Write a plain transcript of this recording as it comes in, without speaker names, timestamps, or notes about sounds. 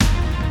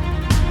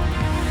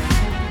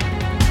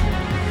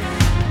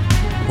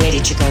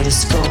did you go to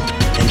school?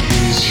 And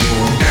who's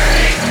your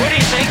daddy? What do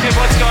you think of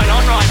what's going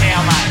on right now,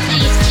 mate?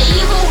 These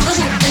evil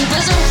little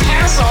invisible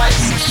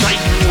parasites.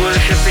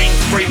 Satan-worshipping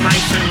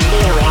Freemason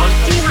moron.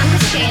 Do you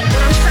understand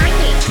what I'm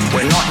saying?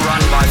 We're not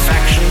run by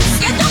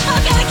factions. Get the fuck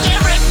out of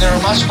camera! There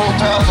are much more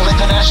powerful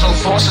international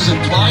forces in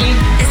play.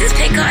 Is this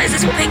pink eye? Is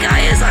this what pink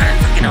eye is? I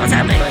don't fucking know what's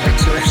happening.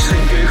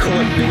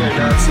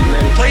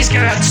 Please go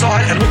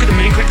outside and look at the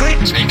moon quickly.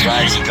 It's been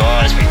crazy,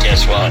 guys, but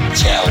guess what?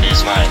 It's how it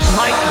is, mate.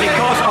 Mate,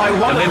 because I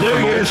want to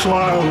do you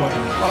slowly.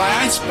 But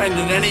I ain't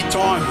spending any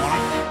time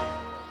on it.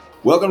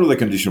 Welcome to the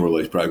Conditional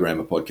Release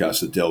Program, a podcast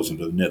that delves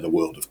into the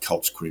netherworld of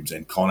cults, crims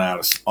and con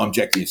artists. I'm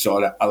Jack the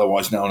Insider,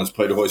 otherwise known as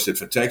Peter Hoysted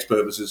for tax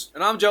purposes.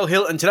 And I'm Joel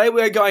Hill, and today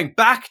we're going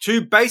back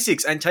to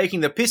basics and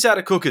taking the piss out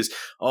of cookers.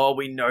 Oh,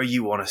 we know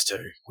you want us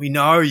to. We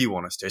know you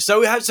want us to.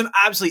 So we have some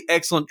absolutely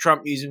excellent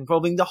Trump news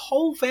involving the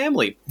whole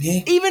family.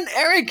 Yeah. Even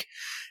Eric.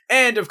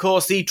 And, of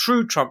course, the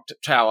true Trump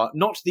Tower,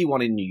 not the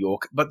one in New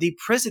York, but the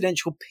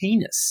presidential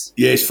penis.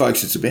 Yes,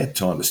 folks, it's about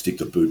time to stick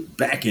the boot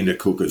back into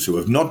cookers who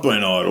have not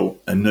been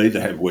idle, and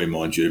neither have we,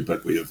 mind you,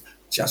 but we have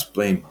just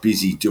been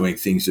busy doing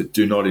things that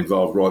do not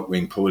involve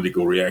right-wing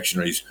political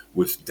reactionaries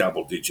with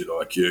double-digit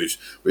IQs.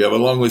 We have a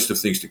long list of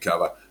things to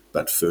cover,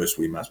 but first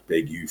we must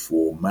beg you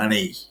for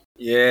money.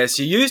 Yes,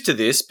 you're used to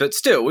this, but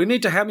still, we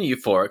need to hammer you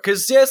for it.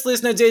 Because, yes,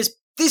 listeners, there's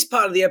this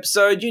part of the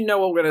episode, you know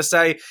what we're going to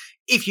say.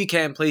 If you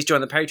can, please join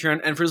the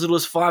Patreon. And for as little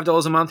as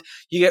 $5 a month,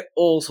 you get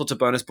all sorts of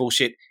bonus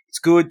bullshit. It's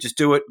good. Just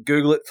do it.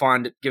 Google it.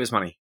 Find it. Give us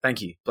money.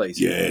 Thank you,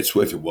 please. Yeah, it's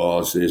worth your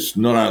while. There's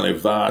not only a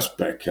vast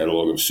back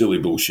catalogue of silly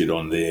bullshit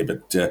on there,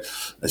 but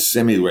a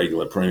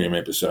semi-regular premium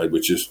episode,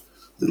 which is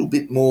a little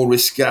bit more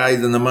risque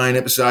than the main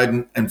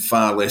episode and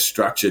far less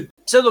structured.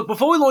 So look,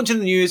 before we launch into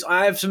the news,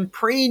 I have some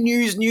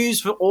pre-news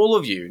for all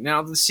of you.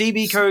 Now, the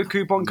CB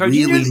coupon code...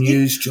 Really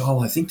news, Joel?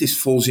 I think this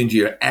falls into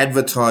your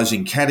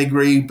advertising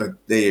category,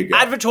 but there you go.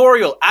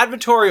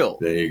 Advertorial.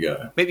 There you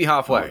go. Meet me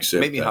halfway.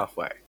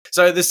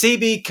 So the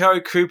CB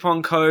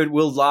coupon code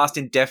will last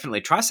indefinitely.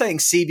 Try saying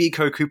CB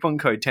coupon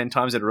code 10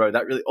 times in a row.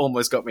 That really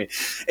almost got me.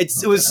 It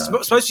was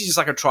supposed to be just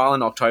like a trial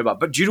in October,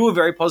 but due to a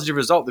very positive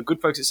result, the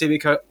good folks at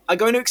CB are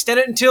going to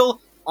extend it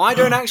until I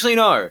don't actually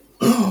know.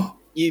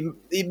 You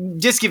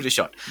just give it a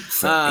shot.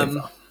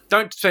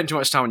 Don't spend too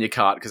much time on your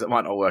cart because it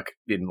might not work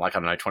in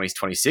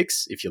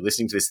 2026 if you're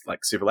listening to this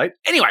super late.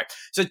 Anyway,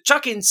 so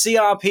chuck in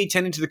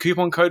CRP10 into the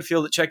coupon code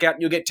field at checkout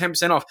and you'll get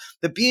 10% off.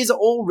 The beers are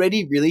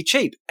already really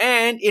cheap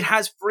and it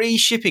has free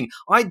shipping.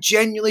 I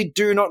genuinely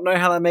do not know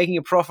how they're making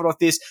a profit off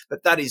this,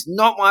 but that is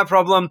not my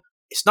problem.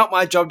 It's not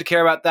my job to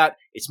care about that.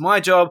 It's my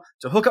job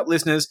to hook up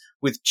listeners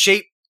with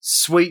cheap,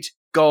 sweet,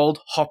 gold,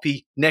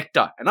 hoppy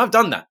nectar. And I've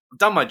done that. I've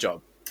done my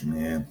job.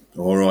 Yeah.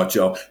 All right,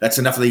 Joel. That's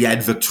enough of the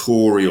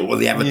advertorial or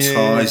the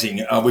advertising.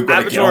 Yeah. We've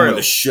got to get on with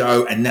the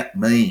show, and that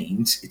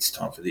means it's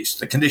time for this.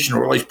 The Conditional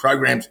Release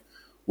Program's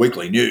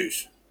weekly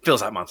news.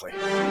 Feels like monthly.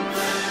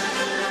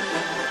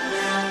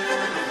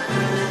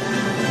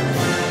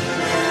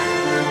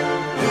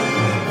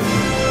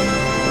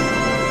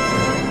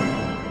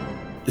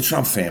 The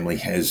Trump family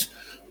has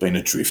been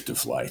adrift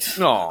of late.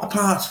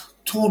 Aww.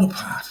 Torn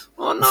apart.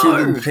 Oh, no. A few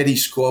little petty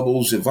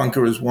squabbles.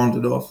 Ivanka has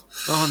wandered off.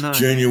 Oh, no.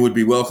 Junior would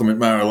be welcome at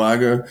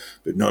Mar-a-Lago,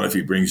 but not if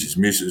he brings his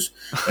missus.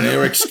 And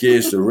Eric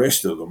scares the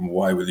rest of them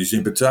away with his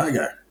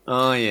impetigo.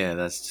 Oh, yeah,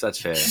 that's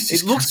fair.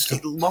 It looks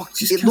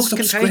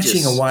contagious.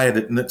 Scratching away at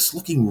it, and it's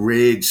looking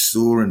red,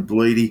 sore and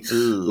bleedy. The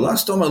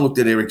last time I looked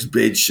at Eric's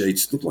bed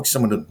sheets, it looked like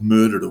someone had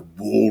murdered a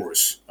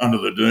walrus under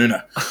the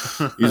doona.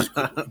 He's a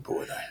good-looking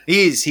boy, though.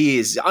 He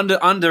is.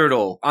 Under it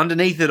all,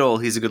 underneath it all,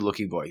 he's a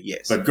good-looking boy,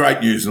 yes. But great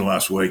news in the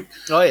last week,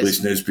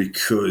 listeners,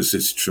 because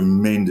it's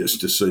tremendous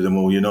to see them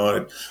all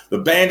united. The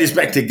band is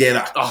back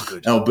together. Oh,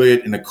 good.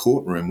 Albeit in a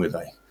courtroom where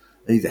they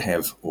either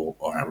have or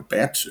are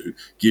about to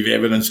give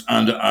evidence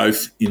under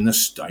oath in the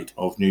state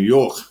of New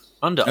York.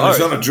 Under oath? And there's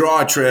not a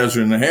dry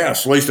trouser in the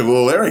house, least of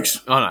all Eric's.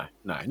 Oh, no.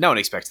 No one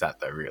expects that,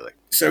 though, really.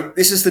 So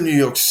this is the New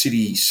York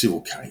City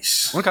civil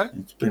case. Okay.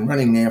 It's been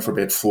running now for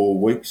about 4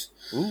 weeks.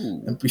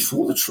 Ooh. And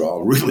before the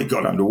trial really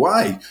got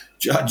underway,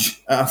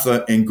 Judge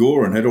Arthur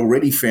Engoron had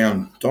already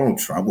found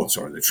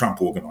the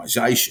Trump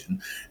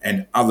Organization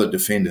and other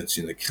defendants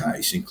in the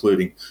case,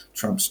 including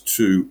Trump's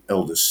 2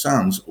 eldest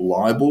sons,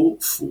 liable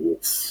for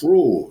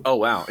fraud. Oh,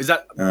 wow. Is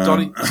that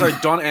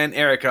Don and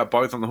Eric are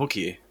both on the hook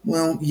here?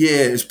 Well, yeah,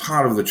 as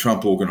part of the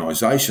Trump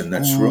Organization,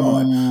 that's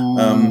right.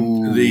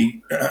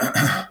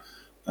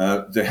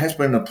 There has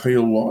been an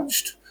appeal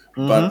lodged,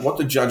 but what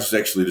the judge is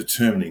actually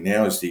determining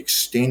now is the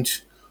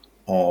extent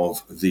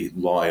of the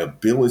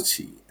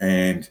liability.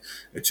 And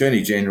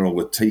Attorney General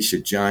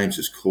Letitia James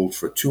has called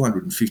for a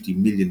 $250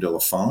 million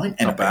fine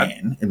and a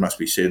ban, it must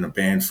be said, a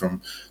ban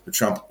from the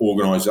Trump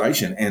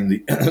Organization and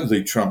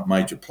the Trump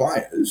major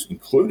players,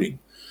 including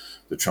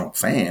the Trump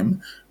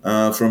fam,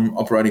 from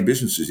operating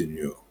businesses in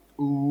New York.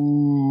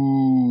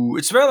 Ooh.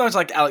 It's very much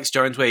like Alex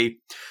Jones, where he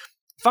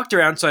fucked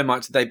around so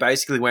much that they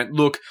basically went,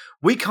 look,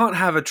 we can't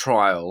have a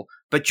trial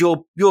but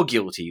you're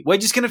guilty. We're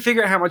just going to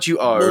figure out how much you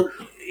owe. Well,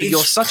 but you're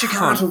it's such a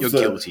part cunt. of You're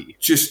guilty.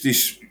 Just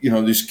this,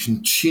 this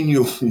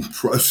continual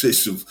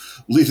process of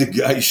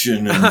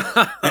litigation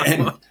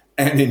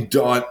and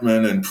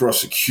indictment and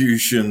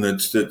prosecution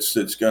that's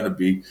going to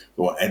be,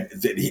 and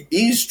that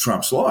is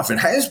Trump's life and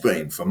has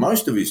been for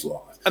most of his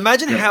life.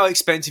 Imagine how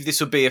expensive this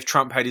would be if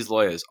Trump paid his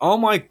lawyers. Oh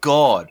my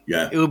God.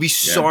 Yeah. It would be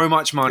so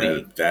much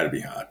money. That'd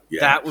be hard.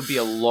 Yeah. That would be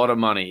a lot of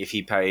money if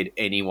he paid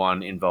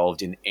anyone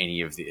involved in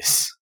any of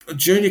this.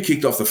 Junior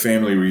kicked off the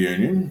family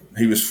reunion.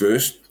 He was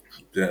first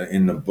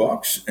in the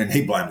box, and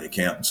he blamed the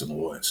accountants and the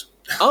lawyers.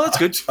 Oh, that's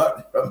good.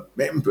 I don't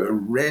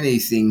remember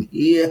anything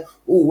here.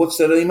 Oh, what's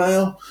that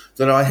email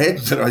that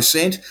I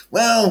sent?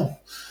 Well,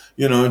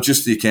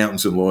 just the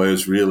accountants and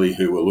lawyers really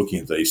who were looking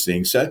at these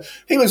things. So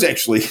he was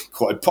actually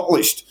quite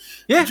polished.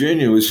 Yeah.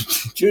 Junior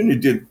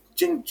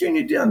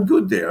done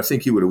good there. I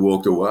think he would have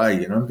walked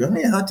away, going,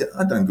 yeah,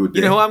 I done good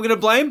there. You know who I'm going to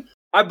blame?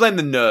 I blame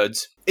the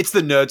nerds. It's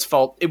the nerds'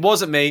 fault. It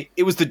wasn't me.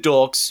 It was the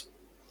dorks.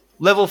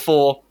 Level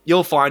 4,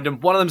 you'll find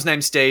them. One of them's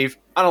named Steve.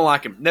 I don't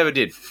like him. Never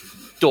did.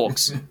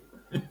 Dorks.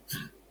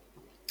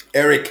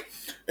 Eric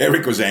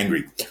was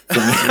angry from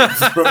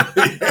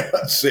the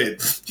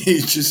outset.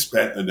 He just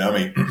spat the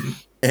dummy.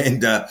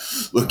 And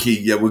look,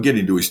 we'll get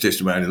into his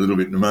testimony a little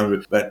bit in a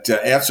moment. But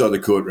outside the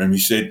courtroom, he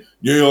said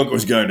New York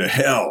was going to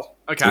hell.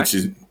 Okay.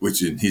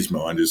 Which in his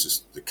mind is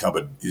just the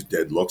cupboard his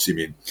dad locks him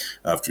in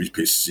after he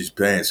pisses his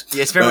pants.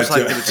 Yeah, it's very much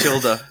like the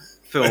Matilda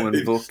film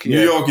and book.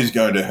 New York is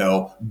going to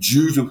hell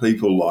due to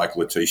people like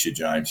Letitia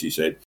James, he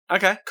said.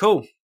 Okay,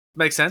 cool.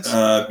 Makes sense.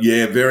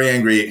 Very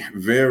angry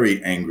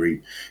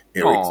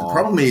Eric. Aww. The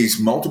problem is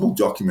multiple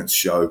documents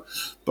show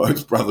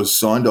both brothers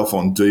signed off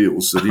on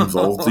deals that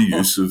involved the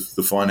use of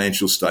the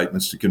financial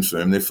statements to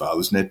confirm their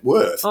father's net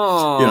worth.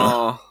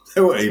 Aww.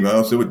 There were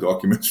emails, there were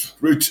documents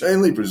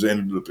routinely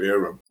presented to the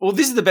pair of them. Well,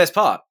 this is the best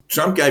part.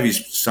 Trump gave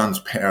his sons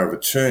power of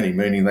attorney,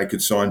 meaning they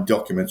could sign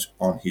documents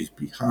on his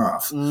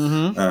behalf,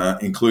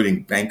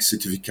 including bank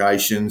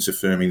certifications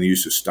affirming the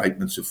use of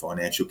statements of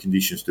financial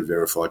conditions to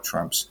verify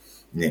Trump's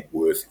net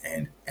worth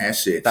and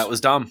assets. That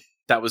was dumb.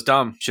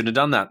 Shouldn't have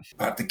done that.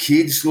 But the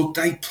kids, look,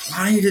 they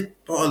played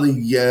it by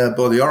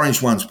the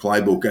Orange Ones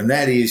playbook, and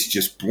that is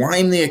just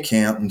blame the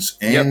accountants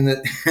and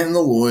the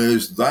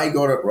lawyers. They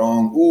got it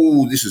wrong.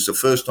 Oh, this is the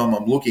first time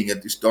I'm looking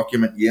at this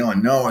document. Yeah, I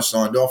know I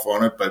signed off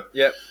on it, but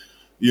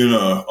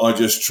I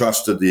just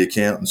trusted the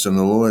accountants and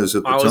the lawyers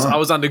at the time. I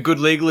was under good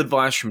legal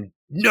advice from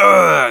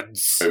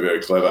nerds. Very,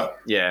 very clever.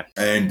 Yeah.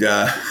 And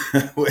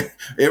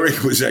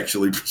Eric was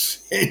actually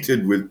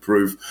presented with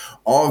proof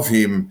of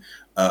him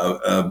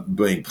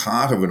being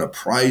part of an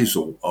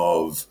appraisal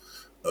of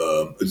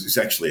it's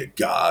actually a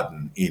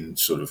garden in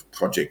sort of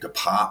project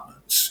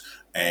apartments,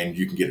 and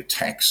you can get a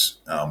tax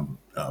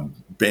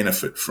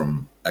benefit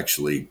from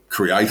actually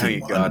creating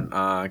one,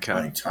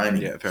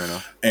 maintaining it. Fair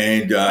enough.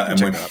 And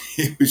when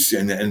he was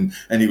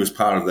and he was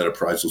part of that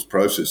appraisals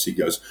process, he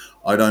goes,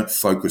 "I don't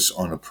focus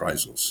on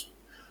appraisals.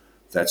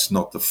 That's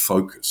not the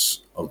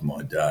focus of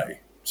my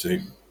day."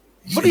 See.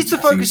 What is the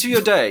focus of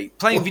your day?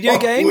 Playing video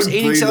games,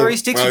 eating celery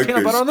sticks with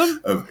peanut butter on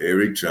them? Of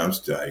Eric Trump's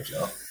day,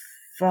 Joe.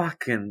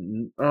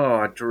 Fucking,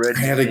 I dread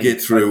how to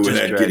get through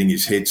without getting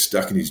his head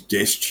stuck in his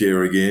desk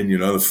chair again.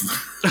 The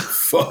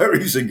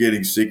fireys are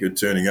getting sick of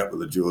turning up with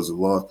the jaws of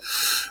life.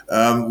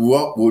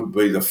 What would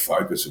be the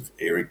focus of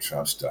Eric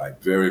Trump's day?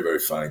 Very, very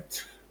funny.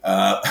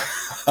 I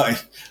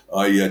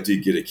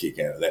did get a kick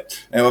out of that.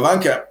 Now,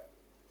 Ivanka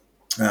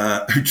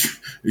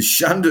has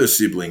shunned her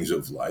siblings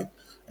of late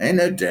and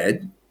her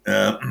dad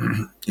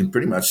in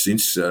pretty much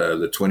since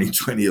the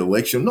 2020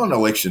 election, not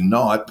election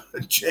night,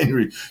 but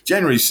January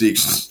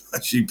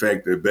 6th, she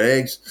packed her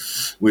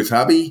bags with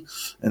hubby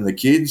and the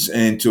kids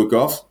and took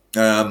off.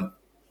 Good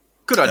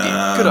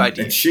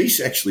idea. And she's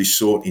actually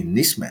sought in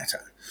this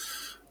matter,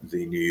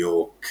 the New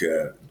York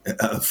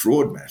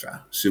fraud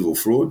matter, civil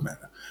fraud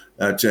matter,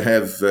 to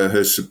have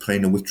her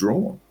subpoena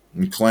withdrawn.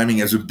 And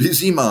claiming as a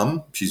busy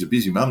mum, she's a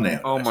busy mum now.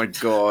 Oh, my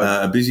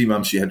God. A busy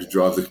mum, she had to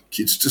drive the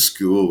kids to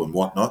school and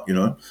whatnot,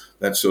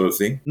 that sort of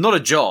thing. Not a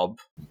job.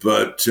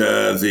 But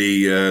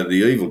the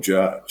evil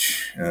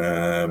judge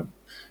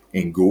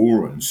in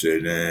Gorin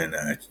said,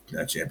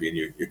 no,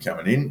 champion, you're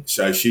coming in.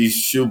 So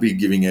she'll be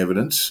giving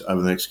evidence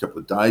over the next couple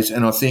of days.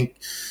 And I think,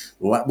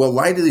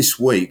 later this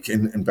week,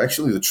 and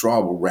actually the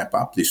trial will wrap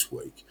up this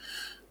week,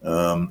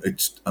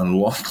 it's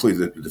unlikely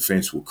that the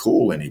defence will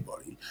call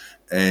anybody.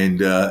 And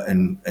so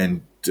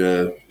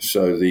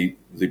the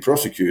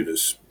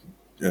prosecutor's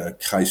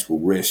case will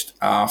rest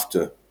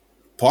after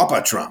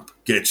Papa Trump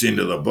gets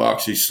into the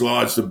box. He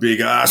slides the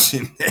big ass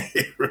in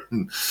there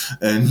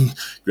and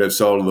grabs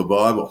hold of the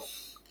Bible.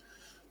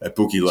 That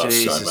book he loves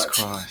so much.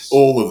 Christ.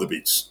 All of the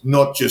bits,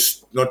 not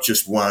just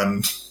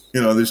one. He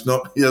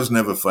doesn't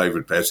have a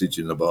favourite passage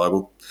in the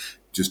Bible.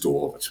 Just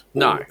all of it.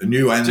 No, the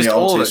New and just the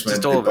Old all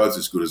Testament, they're both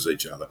as good as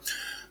each other.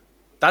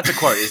 That's a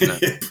quote, isn't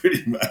it? Yeah,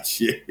 pretty much.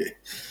 Yeah.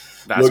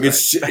 That's Look, great.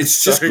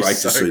 it's just great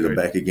to see them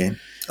back again.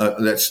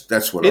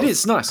 That's what it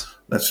is nice.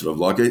 That's what I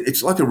like.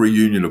 It's like a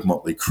reunion of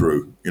Motley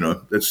Crue.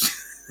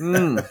 That's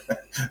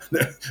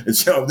And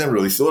so I've never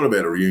really thought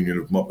about a reunion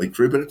of Motley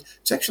Crue, but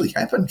it's actually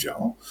happened,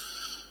 Joel.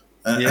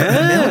 And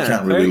now I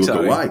can't really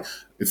look away.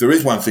 If there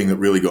is one thing that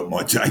really got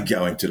my day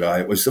going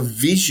today, it was the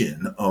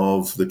vision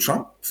of the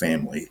Trump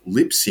family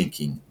lip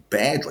syncing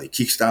badly.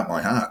 Kickstart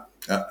my heart.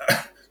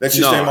 That's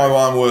just how my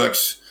mind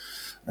works.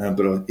 But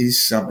it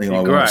is something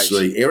I want to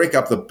see. Eric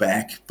up the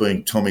back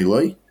being Tommy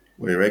Lee.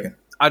 What do you reckon?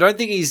 I don't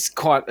think he's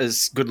quite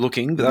as good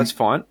looking, but that's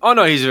fine. Oh,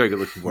 no, he's very good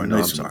looking boy. No,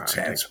 I'm sorry.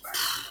 Tats,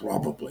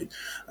 probably.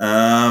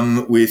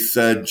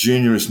 With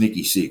Junior as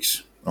Nicky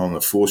Six on the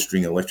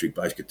 4-string electric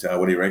bass guitar.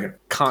 What do you reckon?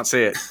 Can't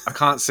see it. I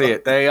can't see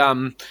it.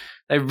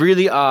 They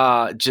really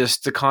are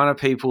just the kind of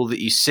people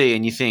that you see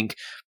and you think,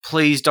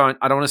 please don't.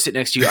 I don't want to sit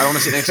next to you. I don't want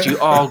to sit next to you.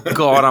 Oh,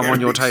 God, I'm on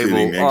your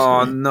table.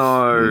 Oh,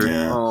 no.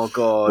 Yeah. Oh,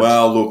 God.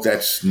 Well, look,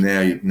 that's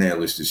now,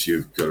 listeners,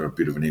 you've got a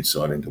bit of an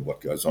insight into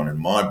what goes on in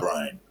my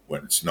brain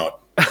when it's not,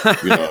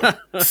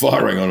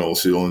 firing on all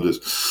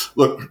cylinders.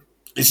 Look,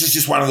 this is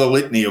just one of the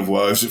litany of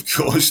woes, of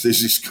course.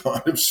 There's this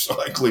kind of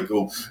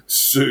cyclical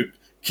suit,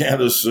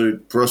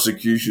 countersuit,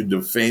 prosecution,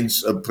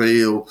 defence,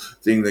 appeal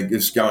thing that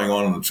is going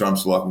on in the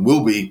Trump's life and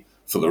will be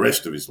for the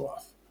rest of his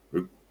life.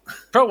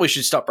 Probably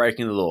should stop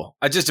breaking the law.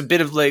 Just a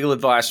bit of legal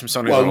advice from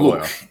someone who's a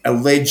lawyer.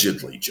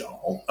 Allegedly,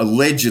 Joel,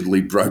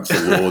 broke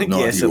the law 91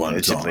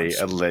 yes, times.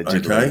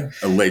 Allegedly. Okay?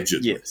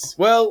 Allegedly. Yes.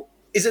 Well,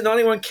 is it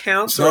 91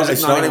 counts or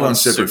is it 91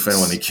 separate suits?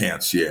 felony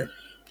counts,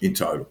 in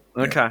total.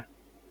 Okay. Yeah.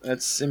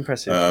 That's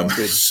impressive.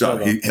 Good. So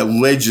he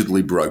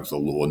allegedly broke the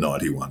law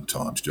 91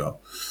 times,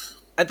 Joel.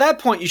 At that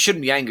point, you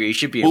shouldn't be angry. You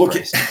should be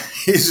impressed. Look,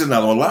 here's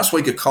another one. Last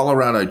week, a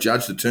Colorado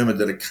judge determined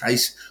that a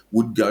case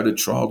would go to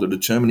trial to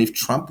determine if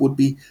Trump would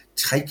be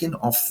taken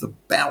off the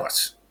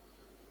ballot.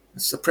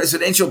 It's the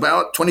presidential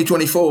ballot,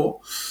 2024,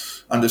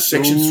 under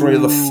Section 3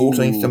 of the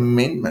 14th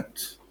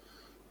Amendment.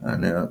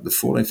 Now, the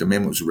 14th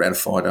Amendment was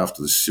ratified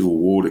after the Civil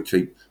War to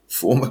keep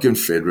former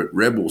Confederate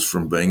rebels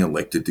from being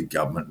elected to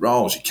government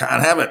roles. You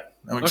can't have it.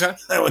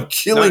 They were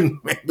killing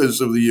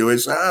members of the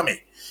U.S.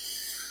 Army.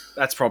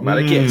 That's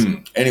problematic, yes.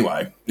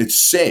 Anyway, it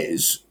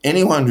says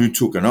anyone who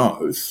took an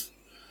oath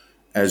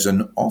as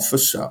an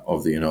officer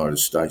of the United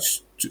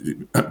States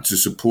to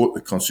support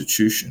the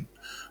Constitution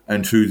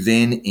and who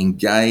then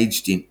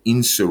engaged in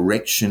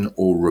insurrection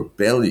or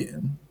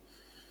rebellion,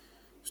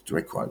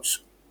 direct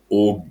quotes,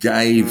 or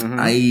gave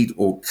aid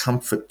or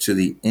comfort to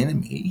the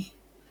enemy,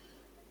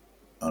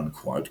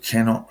 unquote,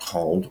 cannot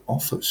hold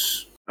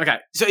office. Okay,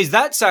 so is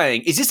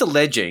this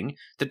alleging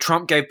that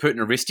Trump gave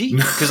Putin a wristy?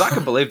 Because I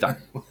can believe that.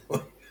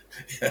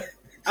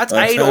 That's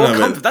aid or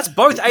comfort. That's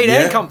both aid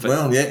and comfort.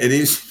 Well, yeah, it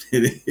is.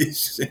 It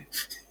is.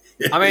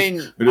 I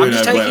mean, I'm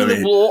just taking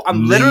the law.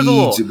 I'm letter of the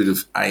law. Needs a bit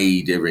of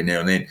aid every now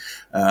and then.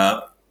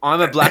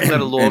 I'm a black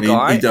letter law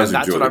guy, and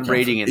that's what I'm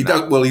reading in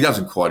that. Well, he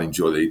doesn't quite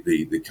enjoy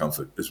the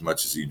comfort as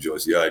much as he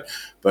enjoys the aid.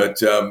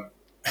 But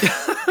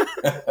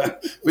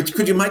but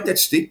could you make that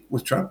stick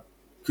with Trump?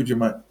 Could you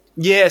make?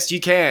 Yes, you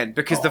can,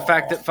 because the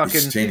fact that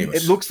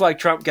it looks like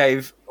Trump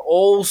gave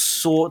all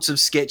sorts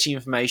of sketchy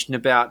information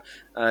about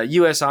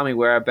U.S. Army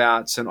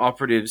whereabouts and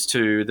operatives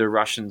to the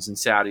Russians and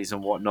Saudis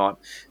and whatnot.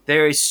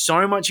 There is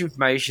so much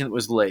information that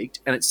was leaked,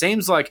 and it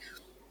seems like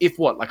if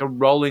a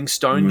Rolling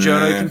Stone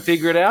journal can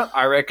figure it out,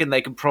 I reckon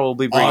they could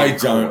probably bring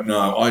it forward. I don't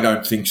know. I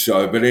don't think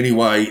so. But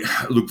anyway,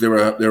 look,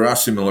 there are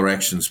similar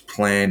actions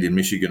planned in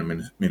Michigan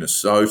and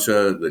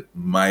Minnesota that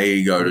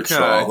may go to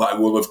trial. They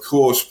will, of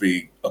course,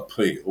 be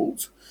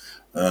appealed.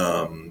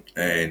 And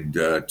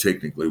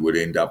technically would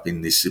end up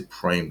in the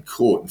Supreme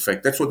Court. In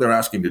fact, that's what they're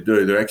asking to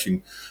do. They're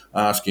actually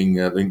asking,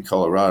 in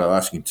Colorado,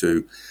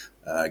 to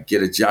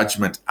get a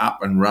judgment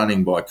up and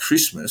running by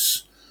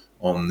Christmas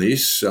on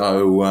this.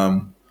 So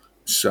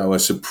a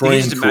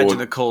Supreme Court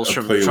the calls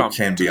appeal from Trump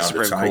can be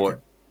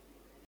undertaken.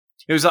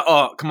 It was like,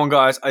 oh, come on,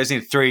 guys. I just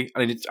need three.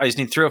 I just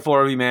need 3 or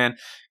 4 of you, man.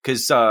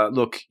 Because,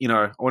 look,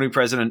 I want to be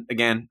president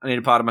again. I need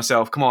a part of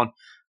myself. Come on.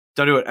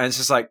 Don't do it. And it's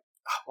just like,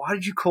 why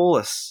did you call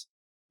us?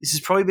 This is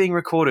probably being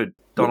recorded,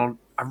 Donald.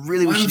 I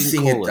really wish you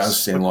didn't call us. It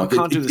does sound like I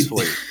can't do this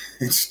for you.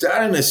 It's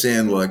starting to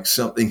sound like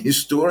something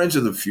historians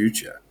of the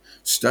future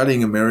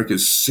studying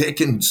America's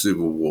second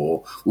Civil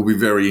War will be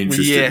very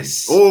interested in.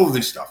 All of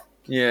this stuff.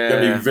 Yeah. They're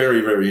going to be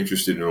very, very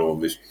interested in all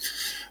of this.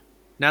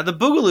 Now, the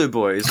Boogaloo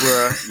Boys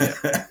were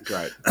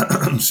great.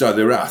 So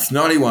there are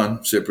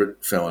 91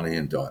 separate felony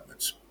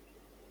indictments.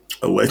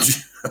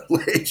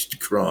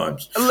 Alleged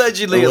crimes.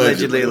 Allegedly.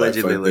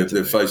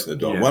 They're facing the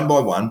door. One by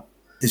one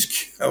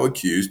is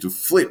co-accused have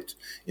flipped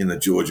in the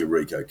Georgia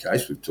RICO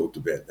case. We've talked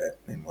about that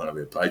in one of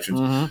our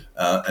patrons.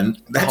 And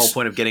that's the whole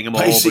point of getting them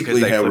all basically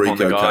because they how flip RICO on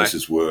the guy.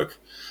 cases work.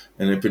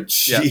 And they're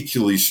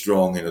particularly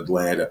strong in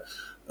Atlanta,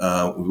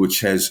 which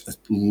has a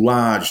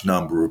large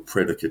number of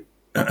predicate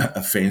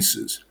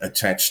offences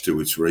attached to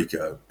its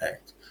RICO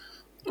Act.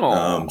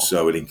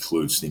 So it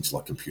includes things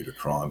like computer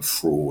crime,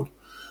 fraud,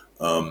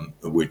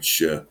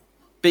 which...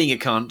 being a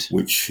cunt.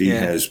 Which he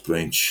has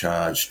been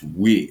charged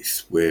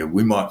with, where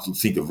we might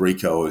think of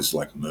RICO as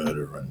like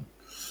murder and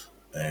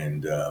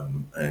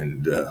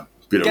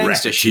bit of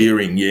Gangster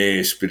racketeering,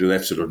 yes, bit of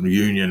that sort of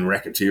union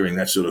racketeering,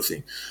 that sort of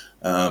thing.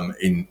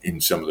 in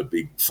some of the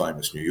big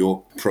famous New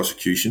York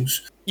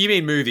prosecutions. You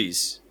mean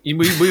movies?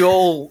 We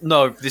all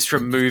know this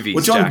from movies.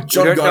 Well, Jack. We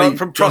don't know it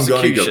from John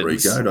Gotti got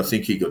prosecutions. RICO'd. I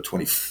think he got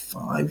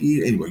 25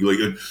 years. Anyway,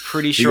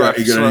 Pretty sure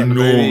he got an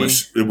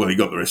enormous. Well, he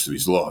got the rest of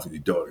his life. He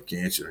died of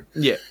cancer.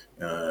 Yeah.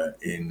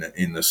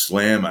 In the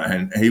Slammer,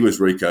 and he was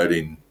RICO'd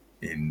in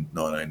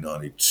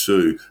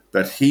 1992.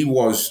 But he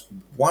was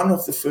one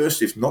of the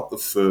first, if not the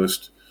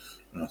first,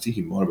 and I think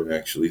he might have been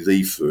actually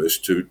the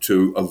first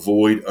to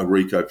avoid a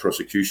RICO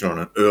prosecution on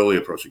an earlier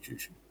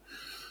prosecution.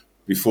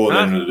 Before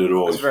then, it had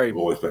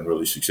always been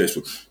really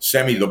successful.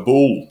 Sammy the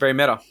Bull Very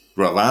meta.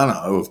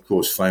 Gravano, of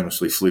course,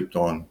 famously flipped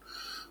on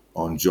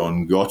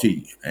John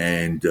Gotti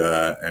and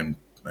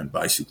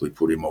basically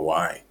put him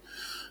away.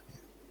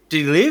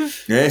 Did he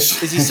live?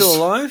 Yes. Is he still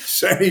alive?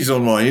 Sammy's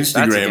on my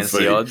Instagram against the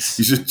feed. odds.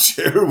 He's a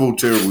terrible,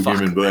 terrible Fuck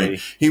human being. me.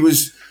 He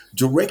was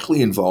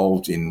directly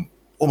involved in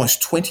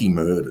almost 20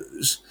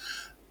 murders.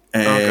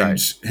 And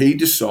he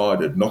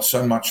decided, not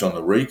so much on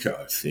the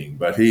RICO thing,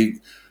 but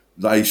the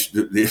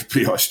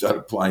FBI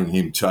started playing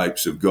him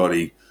tapes of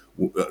Gotti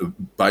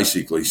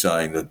basically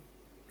saying that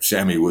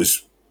Sammy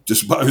was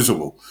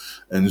disposable.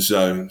 And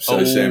so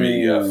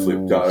Sammy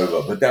flipped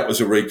over. But that was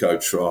a RICO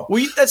trial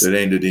that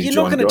ended in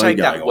John Gotti going away. You're not going to take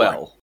that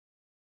well.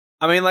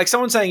 I mean, like,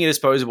 someone saying you're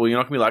disposable, you're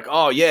not going to be like,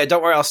 oh, yeah,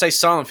 don't worry, I'll stay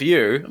silent for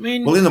you. I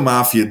mean... Well, in the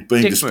mafia,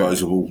 being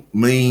disposable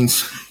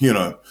means,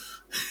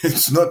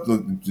 it's not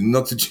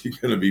that you're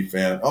going to be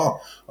found. Oh,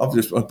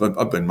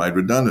 I've been made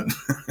redundant.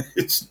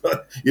 It's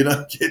not. You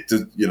don't get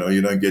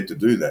to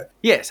do that.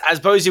 Yes, as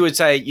Bosie would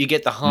say, you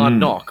get the hard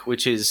knock,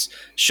 which is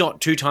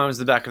shot 2 times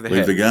the back of the head.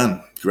 Leave the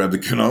gun, grab the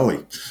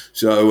cannoli.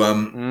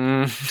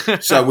 So,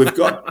 so we've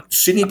got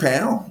Sidney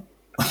Powell,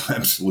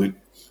 absolute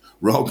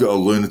roll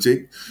goal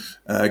lunatic.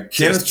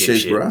 Kenneth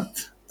Chesborough,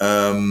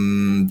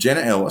 Jenna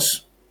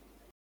Ellis,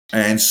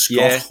 and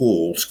Scott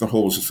Hall. Scott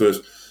Hall was the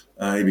first.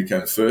 He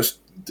became the first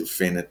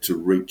defendant to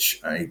reach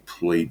a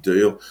plea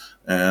deal.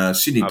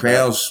 Sidney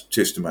Powell's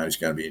testimony is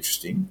going to be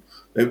interesting.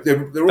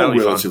 They're all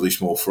relatively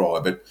small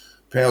fry, but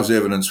Powell's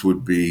evidence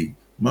would be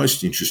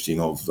most interesting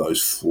of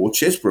those 4.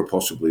 Chesborough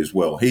possibly as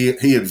well.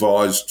 He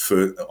advised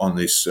on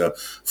this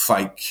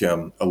fake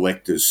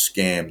electors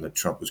scam that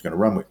Trump was going to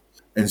run with.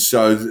 And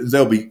so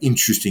there'll be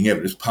interesting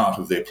evidence. Part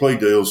of their plea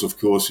deals, of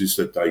course, is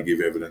that they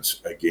give evidence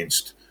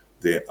against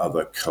their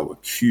other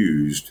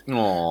co-accused.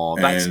 Oh,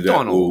 that's and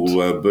Donald. That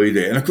will be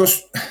there. And, of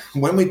course,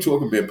 when we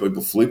talk about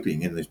people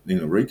flipping in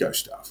the RICO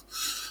stuff,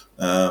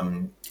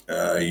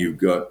 you've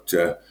got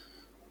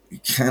you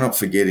cannot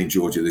forget in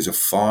Georgia there's a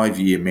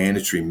 5-year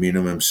mandatory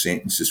minimum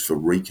sentences for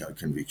RICO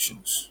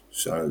convictions.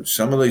 So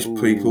some of these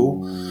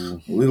people,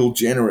 little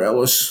Jenna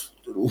Ellis,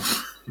 little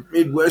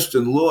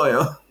Midwestern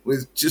lawyer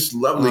with just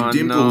lovely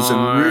dimples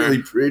and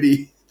really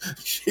pretty.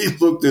 She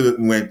looked at it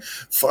and went,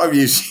 5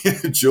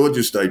 years in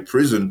Georgia State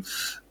Prison.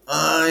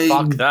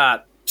 Fuck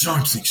that.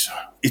 Don't think so.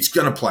 It's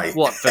going to play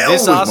what, for hell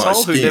this with my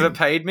asshole who skin. never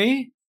paid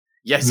me?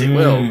 Yes, it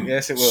will.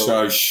 Yes, it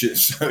will.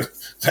 So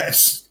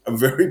that's a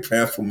very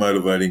powerful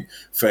motivating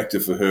factor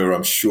for her,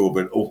 I'm sure.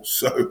 But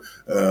also,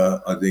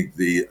 I think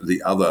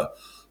the other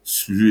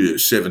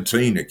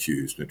 17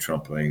 accused, with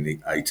Trump being the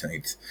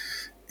 18th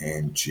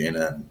and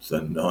Jenna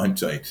the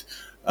 19th.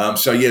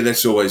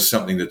 That's always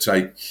something to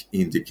take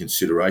into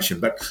consideration.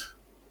 But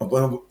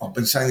I've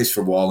been saying this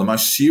for a while. The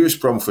most serious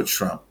problem for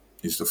Trump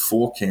is the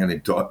 4-count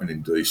indictment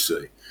in D.C.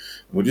 And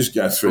we'll just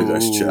go through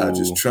those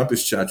charges. Trump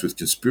is charged with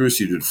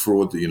conspiracy to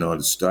defraud the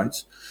United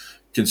States,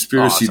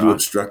 conspiracy to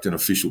obstruct an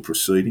official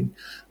proceeding,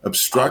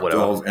 obstruct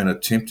of and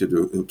attempted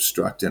to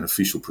obstruct an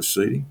official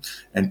proceeding,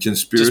 and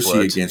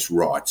conspiracy against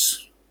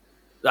rights.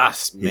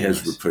 He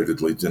has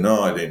repeatedly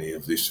denied any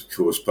of this, of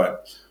course,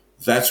 but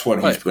that's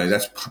what he's been.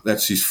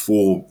 That's his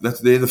 4.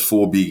 They're the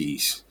 4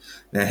 biggies.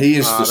 Now he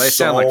is the they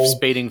sound like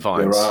speeding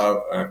fines. There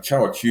are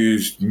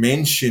co-accused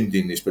mentioned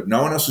in this, but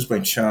no one else has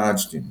been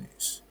charged in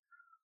this.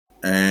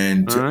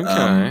 And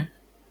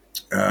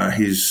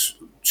his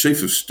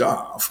chief of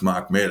staff,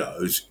 Mark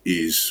Meadows,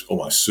 is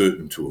almost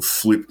certain to have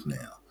flipped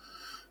now.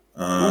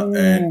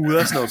 And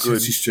that's not good.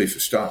 It's his chief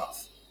of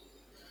staff.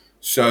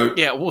 So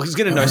he's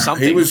going to know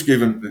something. He was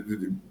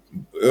given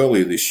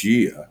earlier this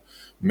year.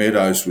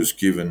 Meadows was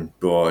given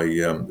by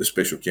the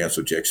special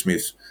counsel Jack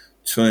Smith's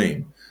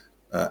team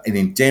an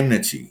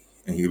indemnity,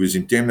 and he was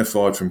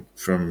indemnified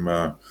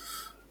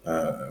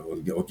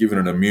or given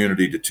an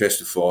immunity to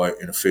testify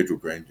in the federal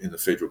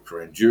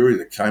grand jury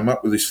that came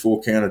up with this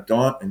 4-count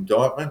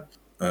indictment.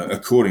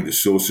 According to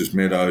sources,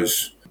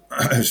 Meadows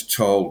has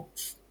told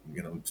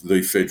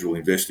the federal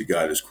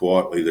investigators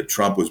quietly that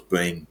Trump was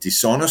being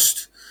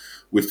dishonest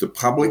with the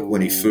public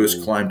when he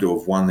first claimed to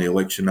have won the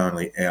election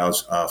only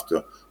hours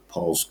after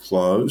polls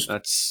closed.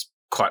 That's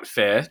quite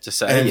fair to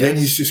say. And then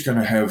he's just going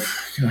to have,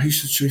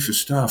 he's the chief of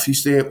staff.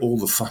 He's there all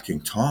the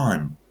fucking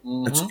time.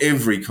 It's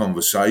every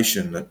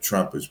conversation that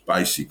Trump has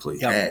basically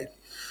had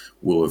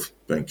will have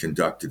been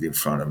conducted in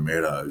front of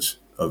Meadows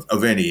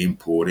of any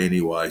import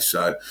anyway.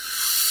 So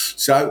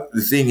So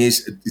the thing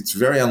is, it's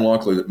very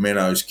unlikely that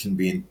Meadows can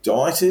be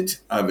indicted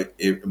over.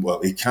 Well,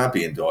 he can't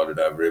be indicted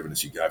over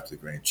evidence he gave to the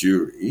grand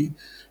jury,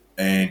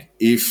 and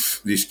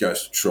if this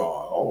goes to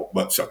trial,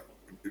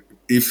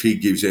 if he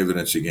gives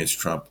evidence against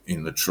Trump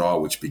in the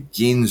trial, which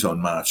begins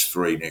on March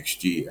 3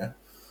 next year,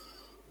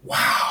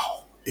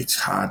 wow,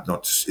 it's hard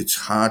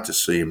to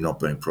see him not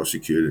being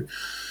prosecuted,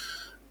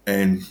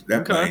 and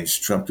that means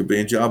Trump could be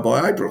in jail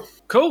by April.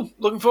 Cool.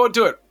 Looking forward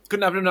to it.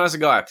 Couldn't happen to a nicer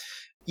guy.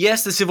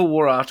 Yes, the civil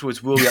war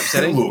afterwards will be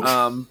upsetting,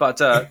 but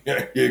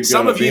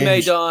some of you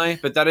may die,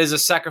 but that is a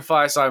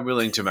sacrifice I'm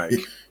willing to make.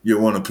 You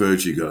want to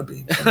purge, you got to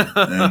be.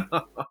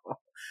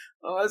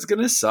 Oh, it's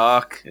going to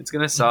suck. It's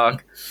going to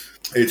suck.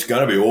 It's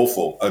going to be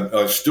awful.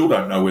 I still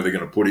don't know where they're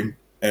going to put him,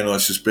 and I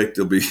suspect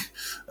there'll be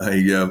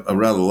a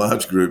rather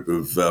large group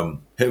of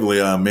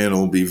heavily armed men who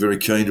will be very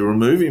keen to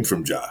remove him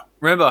from jail.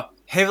 Remember,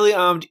 heavily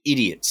armed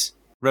idiots.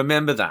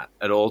 Remember that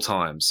at all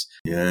times.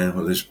 Yeah,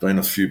 well, there's been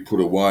a few put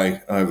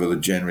away over the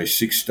January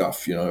 6th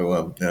stuff,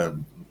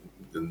 and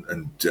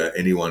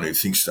anyone who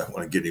thinks they want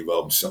to get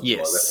involved in something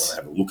like that want to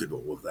have a look at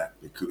all of that,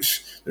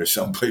 because there are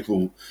some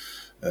people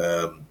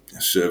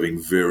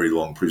serving very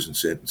long prison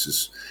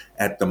sentences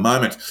at the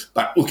moment.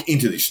 But look,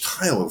 into this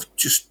tale of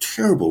just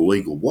terrible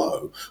legal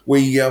woe,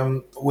 we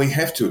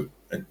have to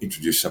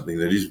introduce something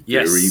that is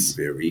very,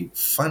 very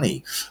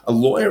funny. A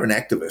lawyer and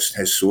activist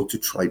has sought to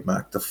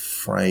trademark the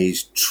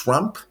phrase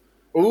Trump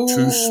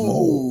too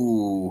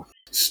small.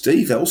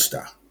 Steve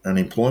Elster, an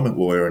employment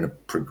lawyer and a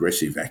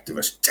progressive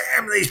activist,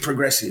 damn these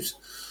progressives,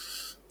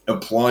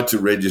 applied to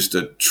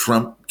register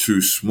Trump too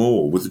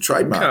small with the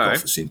trademark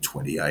office in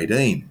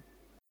 2018.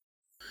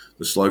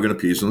 The slogan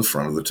appears on the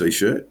front of the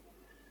T-shirt,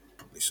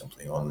 probably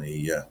something on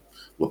the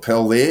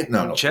lapel there.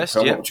 No, not chest,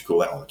 lapel. What would you call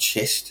that? On the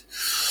chest.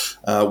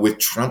 With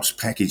Trump's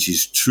package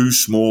is too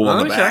small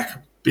on the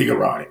back. Bigger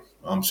writing,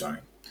 I'm saying.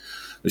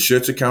 The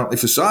shirts are currently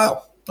for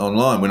sale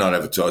online. We're not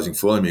advertising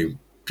for them. You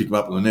pick them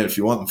up on the net if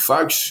you want them.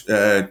 Folks,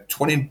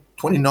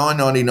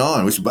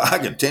 $29.99, which is a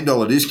bargain,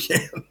 $10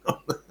 discount.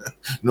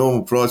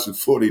 Normal price of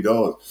 $40.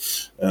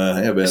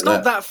 How about It's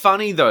not that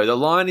funny, though. The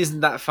line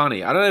isn't that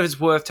funny. I don't know if it's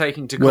worth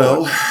taking to court.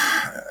 Well,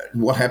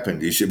 what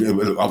happened is,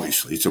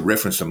 obviously, it's a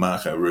reference to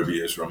Marco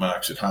Rubio's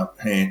remarks that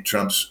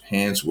Trump's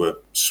hands were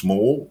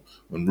small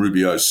when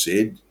Rubio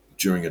said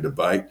during a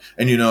debate,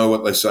 and you know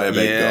what they say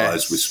about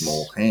guys with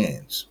small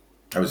hands.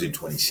 That was in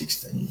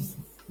 2016.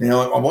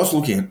 Now, I was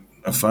looking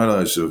at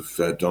photos of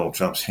Donald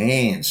Trump's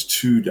hands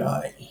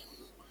today,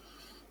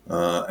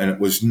 and it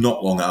was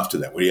not long after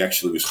that where he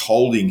actually was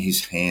holding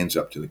his hands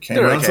up to the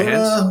camera. They're okay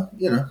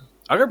hands.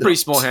 I got pretty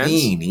small hands.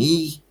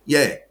 Teeny,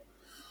 yeah.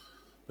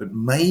 But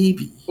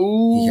maybe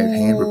he had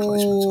hand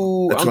replacements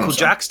on. That's Uncle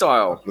Jack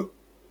style. Look,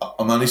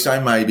 I'm only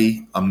saying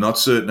maybe. I'm not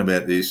certain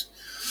about this.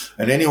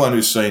 And anyone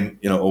who's seen,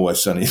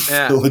 Always Sunny in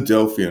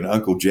Philadelphia and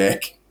Uncle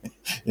Jack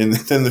in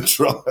the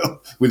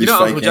trial with his fake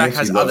Uncle Jack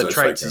hands, has other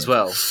traits as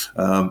well.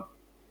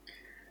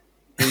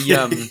 He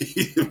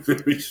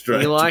very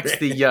strange. He likes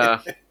the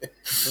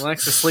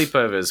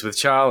sleepovers with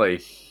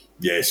Charlie.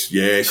 Yes.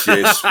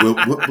 well,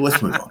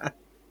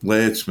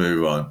 let's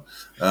move on.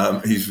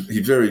 He's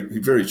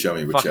very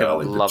chummy with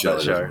Charlie, but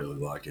Charlie doesn't really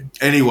like him.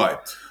 Anyway,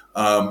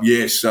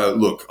 so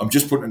look, I'm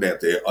just putting it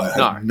out there. I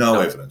have no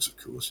evidence, of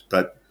course,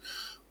 but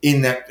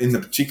in the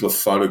particular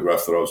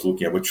photograph that I was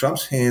looking at, where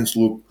Trump's hands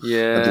look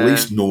at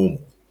least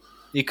normal.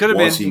 He could have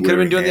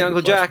been doing the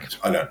Uncle Jack.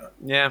 I don't know.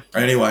 Yeah.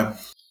 Anyway,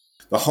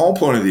 the whole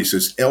point of this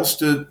is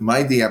Elster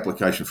made the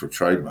application for a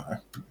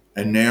trademark,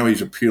 and now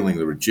he's appealing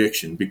the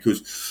rejection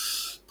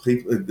because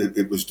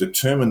it was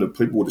determined that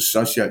people would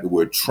associate the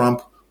word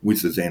Trump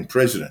with the then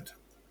president.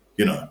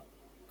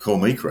 Call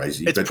me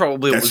crazy, but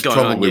probably what's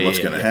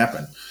going to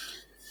happen.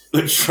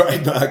 The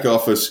trademark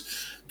office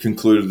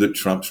concluded that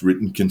Trump's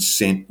written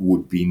consent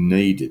would be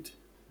needed,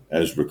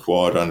 as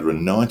required under a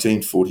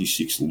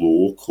 1946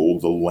 law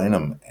called the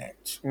Lanham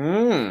Act.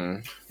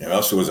 Now,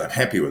 Elster was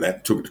unhappy with that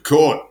and took it to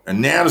court,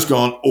 and now it's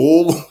gone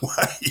all the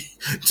way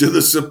to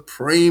the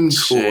Supreme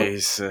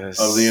Court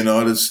of the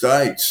United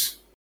States.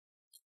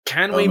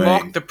 Can we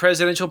mock the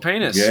presidential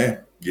penis?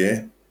 Yeah.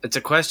 It's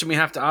a question we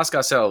have to ask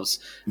ourselves.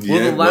 Will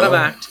the Lanham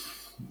Act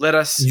let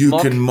us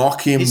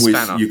mock him his with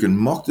spanner? You can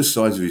mock the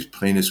size of his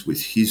penis with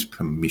his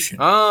permission.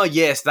 Oh,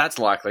 yes, that's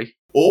likely.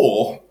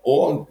 Or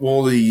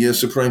the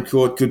Supreme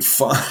Court could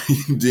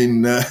find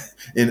in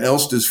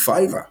Elster's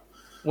favour.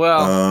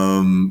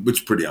 Well, which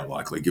is pretty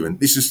unlikely, given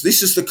this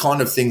is the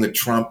kind of thing that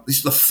this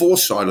is the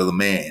foresight of the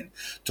man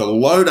to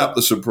load up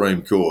the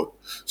Supreme Court,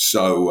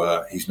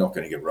 so he's not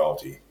going to get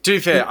rolled here. To be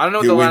fair, I don't know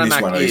what the Lanham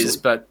Act is,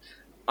 but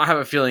I have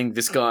a feeling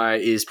this guy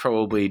is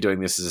probably doing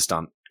this as a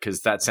stunt,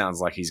 because that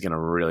sounds like he's going to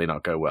really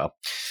not go well.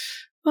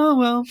 Oh,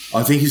 well.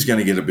 I think he's going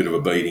to get a bit of a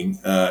beating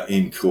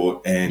in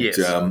court. And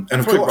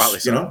of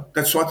course,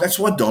 that's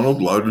why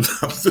Donald loaded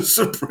up the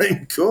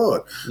Supreme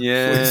Court.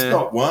 Yeah. It's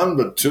not one,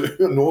 but two,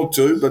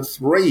 but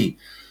three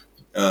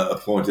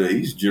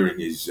appointees during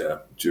his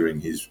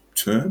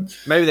term.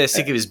 Maybe they're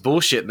sick of his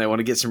bullshit and they want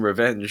to get some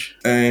revenge.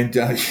 And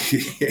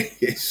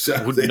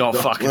so Would they're not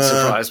fucking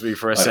surprise me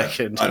for a I don't-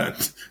 second. I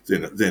don't.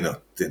 They're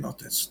not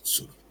that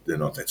sort of. They're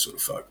not that sort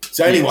of folk.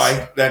 So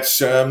anyway,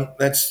 that's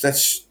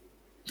it.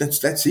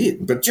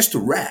 But just to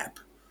wrap,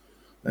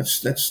 that's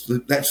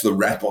the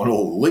wrap on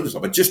all the legal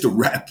stuff. But just to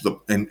wrap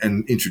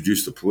and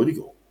introduce the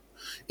political.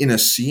 In a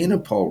Siena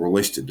poll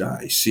released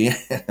today,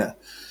 Siena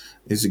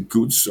is a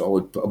good,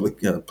 solid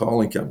public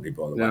polling company,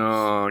 by the way.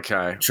 Oh,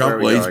 okay. Trump Where are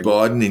we leads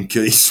going? Biden in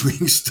key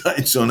swing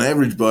states on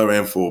average by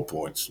around 4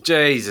 points.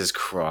 Jesus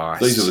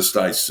Christ. These are the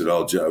states that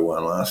old Joe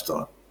won last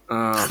time.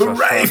 Oh, for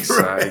Hooray fuck's for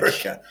sake.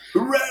 America!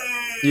 Hooray!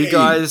 You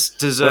guys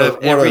deserve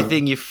What a-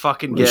 everything you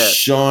fucking What a get.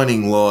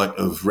 shining light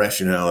of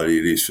rationality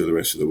it is for the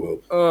rest of the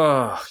world.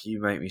 Oh,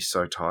 you make me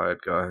so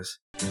tired, guys.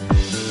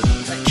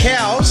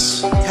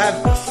 Cows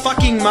have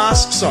fucking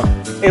masks on.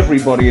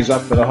 Everybody is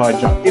up for the high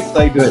jump if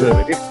they deserve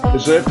it. If they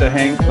deserve to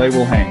hang, they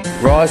will hang.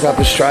 Rise up,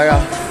 Australia.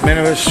 Men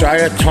of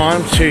Australia,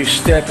 time to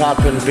step up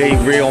and be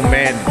real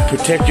men.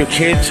 Protect your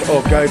kids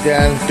or go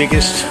down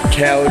biggest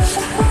cowards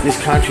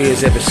this country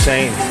has ever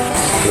seen.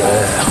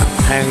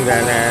 Hang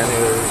that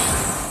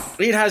animals.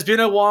 It has been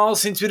a while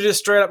since we did a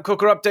straight up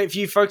cooker update for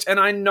you folks, and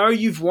I know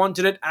you've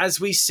wanted it. As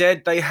we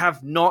said, they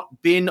have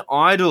not been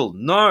idle.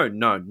 No,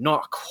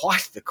 not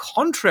quite the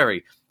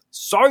contrary.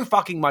 So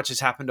fucking much has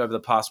happened over the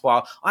past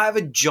while. I have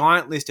a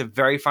giant list of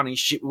very funny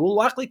shit. We'll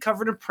likely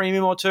cover it in a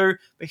premium or two,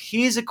 but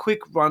here's a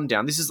quick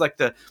rundown. This is like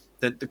the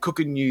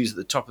cooker news at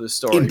the top of the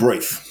story. In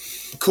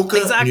brief. Cooker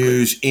Exactly.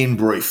 news in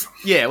brief.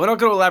 Yeah, we're not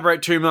going to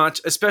elaborate too much,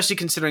 especially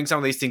considering some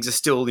of these things are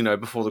still,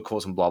 before the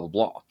courts and blah, blah,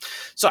 blah.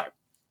 So,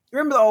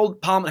 remember the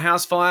old Parliament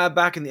House fire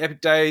back in the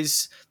epic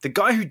days? The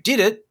guy who did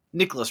it,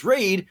 Nicholas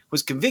Reed,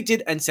 was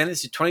convicted and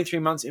sentenced to 23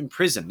 months in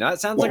prison. Now,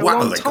 that sounds like a one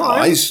long of the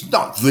time. guys,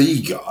 not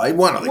the guy,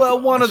 one of the guys. Well,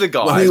 one of the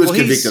guys. Well, he was Well,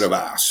 he's- convicted of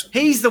arson.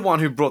 He's the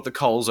one who brought the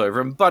coals over,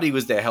 and Buddy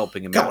was there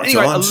helping him Couple out. of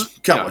times.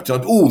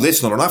 Oh,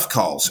 that's not enough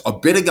coals. I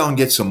better go and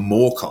get some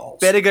more coals.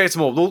 Better go to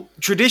more. Well,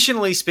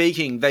 traditionally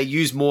speaking, they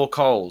use more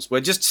coals.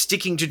 We're just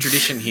sticking to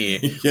tradition here.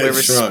 Yeah, We're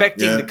that's right,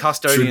 respecting yeah. the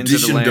custodians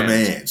Tradition of the land.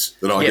 demands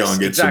that I Yes, go and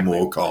get exactly. some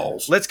more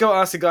coals. Let's go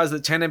ask the guys at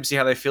the 10 Embassy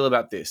how they feel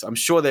about this. I'm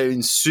sure they're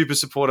in super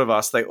support of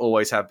us. They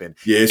always have been.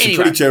 Yeah, some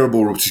Anyway. pretty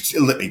terrible.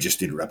 Let me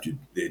just interrupt you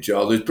there,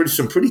 Joel. There's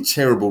some pretty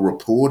terrible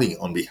reporting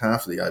on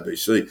behalf of the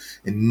ABC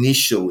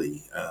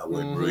initially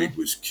when Reed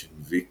was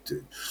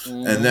convicted,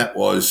 and that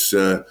was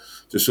to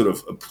sort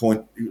of a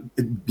point.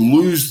 It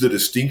lose the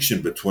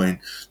distinction between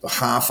the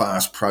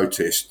half-assed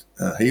protest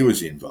he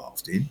was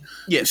involved in,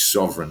 Yes. this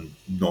sovereign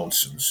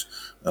nonsense,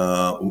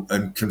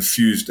 and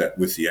confused that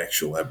with the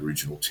actual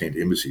Aboriginal tent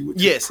embassy,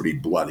 which Yes. is pretty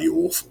bloody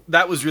awful.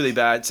 That was really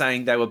bad,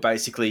 saying they were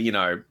basically,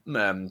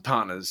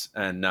 partners,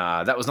 and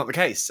that was not the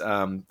case.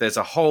 There's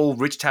a whole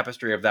rich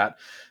tapestry of that.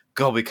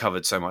 God, we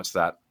covered so much of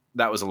that.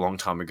 That was a long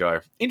time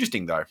ago.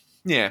 Interesting, though.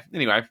 Yeah,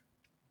 anyway.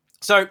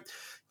 So,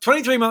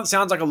 23 months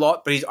sounds like a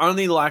lot, but he's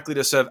only likely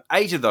to serve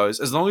 8 of those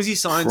as long as he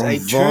signs a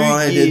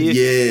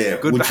 2-year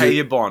good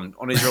behaviour bond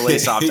on his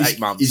release after 8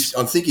 months.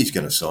 I think he's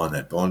going to sign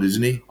that bond,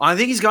 isn't he? I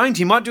think he's going to.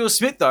 He might do a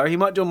Smith, though. He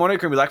might do a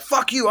Monaco and be like,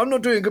 fuck you, I'm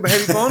not doing a good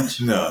behaviour bond.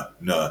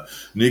 No.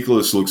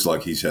 Nicholas looks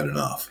like he's had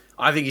enough.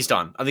 I think he's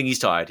done. I think he's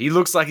tired. He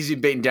looks like he's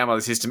been beaten down by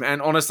the system.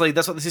 And honestly,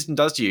 that's what the system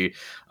does to you.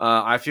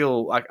 I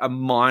feel like a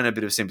minor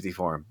bit of sympathy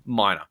for him.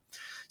 Minor.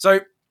 So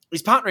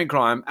his partner in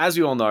crime, as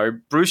we all know,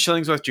 Bruce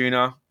Shillingsworth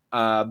Jr.,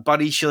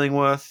 Buddy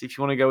Shillingworth, if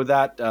you want to go with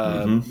that,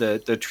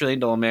 the $1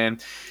 trillion man.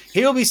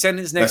 He'll be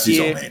sentenced next That's his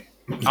year. old man.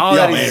 Oh, The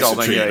that old is his man's old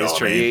the man. Yeah, $1 it's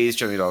true. man. He is $1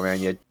 trillion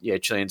man. Yeah,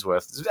 Trillions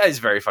worth. That is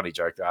a very funny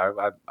joke,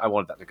 though. I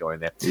wanted that to go in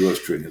there. He was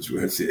trillions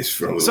worth, yes,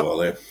 for a little while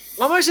there.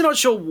 I'm actually not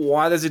sure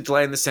why there's a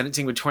delay in the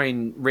sentencing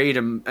between Reed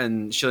and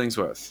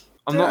Shillingsworth.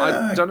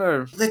 I don't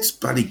know. Let's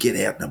Buddy get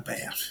out and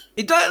about.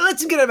 He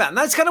lets him get about, and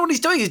that's kind of what he's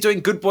doing. He's doing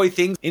good boy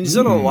things in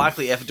sort of a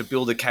likely effort to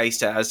build a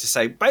case as to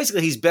say,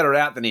 basically, he's better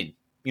out than in.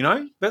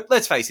 But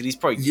let's face it, he's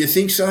probably... You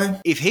think so?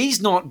 If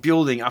he's not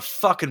building a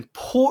fucking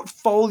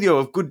portfolio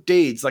of good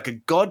deeds like a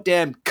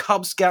goddamn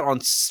Cub Scout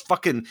on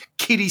fucking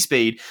kiddie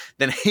speed,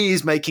 then he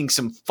is making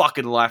some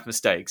fucking life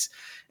mistakes.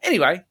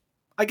 Anyway,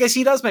 I guess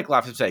he does make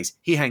life mistakes.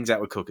 He hangs out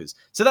with cookers.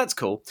 So that's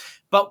cool.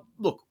 But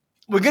look,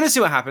 we're going to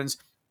see what happens.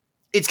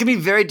 It's going to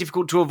be very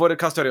difficult to avoid a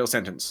custodial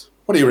sentence.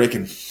 What do you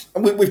reckon?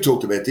 We've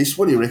talked about this.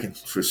 What do you reckon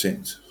for a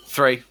sentence?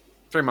 3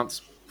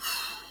 months.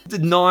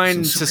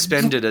 9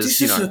 suspended as,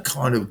 This is a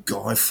kind of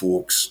Guy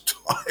Fawkes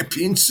type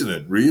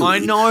incident, really. I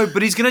know,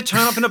 but he's going to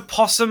turn up in a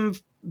possum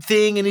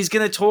thing and he's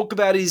going to talk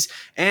about his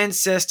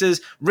ancestors.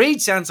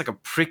 Reed sounds like a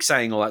prick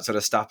saying all that sort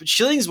of stuff, but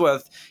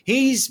Shillingsworth,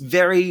 he's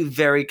very,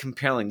 very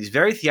compelling. He's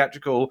very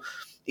theatrical.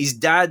 His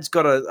dad's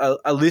got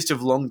a list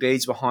of long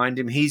deeds behind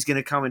him. He's going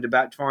to come into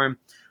bat for him.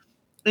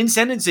 In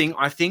sentencing,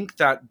 I think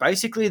that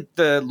basically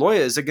the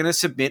lawyers are going to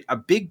submit a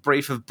big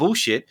brief of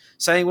bullshit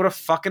saying what a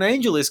fucking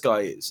angel this guy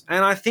is.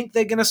 And I think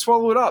they're going to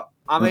swallow it up.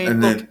 I mean,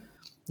 look,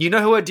 you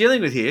know who we're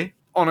dealing with here.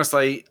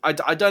 Honestly, I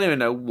don't even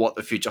know what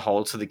the future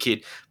holds for the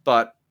kid,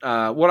 but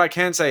what I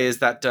can say is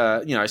that,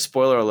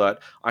 spoiler alert,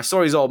 I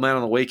saw his old man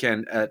on the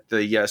weekend at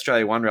the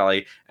Australia One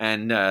rally,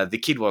 and the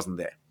kid wasn't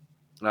there.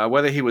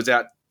 Whether he was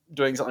out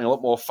doing something a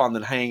lot more fun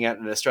than hanging out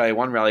at an Australia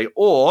One rally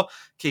or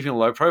keeping a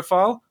low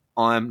profile,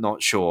 I'm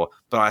not sure,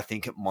 but I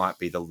think it might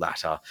be the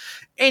latter.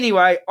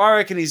 Anyway, I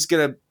reckon he's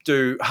going to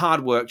do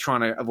hard work trying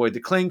to avoid the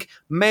clink.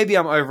 Maybe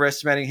I'm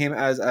overestimating him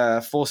as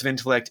a force of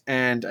intellect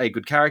and a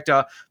good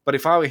character, but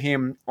if I were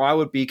him, I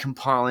would be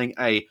compiling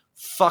a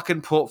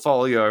fucking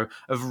portfolio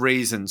of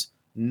reasons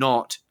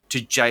not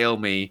to jail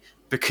me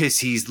because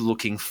he's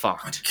looking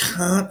fucked.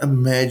 Can't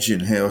imagine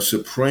how a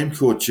Supreme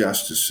Court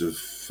Justice of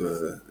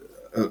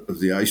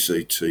the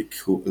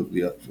ACT Court,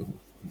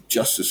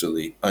 Justice of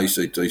the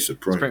ACT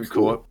Supreme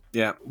Court,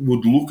 yeah,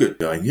 would look at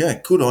going,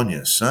 yeah, good on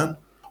you, son.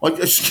 I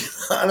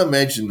just can't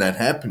imagine that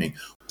happening.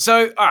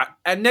 So, all right,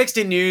 and next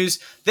in news,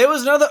 there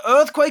was another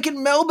earthquake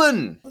in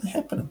Melbourne. They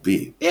happen a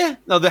bit. Yeah,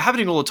 no, they're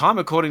happening all the time,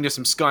 according to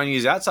some Sky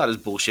News Outsiders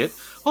bullshit.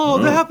 Oh,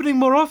 they're happening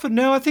more often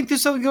now. I think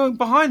there's something going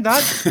behind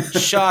that.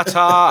 Shut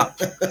up.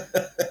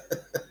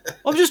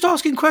 I'm just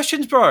asking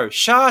questions, bro.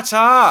 Shut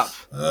up.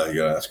 You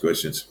gotta ask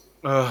questions.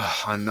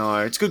 I know.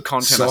 It's good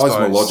content, I suppose.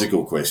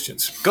 Seismological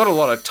questions. Got a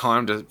lot of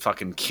time to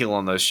fucking kill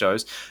on those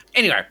shows.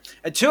 Anyway,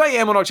 at 2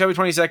 a.m. on October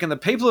 22nd, the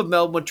people of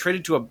Melbourne were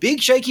treated to a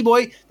big shaky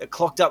boy that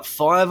clocked up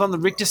 5 on the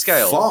Richter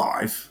scale.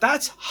 5?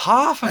 That's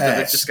half of the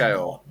Richter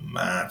scale. Not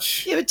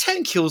much. Yeah, but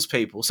 10 kills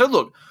people. So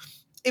look,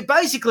 it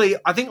basically,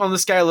 I think on the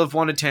scale of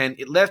 1 to 10,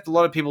 it left a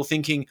lot of people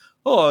thinking,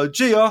 oh,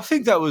 gee, I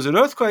think that was an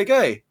earthquake,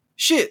 eh?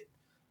 Shit.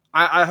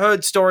 I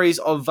heard stories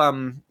of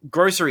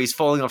groceries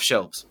falling off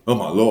shelves. Oh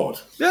my lord!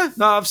 Yeah,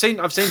 no, I've seen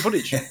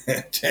footage.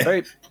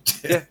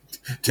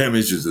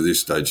 Damages at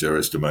this stage are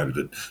estimated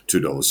at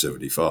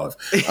 $2.75.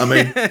 I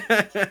mean,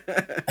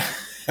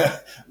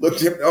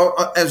 look,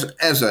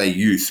 as a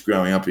youth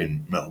growing up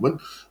in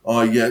Melbourne,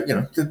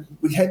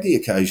 we had the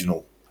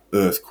occasional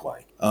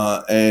earthquake,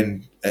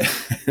 and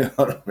I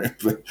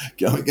remember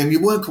going, and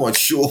you weren't quite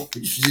sure.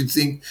 You'd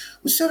think,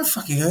 was that a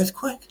fucking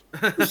earthquake?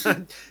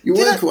 You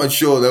weren't quite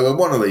sure. They were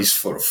one of these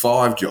sort of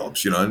 5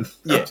 jobs, where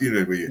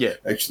you're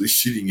actually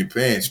shitting your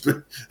pants,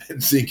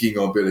 and thinking,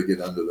 I better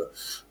get under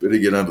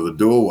the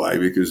doorway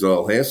because the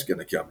whole house is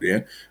going to come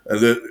down.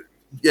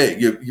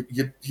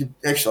 You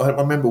actually. I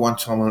remember one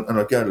time, and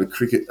I go to the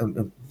cricket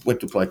and went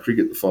to play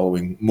cricket the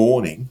following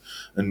morning,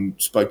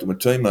 and spoke to my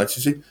teammates.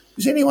 I said,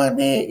 "Is anyone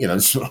there?"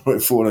 It's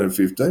like 14 or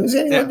 15. Is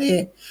anyone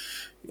there?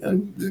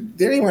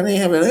 Did anyone there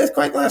have an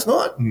earthquake last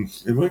night? And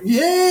they went,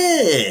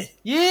 yeah,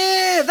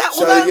 that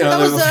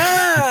was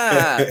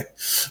that.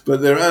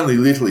 But they're only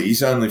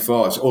littlies, only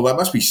 5. Oh, that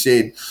must be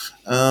said.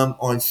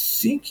 I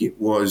think it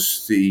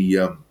was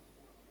the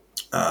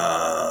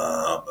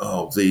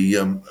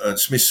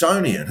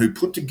Smithsonian who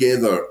put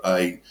together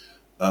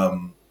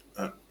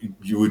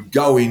you would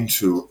go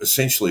into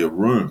essentially a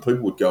room.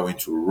 People would go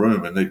into a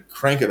room and they'd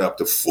crank it up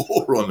to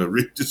 4 on the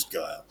Richter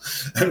scale.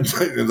 And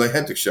they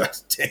had to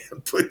shut it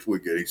down. People were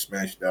getting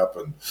smashed up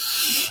and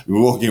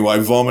walking away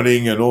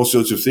vomiting and all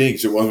sorts of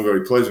things. It wasn't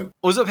very pleasant.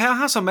 Was it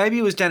Powerhouse or maybe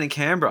it was down in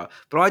Canberra?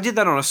 But I did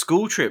that on a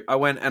school trip. I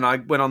went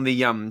on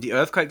the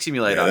earthquake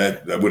simulator. Yeah,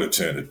 that would have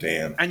turned it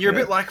down. And you're a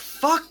bit like,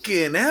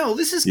 fucking hell,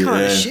 this is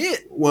kind of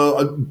shit.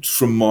 Well,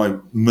 from my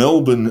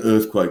Melbourne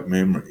earthquake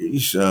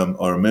memories,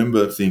 I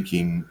remember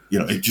thinking,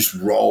 it just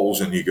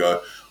rolls and you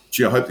go,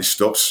 gee, I hope this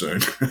stops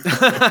soon.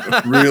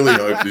 I really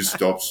hope this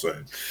stops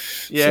soon.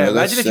 Yeah, so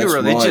imagine if you were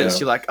religious.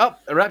 You're like, oh,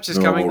 a rapture's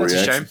coming. That's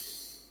reaction. A shame.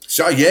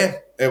 So, yeah,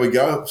 there we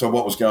go. So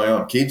what was going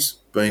on? Kids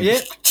being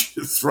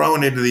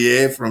thrown into the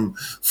air from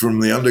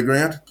the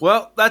underground?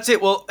 Well, that's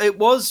it. Well, it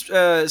was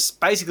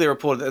basically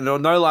reported that there were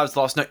no lives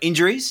lost, no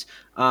injuries.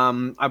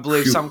 I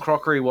believe some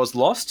crockery was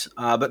lost,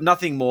 but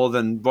nothing more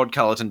than Rod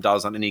Cullerton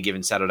does on any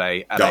given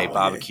Saturday at a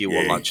barbecue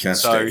or lunch. You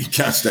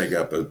can't stack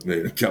up a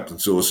cup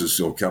and saucers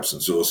or cups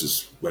and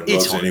saucers when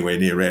Rod's anywhere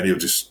near around. He'll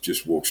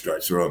just walk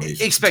straight through them.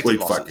 He's expected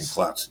losses. Fucking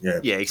klutz.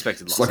 Yeah,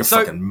 expected losses. It's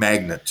like a fucking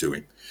magnet to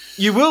him.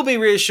 You will be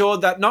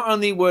reassured that not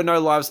only were no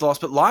lives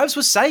lost, but lives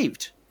were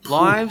saved.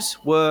 Lives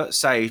were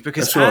saved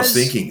because that's what I was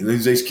thinking.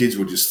 These kids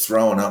were just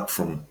thrown up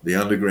from the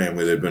underground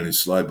where they'd been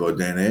enslaved by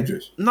Dan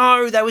Andrews.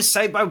 No, they were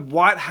saved by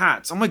white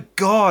hats. Oh my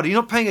God, are you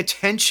not paying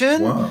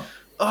attention? Wow.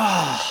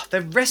 Oh,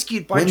 they're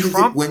rescued by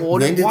Trump. When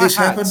did this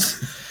happen?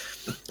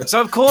 So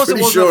of course it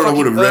wasn't sure a I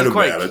would have read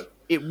about it.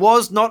 It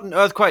was not an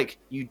earthquake,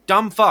 you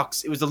dumb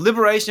fucks. It was the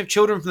liberation of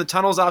children from the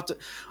tunnels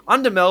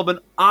under Melbourne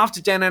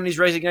after Dan Andrews'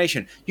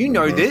 resignation. You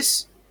know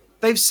this.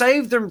 They've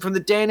saved them from the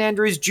Dan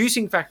Andrews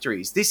juicing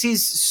factories. This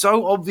is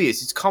so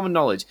obvious. It's common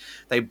knowledge.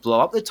 They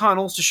blow up the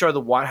tunnels to show the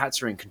white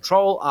hats are in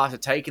control after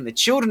taking the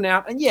children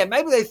out. And yeah,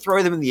 maybe they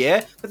throw them in the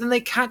air, but then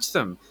they catch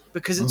them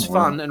because it's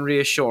fun and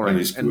reassuring.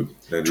 That is good.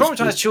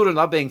 Traumatized children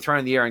love being thrown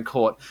in the air and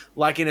caught,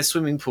 like in a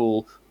swimming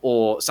pool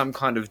or some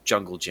kind of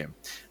jungle gym.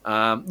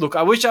 Look,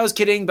 I wish I was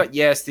kidding, but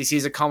yes, this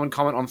is a common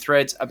comment on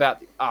threads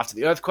about after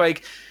the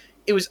earthquake.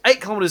 It was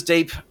 8 kilometers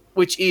deep,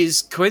 which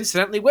is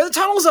coincidentally where the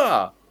tunnels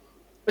are.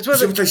 It's where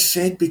Is that what they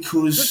said?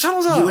 Because the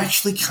tunnels are. you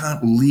actually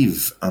can't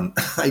live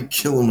 8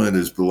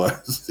 kilometres below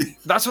the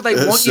That's what they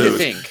Earth want you to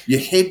surface. think. Your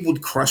head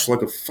would crush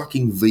like a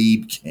fucking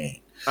Veeb can.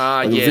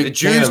 Like a Yeah, Vic the can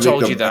Jews of told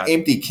Victor- you that.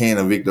 Empty can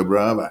of Victor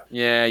Bravo.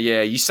 Yeah,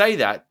 you say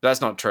that, but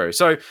that's not true.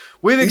 So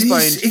we've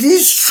explained. It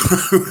is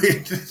true.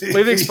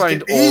 We've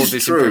explained It all is of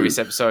this true. in previous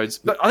episodes,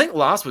 but I think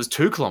last was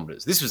 2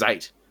 kilometres. This was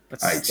 8.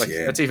 That's, 8,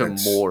 yeah. that's even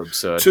more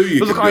absurd. 2 you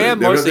But look, can I do. am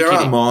There mostly are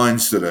kidding.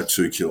 mines that are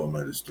 2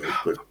 kilometres deep,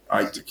 but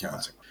 8 you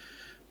can't.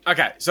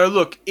 Okay, so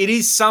look, it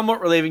is somewhat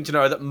relieving to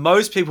know that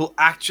most people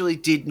actually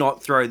did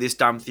not throw this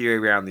dumb theory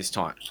around this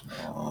time.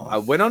 I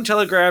went on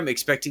Telegram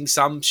expecting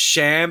some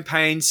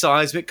champagne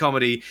seismic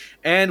comedy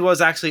and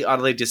was actually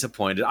utterly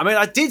disappointed. I mean,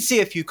 I did see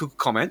a few Cooker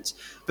comments,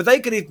 but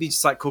they could even be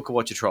just like Cooker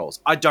Watcher trolls.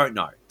 I don't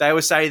know. They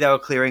were saying they were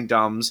clearing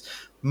dumbs.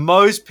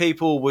 Most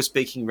people were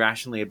speaking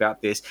rationally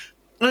about this.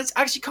 And it's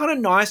actually kind of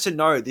nice to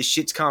know this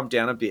shit's calmed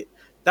down a bit.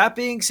 That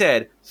being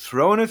said,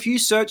 throw in a few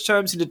search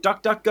terms into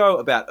DuckDuckGo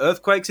about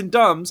earthquakes and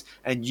dumbs,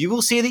 and you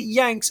will see that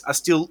Yanks are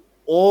still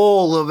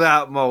all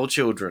about mole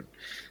children.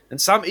 And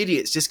some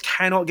idiots just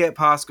cannot get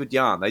past good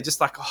yarn. They just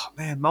like, oh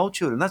man, mole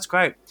children, that's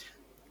great.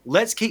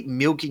 Let's keep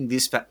milking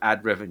this for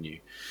ad revenue.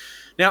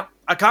 Now,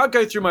 I can't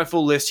go through my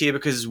full list here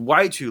because it's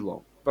way too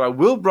long, but I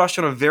will brush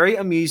on a very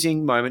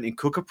amusing moment in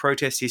Cooker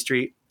protest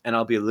history, and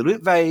I'll be a little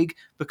bit vague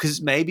because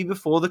it may be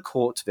before the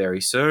courts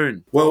very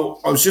soon. Well,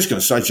 I was just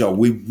going to say, Joel,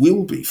 we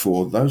will be,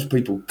 for those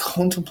people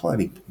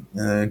contemplating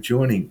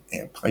joining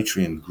our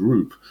Patreon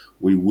group,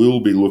 we will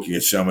be looking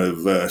at some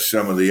of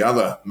the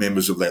other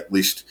members of that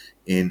list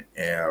in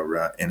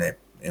our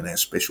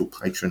special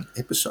patron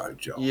episode,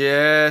 Joel.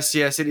 Yes,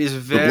 it is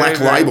very, Black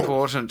very Label.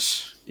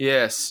 important.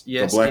 Yes,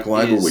 The Black it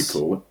Label, is. we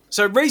call it.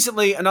 So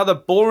recently, another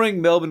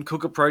boring Melbourne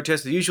Cooker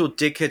protest, the usual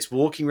dickheads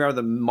walking around with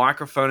a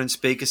microphone and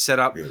speaker set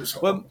up,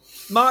 were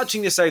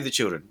marching to save the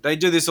children. They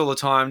do this all the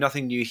time,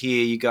 nothing new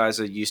here, you guys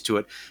are used to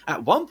it.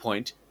 At one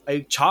point,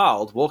 a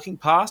child walking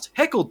past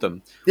heckled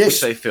them, which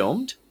they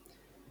filmed.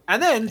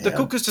 And then the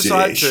Cookers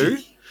decided to...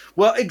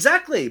 Well,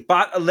 exactly,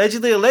 but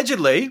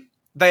allegedly,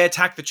 they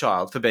attacked the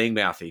child for being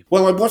mouthy.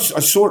 Well, I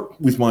saw it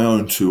with my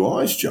own 2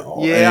 eyes,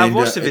 Joel. Yeah, and, I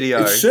watched the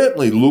video. It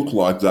certainly looked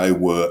like they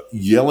were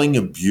yelling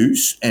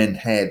abuse and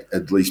had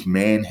at least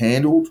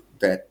manhandled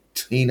that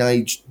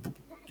teenage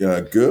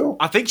girl.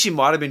 I think she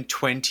might have been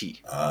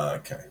 20.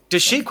 Okay.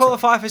 Does she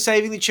qualify for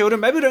saving the children?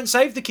 Maybe we don't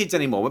save the kids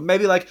anymore. But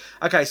maybe so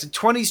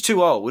 20's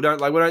too old. We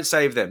don't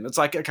save them. It's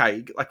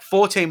like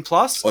 14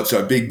 plus. Oh,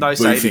 so big no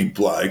beefy saving.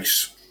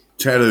 blokes,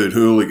 tattooed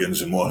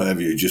hooligans and what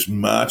have you, just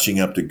marching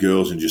up to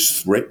girls and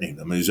just threatening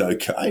them is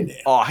okay now.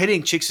 Oh,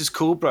 hitting chicks is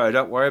cool, bro.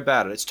 Don't worry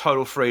about it. It's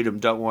total freedom.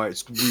 Don't worry.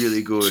 It's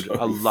really good.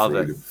 I love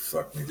it.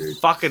 Fuck me, dude.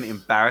 Fucking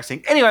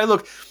embarrassing. Anyway,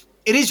 look,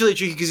 it is really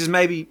tricky because it's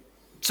maybe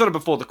sort of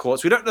before the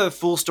courts. We don't know the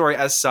full story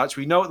as such.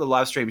 We know what the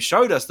live stream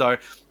showed us, though.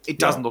 It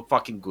doesn't look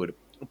fucking good.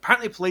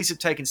 Apparently, police have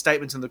taken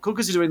statements and the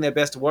Cookers are doing their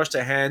best to wash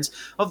their hands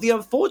of the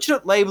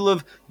unfortunate label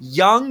of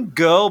young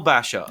girl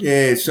basher.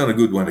 Yeah, it's not a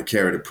good one to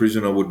carry to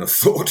prison, I wouldn't have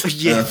thought.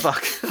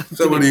 Fuck.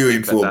 So what are you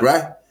in for,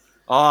 bro?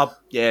 Oh,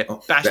 yeah,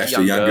 bash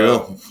the young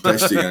girl.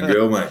 Bash the young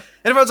girl, mate.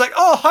 And everyone's like,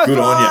 oh, high Good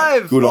five!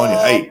 on you. Good on you.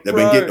 Hey, they've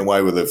bro. been getting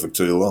away with it for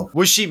too long.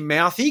 Was she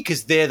mouthy?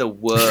 Because they're the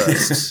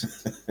worst.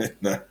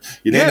 No,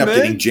 you'd end up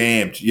getting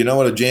jammed. You know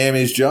what a jam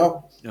is,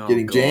 Joe?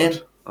 Getting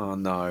jammed? Oh,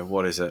 no.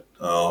 What is it?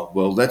 Oh,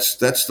 well, that's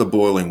the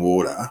boiling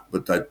water,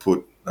 but they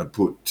put a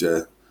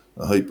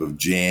heap of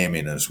jam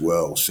in as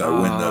well.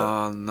 So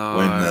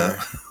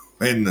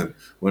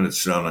when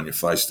it's thrown on your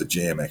face, the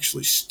jam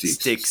actually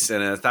sticks.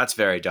 And that's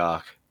very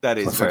dark. That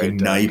is like very fucking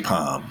dark.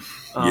 napalm.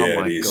 Oh yeah,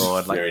 my it is.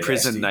 God, like Very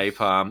prison nasty.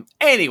 napalm.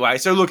 Anyway,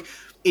 so look,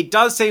 it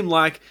does seem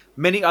like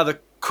many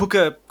other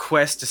Cooker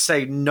quests, to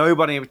say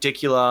nobody in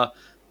particular,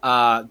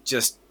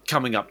 just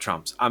coming up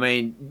trumps. I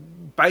mean,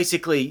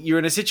 basically, you're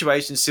in a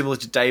situation similar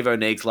to Dave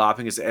O'Neill's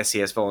LARPing as an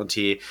SES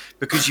volunteer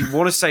because you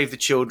want to save the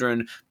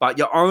children, but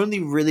you only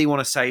really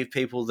want to save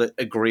people that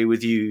agree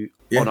with you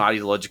on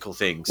ideological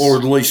things. Or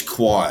at least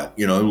quiet,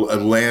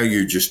 allow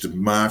you just to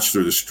march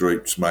through the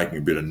streets making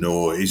a bit of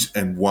noise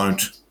and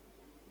won't,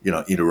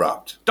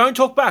 interrupt. Don't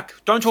talk back.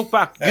 You don't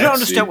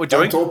understand what we're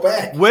doing. Don't talk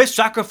back. We're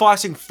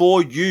sacrificing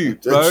for you,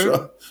 bro. That's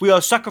right. We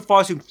are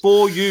sacrificing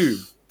for you.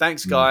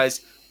 Thanks,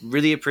 guys.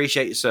 Really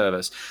appreciate your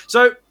service.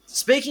 So,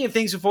 speaking of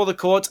things before the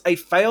courts, a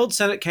failed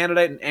Senate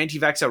candidate and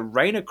anti-vaxxer,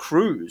 Raina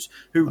Cruz,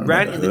 who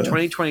ran in the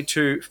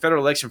 2022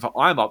 federal election for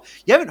IMOP.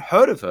 You haven't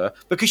heard of her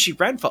because she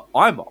ran for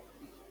IMOP.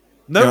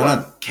 No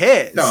one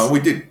cares. No, we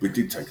did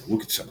take a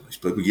look at some of these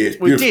people. Yes,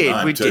 We beautiful did,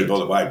 name we too, did. by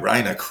the way.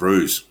 Raina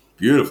Cruz.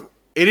 Beautiful.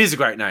 It is a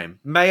great name.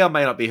 May or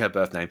may not be her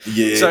birth name.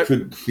 Yeah, So,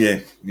 could be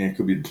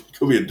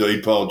a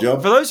deed pile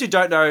job. for those who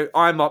don't know,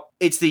 IMOP,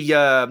 it's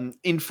the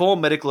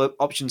Informed Medical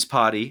Options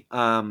Party,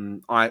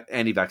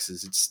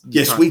 anti-vaxxers.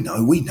 Yes, we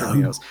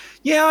know.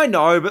 Yeah, I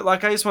know, but I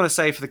just want to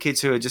say for the kids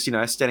who are just,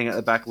 standing at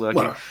the back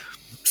lurking. Well,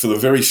 for the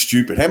very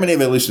stupid. How many of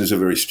our listeners are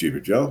very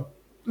stupid, Joe?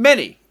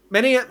 Many.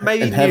 maybe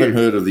and haven't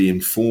heard of the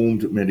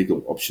Informed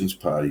Medical Options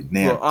Party.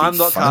 Now, Well, I'm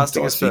not defunct,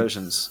 casting I think.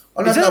 aspersions.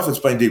 I don't know if it's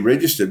been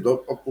deregistered,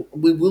 but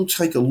we will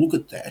take a look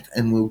at that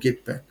and we'll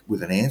get back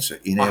with an answer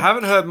I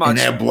haven't heard much.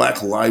 in our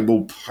Black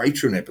Label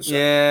Patreon episode.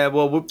 Yeah,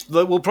 well,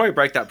 we'll probably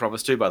break that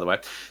promise too, by the way.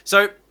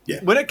 So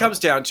when it comes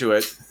down to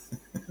it,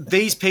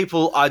 these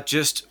people are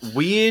just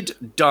weird,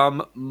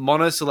 dumb,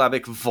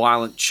 monosyllabic,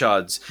 violent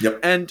chuds. Yep.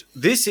 And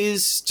this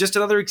is just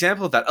another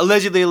example of that.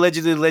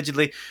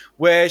 Allegedly,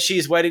 where she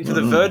is waiting for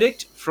the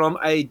verdict from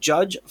a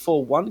judge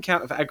for one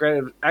count of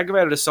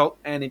aggravated assault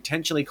and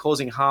intentionally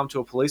causing harm to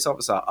a police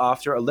officer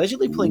after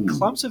allegedly pulling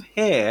clumps of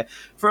hair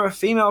from a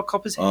female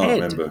copper's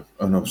head.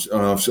 I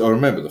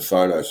remember the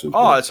photos. It's of the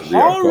young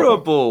copper.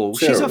 horrible.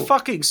 She's a Terrible.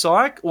 fucking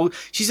psycho. Well,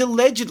 she's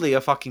allegedly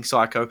a fucking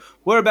psycho.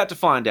 We're about to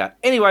find out.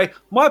 Anyway,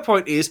 my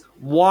point is,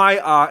 why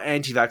are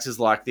anti-vaxxers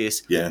like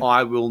this? Yeah.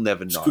 I will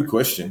never It's know. a good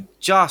question.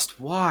 Just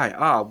why?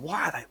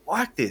 Why are they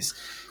like this?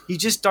 You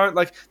just don't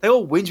like. They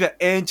all whinge about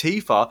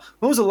Antifa.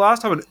 When was the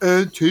last time an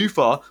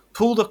Antifa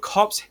pulled a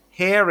cop's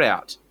hair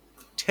out?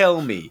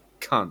 Tell me,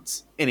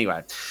 cunts.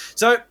 Anyway,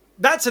 so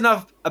that's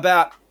enough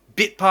about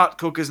bit part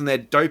cookers and their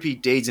dopey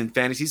deeds and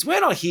fantasies. We're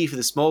not here for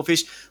the small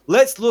fish.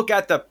 Let's look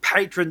at the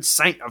patron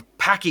saint of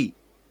Packy.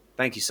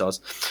 Thank you, Soz,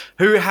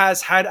 who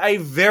has had a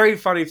very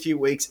funny few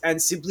weeks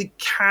and simply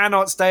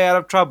cannot stay out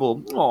of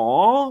trouble.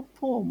 Aw,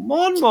 poor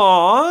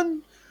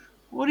Mon.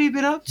 What have you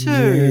been up to?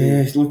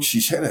 Yeah, look,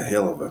 she's had a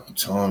hell of a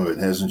time of it,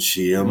 hasn't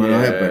she? I mean,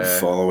 I have been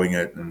following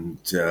it, and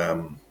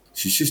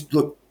she's just,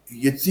 look,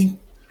 you'd think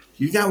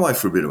you go away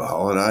for a bit of a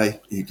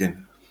holiday, you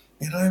can,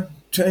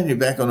 turn your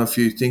back on a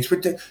few things,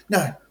 but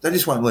they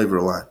just won't leave her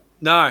alone.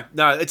 No,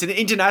 it's an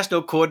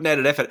international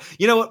coordinated effort.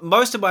 You know what?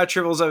 Most of my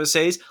travels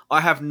overseas,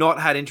 I have not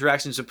had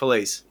interactions with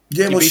police.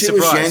 Yeah, You'd well, be she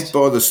was surprised. yanked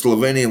by the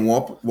Slovenian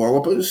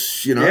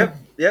wallopers,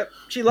 Yep.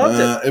 She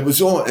loved it.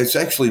 It's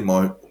actually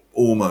my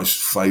almost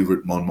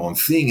favourite Mon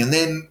thing. And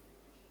then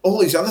all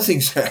these other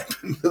things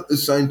happened at the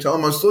same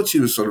time. I thought she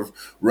was sort of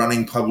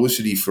running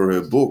publicity for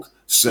her book.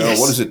 Cell,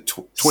 what is it,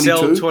 22?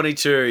 Cell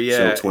 22,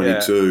 yeah. Cell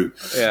 22.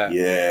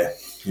 Yeah.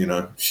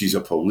 She's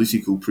a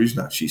political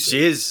prisoner, she said.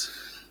 She is.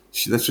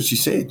 That's what she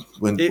said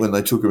when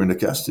they took her into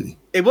custody.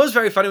 It was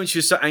very funny when she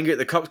was so angry at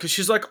the cops because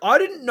she's like, I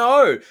didn't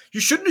know. You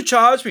shouldn't have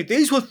charged me.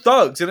 These were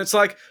thugs. And it's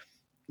like,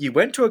 you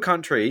went to a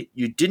country,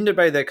 you didn't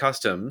obey their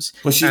customs,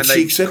 well, she and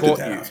they accepted caught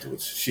that you.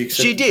 afterwards.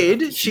 She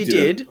did. She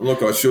did.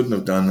 Look, I shouldn't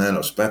have done that.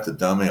 I spat the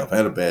dummy. I've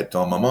had a bad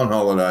time. I'm on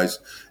holidays.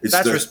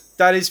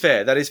 That is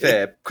fair.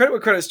 Yeah. Credit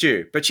where credit's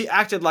due. But she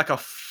acted like a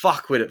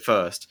fuckwit at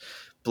first.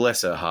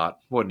 Bless her heart.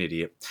 What an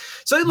idiot.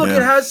 So look,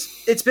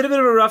 it's been a bit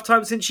of a rough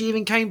time since she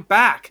even came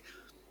back.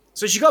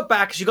 So she got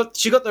back. She got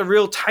the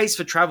real taste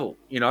for travel.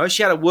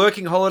 She had a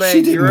working holiday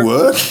in Europe.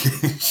 Work.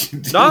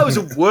 No, it was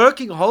a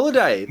working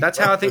holiday. That's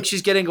how I think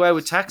she's getting away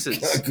with taxes.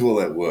 Can't call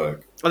that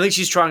work. I think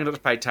she's trying not to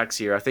pay tax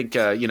here. I think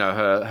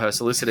her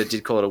solicitor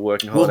did call it a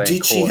working holiday. Well,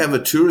 did she have a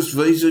tourist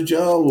visa,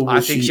 Joel?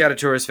 I think she had a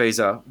tourist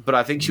visa, but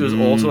I think she was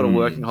also on a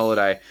working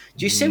holiday.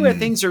 Do you see where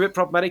things are a bit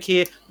problematic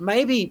here?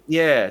 Maybe,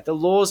 the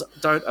laws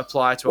don't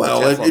apply to.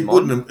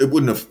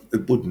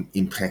 It wouldn't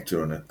impact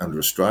her under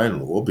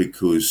Australian law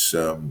because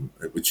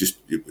it would just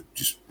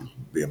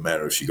be a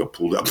matter if she got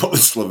pulled up by the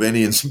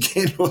Slovenians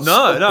again.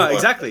 No,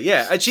 exactly,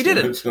 yeah, and she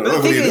didn't. But the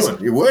what thing are you is,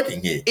 doing? You're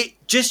working here. It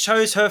just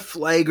shows her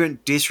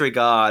flagrant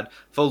disregard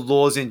for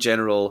laws in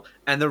general,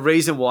 and the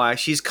reason why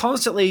she's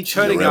constantly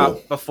turning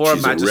up before a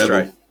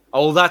magistrate.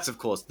 Oh, that's of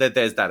course.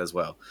 There's that as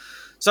well.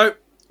 So,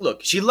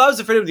 look, she loves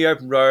the freedom of the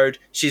open road.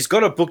 She's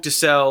got a book to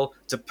sell.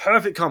 It's a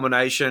perfect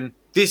combination.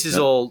 This is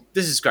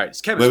great.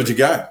 It's chemistry. Where would you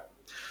go?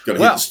 Got to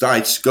hit the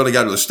States. Got to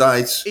go to the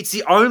States. It's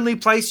the only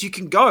place you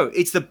can go.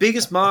 It's the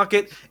biggest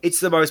market. It's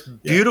the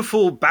most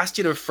beautiful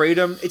bastion of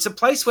freedom. It's a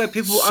place where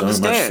people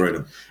understand. Much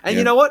freedom. And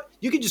you know what?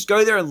 You can just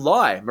go there and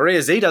lie.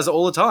 Maria Z does it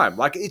all the time.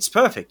 Like, it's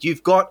perfect.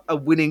 You've got a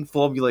winning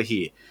formula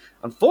here.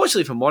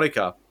 Unfortunately for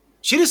Monica,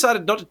 she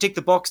decided not to tick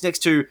the box next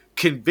to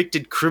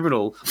convicted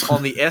criminal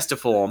on the ESTA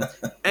form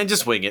and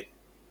just wing it.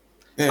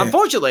 Yeah.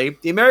 Unfortunately,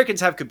 the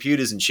Americans have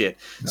computers and shit.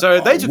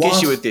 So they took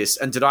issue with this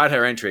and denied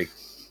her entry.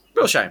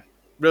 Real shame.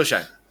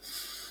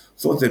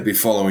 Thought they'd be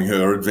following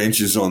her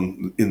adventures by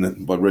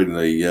reading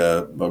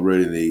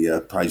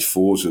the page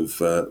 4s of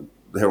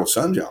the Herald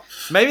Sun, Joe.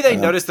 Maybe they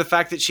noticed the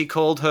fact that she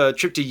called her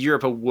trip to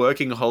Europe a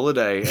working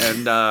holiday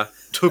and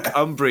took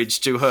umbrage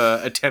to her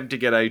attempt to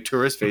get a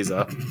tourist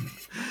visa.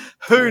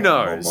 Who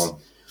knows?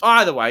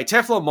 Either way,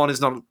 Teflon Mon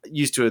is not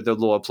used to the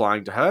law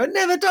applying to her. It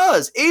never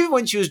does. Even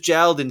when she was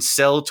jailed in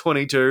Cell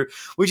 22,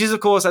 which is,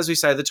 of course, as we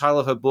say, the title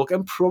of her book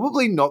and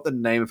probably not the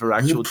name of her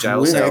actual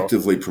jail cell. We're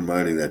actively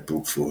promoting that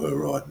book for her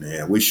right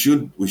now. We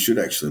should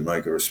actually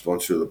make her a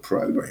sponsor of the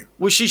program.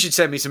 Well, she should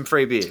send me some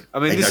free beer. I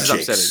mean, this is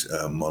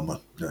upsetting.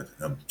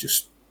 I'm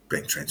just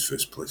bank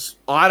transfers, please.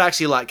 I'd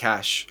actually like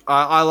cash.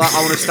 I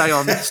want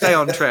to stay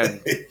on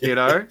trend. You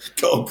know,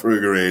 Gold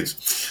Kruger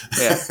ads.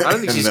 yeah. I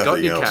don't think she's got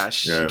Nothing any else.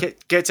 cash. Yeah. She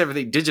gets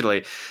everything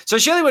digitally. So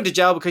Shirley went to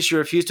jail because she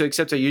refused to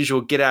accept her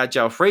usual get out of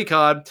jail free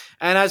card.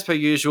 And as per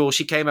usual,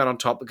 she came out on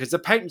top because the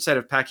patron saint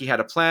of Packy had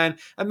a plan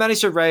and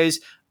managed to raise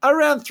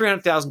around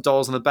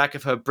 $300,000 on the back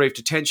of her brief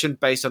detention,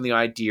 based on the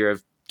idea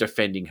of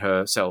defending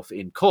herself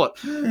in court.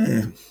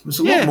 Yeah. It was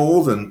a lot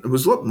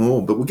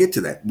more, but we'll get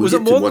to that. We'll Was it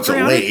get to more than what's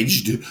 300?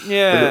 alleged.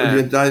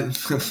 Yeah.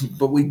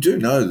 But we do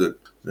know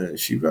that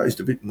she raised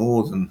a bit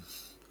more than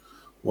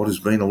what has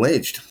been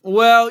alleged.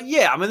 Well,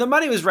 yeah. I mean, the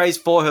money was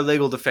raised for her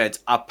legal defense,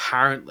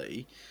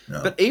 apparently.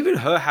 No. But even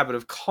her habit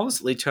of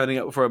constantly turning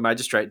up before a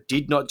magistrate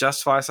did not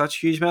justify such a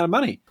huge amount of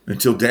money.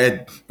 Until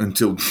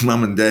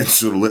mum and dad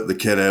sort of let the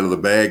cat out of the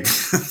bag.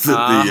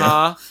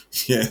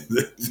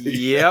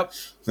 Yep.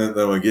 That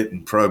they were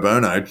getting pro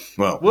bono.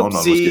 Well, my mum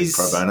was getting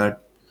pro bono.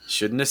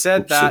 Shouldn't have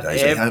said Whoopsie that.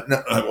 daisy.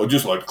 No, I'd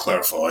just like to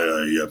clarify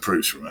a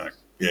Bruce remark.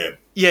 Yeah.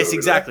 Yes,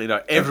 exactly. No,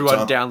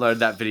 everyone downloaded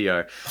that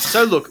video.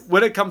 So look,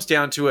 when it comes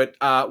down to it,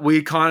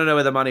 we kind of know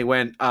where the money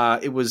went.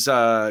 It was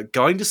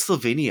going to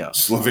Slovenia.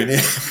 Most of it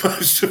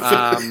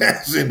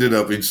has ended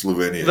up in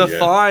Slovenia. The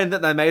fine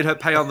that they made her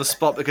pay on the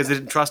spot because they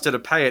didn't trust her to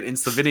pay it in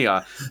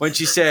Slovenia, when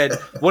she said,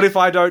 what if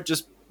I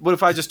just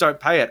don't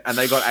pay it? And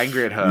they got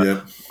angry at her.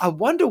 Yep. I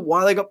wonder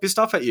why they got pissed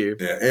off at you.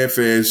 Yeah,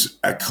 airfares,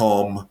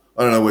 ACOM,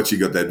 I don't know what you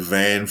got that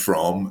van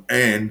from,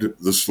 and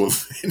the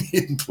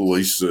Slovenian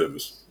police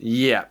service.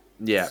 Yeah.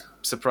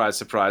 Surprise,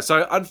 surprise.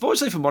 So,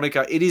 unfortunately for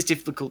Monica, it is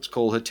difficult to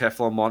call her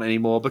Teflon Mon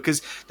anymore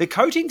because the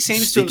coating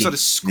seems to have sort of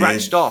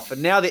scratched off,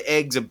 and now the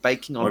eggs are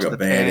baking onto the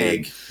pan.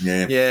 Egg.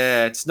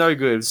 Yeah, it's no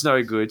good. It's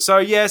no good. So,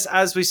 yes,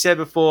 as we said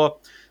before,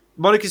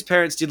 Monica's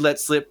parents did let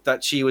slip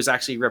that she was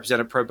actually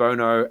represented pro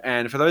bono,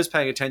 and for those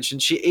paying attention,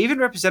 she even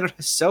represented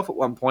herself at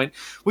one point,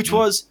 which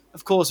was,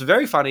 of course,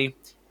 very funny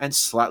and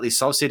slightly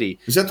Soul City.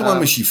 Is that the one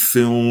where she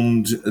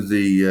filmed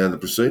the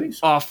proceedings?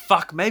 Oh,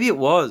 fuck. Maybe it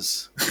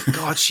was.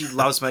 God, she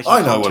loves making I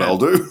know content. what I'll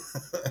do.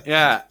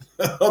 Yeah.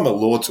 I'm a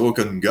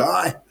law-talking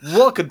guy.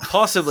 What could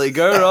possibly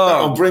go wrong?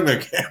 I'll bring the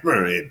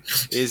camera in.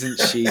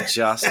 Isn't she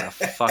just a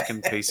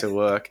fucking piece of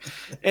work?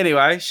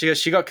 Anyway,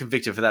 she got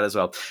convicted for that as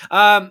well.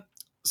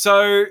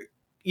 So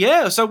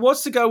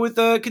what's to go with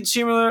the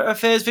Consumer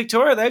Affairs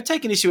Victoria? They've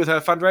taken issue with her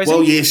fundraising.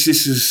 Well, yes,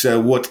 this is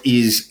what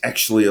is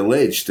actually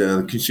alleged.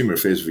 The Consumer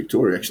Affairs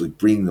Victoria actually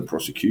bring the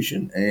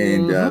prosecution,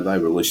 and they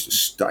released a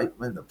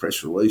statement, a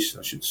press release,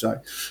 I should say,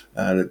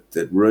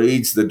 that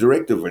reads, the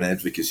director of an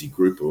advocacy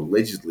group who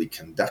allegedly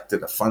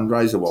conducted a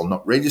fundraiser while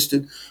not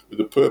registered with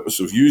the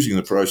purpose of using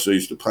the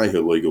proceeds to pay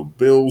her legal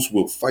bills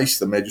will face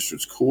the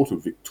Magistrates Court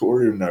of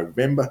Victoria in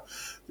November.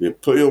 The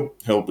appeal,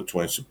 held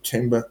between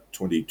September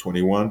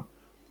 2021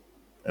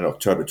 and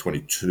October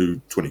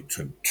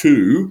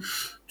 2022,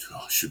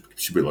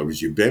 should be like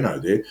Rizzy Benno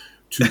there,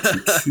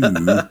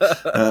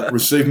 222,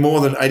 received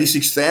more than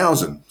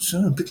 86,000,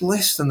 so a bit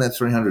less than that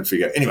 300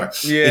 figure. Anyway,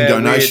 in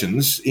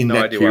donations in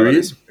that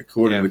period,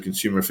 according to the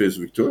Consumer Affairs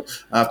of Victoria,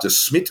 after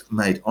Smith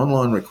made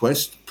online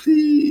requests,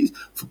 please,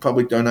 for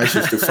public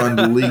donations to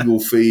fund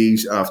legal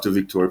fees after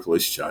Victoria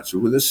Police charged her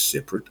with a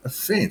separate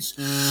offence.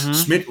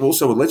 Smith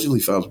also allegedly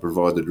failed to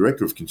provide the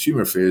Director of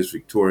Consumer Affairs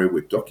Victoria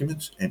with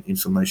documents and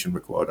information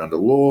required under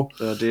law.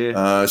 Oh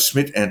dear.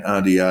 Smith and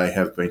RDA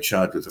have been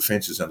charged with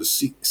offences under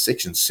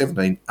Section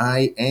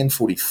 17A and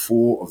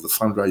 44 of the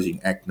Fundraising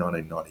Act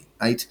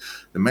 1998.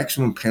 The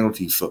maximum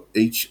penalty for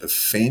each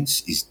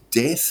offence is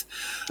death.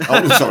 For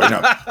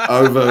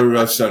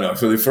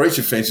each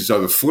offence, it's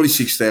over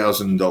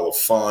 $46,000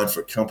 fine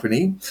for a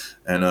company,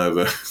 and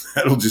over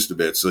that'll just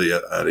about see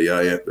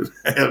RDA out,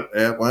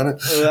 won't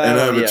it? And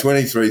over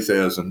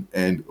 $23,000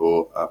 and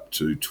or up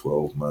to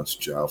 12 months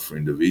jail for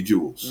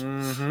individuals.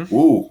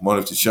 Ooh, might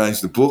have to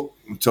change the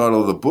title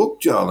of the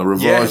book, Joel, the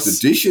revised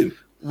edition.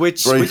 Which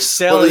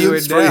cell are you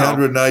in now?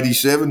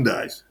 387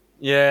 days.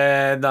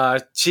 Yeah, no,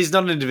 she's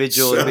not an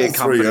individual. It'd be a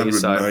company.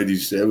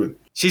 387.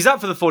 She's up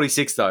for the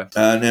 46, though.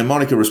 Now,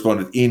 Monica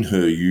responded in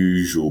her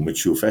usual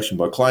mature fashion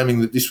by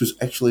claiming that this was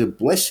actually a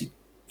blessing.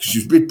 She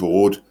was a bit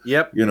bored.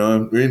 Yep. You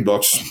know, her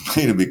inbox has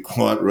been a bit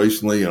quiet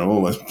recently.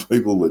 All those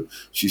people that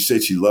she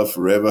said she loved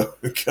forever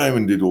came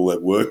and did all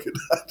that work at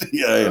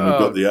RDA and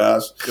got the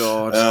arse.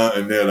 God.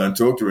 And now don't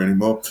talk to her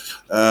anymore.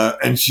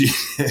 And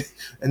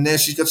now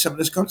she's got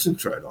something to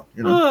concentrate on.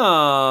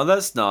 Oh,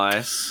 that's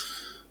nice.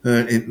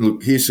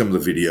 Look, here's some of the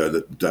video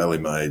that Daily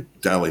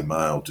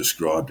Mail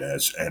described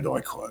as, and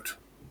I quote,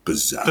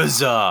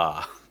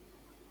 bizarre.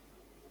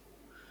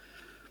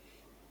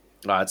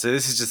 All right, so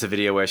this is just a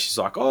video where she's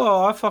like, my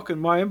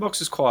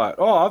inbox is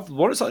quiet. I've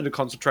wanted something to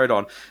concentrate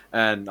on.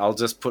 And I'll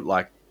just put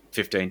like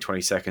 15,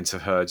 20 seconds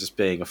of her just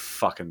being a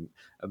fucking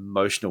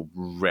emotional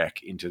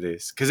wreck into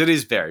this. Because it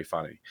is very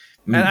funny.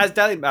 And as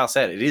Daily Mail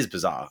said, it is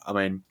bizarre. I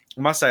mean,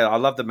 I must say, I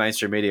love the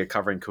mainstream media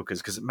covering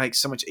cookers because it makes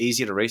it so much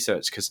easier to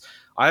research. Because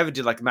I ever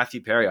did like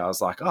Matthew Perry. I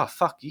was like, oh,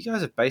 fuck, you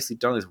guys have basically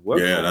done this work.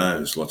 Yeah, no,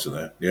 there's lots of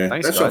that. Yeah,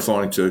 Thanks, that's guys. what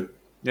I'm finding too.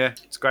 Yeah,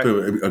 it's great.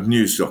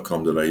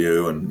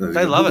 News.com.au and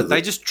They love it.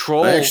 They just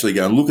troll. They actually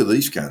go, look at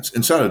these cunts.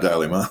 And so do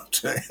Daily Mail.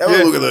 Have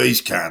a look at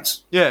these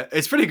cunts. Yeah,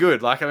 it's pretty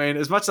good. Like, I mean,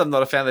 as much as I'm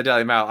not a fan of the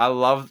Daily Mail, I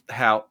love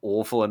how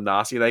awful and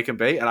nasty they can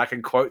be, and I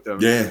can quote them,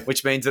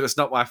 which means that it's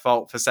not my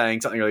fault for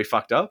saying something really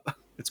fucked up.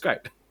 It's great.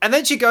 And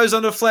then she goes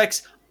on to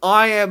flex,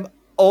 I am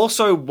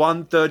also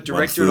 1/3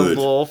 director at a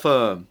law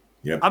firm.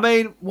 Yep. I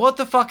mean, what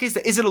the fuck is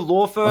that? Is it a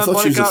law firm? I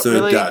thought she was a third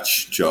really?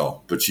 Dutch,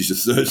 Joel, but she's a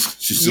third.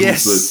 She's still the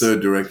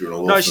third director in a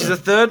law firm. No, she's a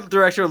third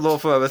director of a law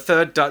firm, a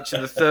third Dutch,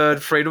 and a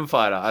third freedom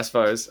fighter, I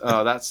suppose.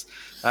 Oh, that's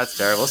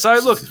terrible. So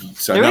look,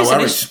 so no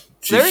worries.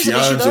 She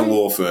owns a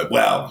law firm.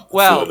 Well,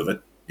 a third of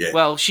it. Yeah.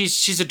 Well,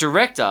 she's a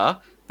director,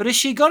 but has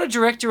she got a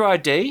director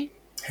ID?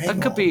 That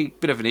could be a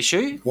bit of an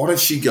issue. What if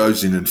she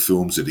goes in and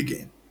films it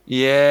again?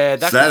 Yeah,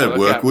 that'd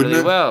work, wouldn't really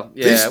it? Well,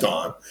 yeah. This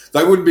time,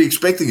 they wouldn't be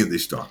expecting it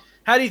this time.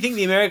 How do you think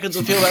the Americans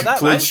will feel about that,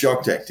 Complete mate?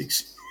 shock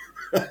tactics.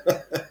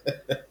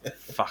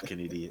 Fucking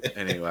idiot.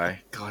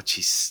 Anyway, God,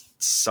 she's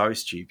so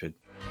stupid.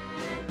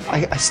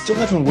 I still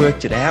haven't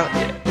worked it out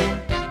yet.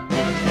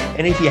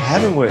 And if you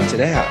haven't worked it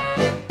out,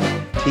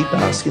 keep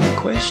asking the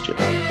question.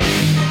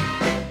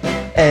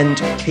 And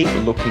keep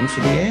looking for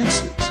the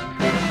answers.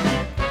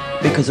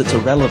 Because it's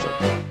irrelevant.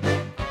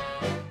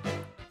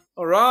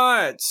 All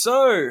right,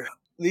 so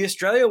the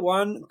Australia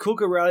One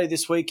Cooker Rally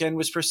this weekend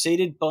was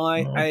preceded by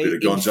a bit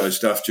of gonzo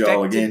stuff,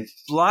 Joel, again.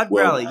 Blood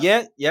rally.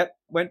 Yep.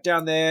 Went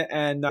down there,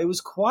 and it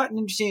was quite an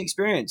interesting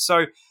experience.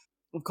 So,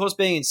 of course,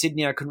 being in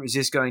Sydney, I couldn't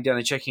resist going down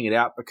and checking it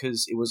out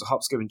because it was a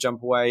hop, skip, and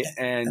jump away.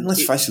 And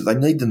let's face it, they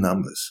need the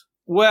numbers.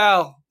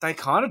 Well, they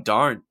kind of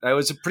don't. It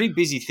was a pretty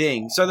busy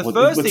thing. So the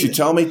first thing... What you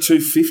tell me,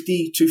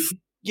 250?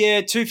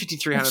 Yeah, 250,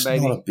 300 maybe.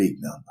 That's not a big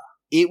number.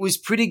 It was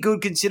pretty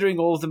good considering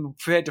all of them were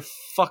prepared to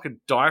fucking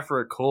die for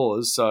a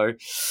cause. So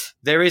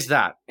there is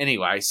that.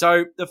 Anyway,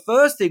 so the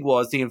first thing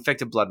was the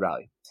Infected Blood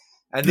Rally.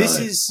 And this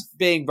is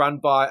being run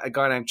by a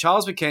guy named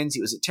Charles McKenzie.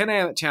 It was at 10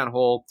 a.m. at Town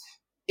Hall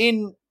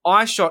in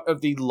eyeshot of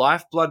the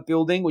Lifeblood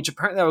building, which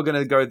apparently they were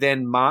going to go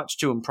then march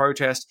to and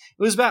protest.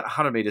 It was about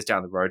 100 meters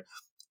down the road.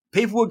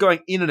 People were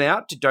going in and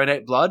out to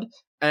donate blood,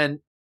 and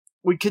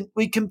we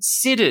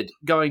considered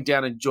going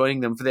down and joining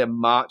them for their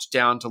march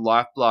down to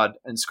Lifeblood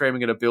and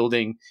screaming at a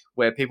building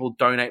where people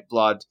donate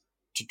blood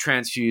to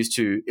transfuse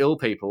to ill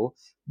people.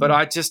 But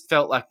I just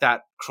felt like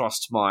that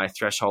crossed my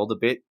threshold a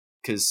bit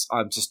because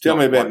I'm just Tell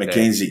me about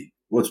McKenzie.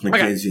 What's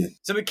McKenzie? Okay.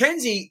 So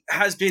McKenzie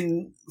has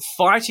been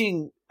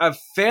fighting a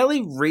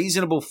fairly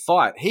reasonable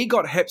fight. He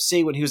got Hep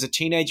C when he was a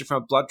teenager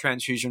from a blood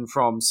transfusion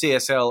from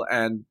CSL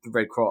and the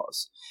Red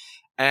Cross.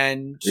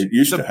 And it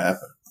used to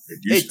happen.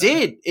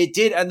 It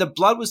did. And the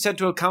blood was said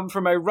to have come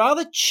from a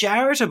rather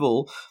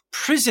charitable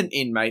prison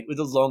inmate with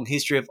a long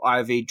history of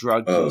IV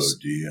drug use. Oh,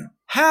 dear.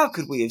 How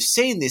could we have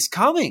seen this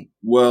coming?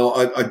 Well,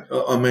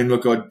 I mean,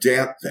 look, I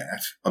doubt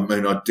that. I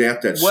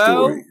doubt that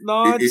story.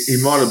 No,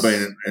 he might have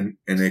been an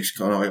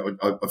ex-con.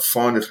 I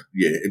find it,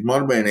 it might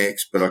have been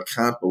ex, but I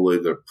can't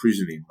believe that a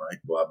prison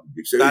inmate blood would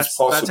be. That's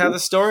how the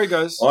story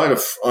goes. I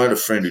had a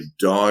friend who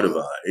died of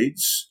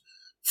AIDS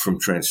from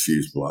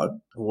transfused blood.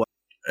 What?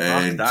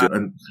 And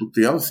look,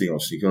 the other thing I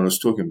was thinking, I was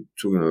talking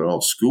to an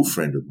old school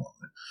friend of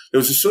mine. There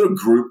was a sort of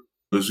group.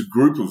 There was a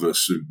group of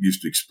us who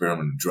used to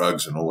experiment in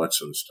drugs and all that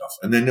sort of stuff.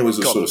 And then there was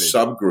a sort of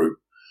subgroup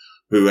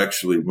who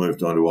actually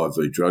moved on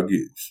to IV drug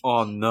use.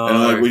 Oh, no.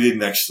 And we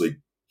didn't actually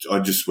 –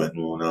 I just went,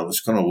 oh, no, it was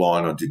kind of a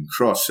line I didn't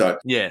cross. So,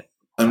 yeah.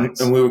 And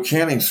we were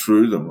counting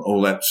through them,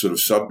 all that sort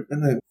of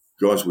and the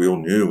guys we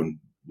all knew and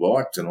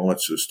liked and all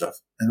that sort of stuff,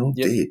 and all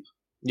dead.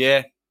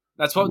 Yeah.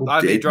 That's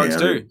what IV drugs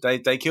do.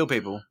 They kill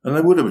people. And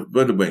they would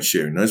have been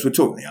sharing needles. We're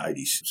talking the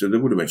 80s. So they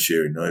would have been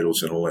sharing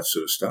needles and all that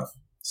sort of stuff.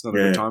 It's not a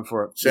good time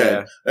for it.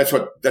 So that's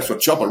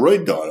what Chopper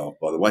Reed died of,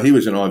 by the way. He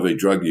was an IV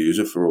drug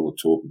user, for all the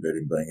talk about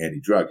him being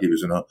anti-drug. He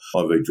was an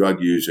IV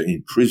drug user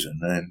in prison,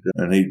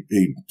 and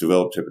he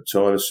developed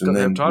hepatitis and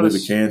then liver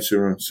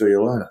cancer, and see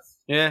you later.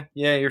 Yeah,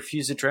 he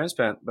refused a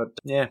transplant, but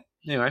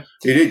anyway.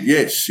 He did,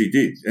 yes, he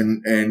did.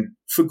 And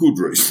for good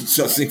reasons,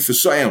 I think, for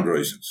sound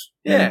reasons.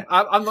 Yeah,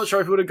 I'm not sure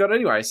if he would have got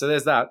anyway, so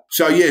there's that.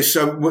 So,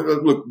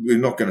 look, we're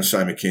not going to say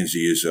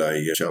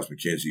Charles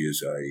McKenzie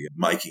is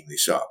making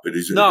this up. It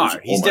is,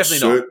 he's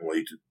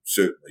definitely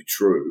certainly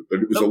true.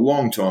 But it was a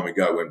long time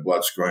ago when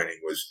blood screening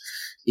was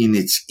in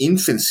its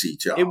infancy,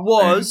 Joel. It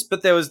was,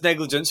 but there was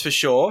negligence for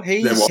sure.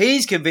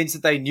 He's convinced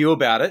that they knew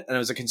about it and it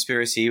was a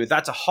conspiracy, but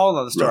that's a whole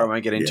other story I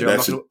won't get into.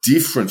 That's a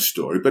different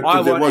story. But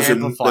there was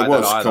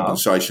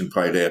compensation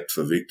paid out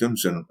for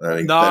victims. And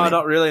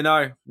not really,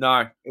 no.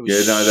 It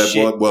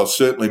was well,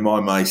 certainly my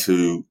mate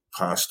who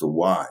passed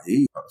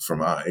away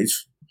from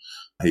AIDS,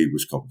 he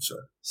was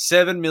compensated.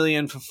 $7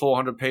 million for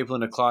 400 people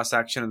in a class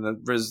action, and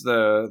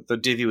the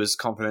divvy was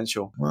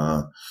confidential.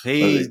 Wow.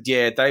 They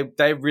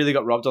really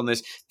got robbed on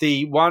this.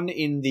 The one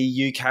in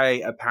the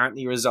UK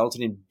apparently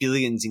resulted in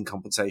billions in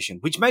compensation,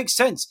 which makes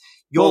sense.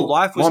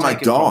 Life was my mate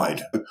taken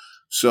died.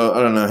 So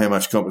I don't know how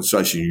much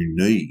compensation you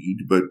need,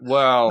 but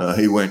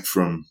he went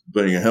from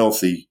being a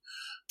healthy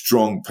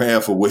strong,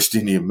 powerful West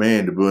Indian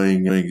man to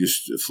being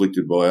just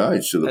afflicted by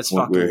AIDS to the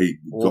point where he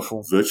got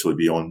virtually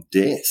beyond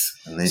death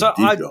and then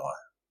die.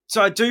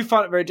 So I do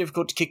find it very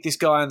difficult to kick this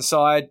guy on the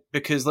side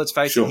because, let's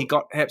face it, he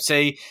got Hep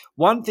C.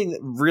 One thing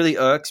that really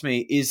irks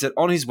me is that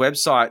on his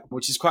website,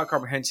 which is quite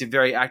comprehensive,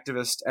 very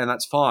activist, and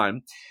that's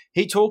fine,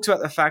 he talks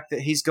about the fact that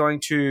he's going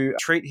to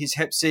treat his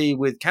Hep C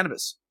with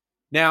cannabis.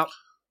 Now,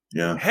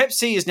 Hep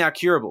C is now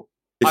curable.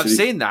 I've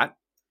seen that.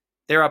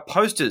 There are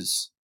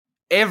posters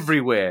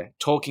everywhere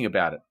talking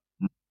about it.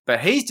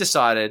 But he's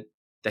decided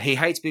that he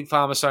hates Big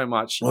Pharma so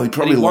much. Well, he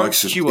probably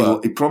likes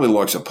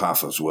a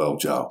puff as well,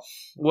 Joe.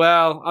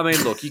 Well, I mean,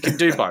 look, you can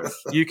do both.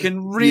 You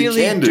can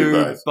really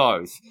do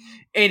both.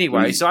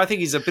 Anyway, so I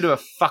think he's a bit of a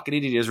fucking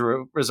idiot as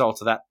a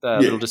result of that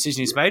little decision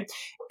he's made.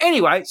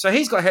 Anyway, so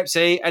he's got Hep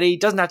C, and he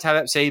doesn't have to have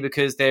Hep C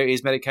because there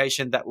is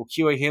medication that will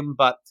cure him,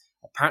 but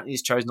apparently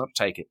he's chosen not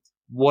to take it.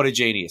 What a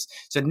genius.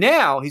 So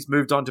now he's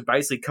moved on to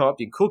basically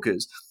co-opting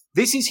cookers.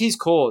 This is his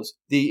cause,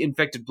 the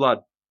infected blood.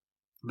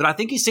 But I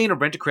think he's seen a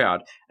renter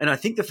crowd, and I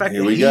think the fact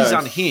that he's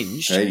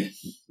unhinged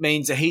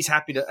means that he's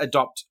happy to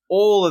adopt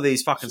all of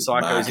these fucking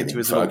psychos into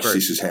his little group.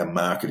 This is how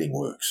marketing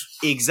works.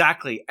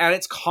 Exactly. And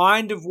it's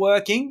kind of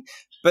working,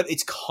 but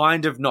it's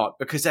kind of not,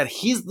 because at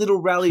his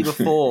little rally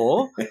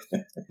before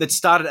that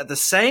started at the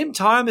same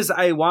time as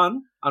A1,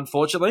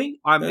 unfortunately,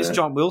 I missed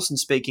John Wilson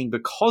speaking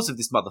because of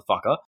this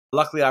motherfucker.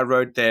 Luckily, I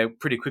rode there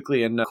pretty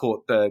quickly and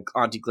caught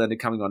Auntie Glenda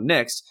coming on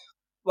next.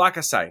 Like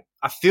I say,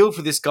 I feel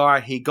for this guy.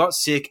 He got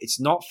sick. It's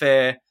not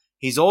fair.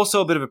 He's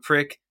also a bit of a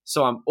prick.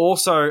 So I'm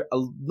also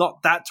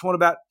not that torn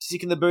about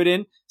sticking the boot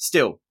in.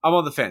 Still, I'm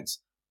on the fence.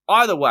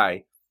 Either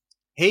way,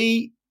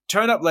 he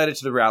turned up later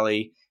to the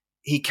rally.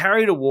 He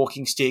carried a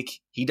walking stick.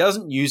 He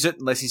doesn't use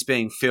it unless he's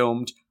being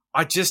filmed.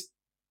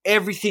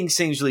 Everything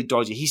seems really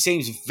dodgy. He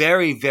seems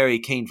very, very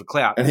keen for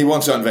clout. And he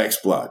wants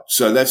unvaxxed blood.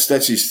 So that's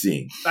his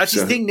thing. That's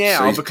his thing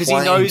now, because he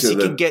knows he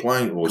can get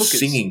cookers.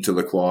 Singing to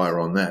the choir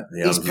on that.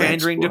 He's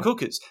pandering to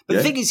cookers. But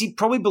the thing is, he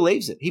probably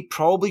believes it. He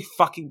probably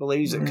fucking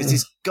believes it, because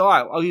this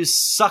guy, he was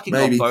sucking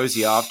off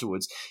Bosie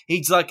afterwards.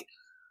 He's like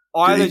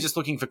either just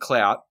looking for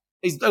clout.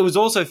 It was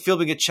also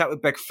filming a chat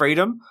with Beck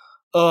Freedom.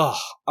 Oh,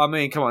 I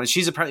mean, come on.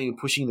 She's apparently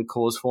pushing the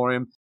cause for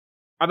him.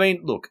 I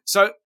mean, look,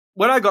 so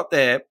when I got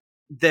there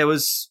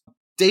was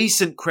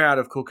decent crowd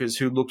of cookers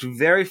who looked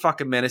very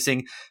fucking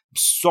menacing.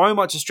 So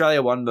much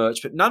Australia One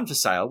merch, but none for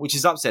sale, which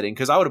is upsetting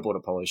because I would have bought a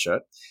polo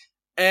shirt.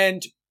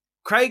 And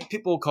Craig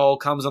Pitbull Cole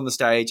comes on the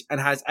stage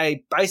and has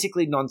a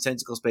basically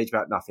nonsensical speech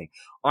about nothing.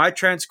 I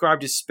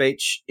transcribed his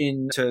speech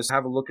to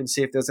have a look and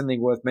see if there's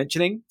anything worth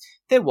mentioning.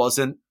 There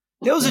wasn't.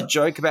 There was a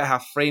joke about how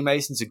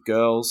Freemasons are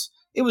girls.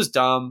 It was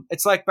dumb.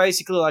 It's like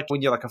basically like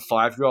when you're like a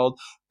 5-year-old.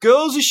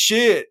 Girls are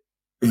shit.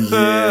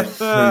 Yeah.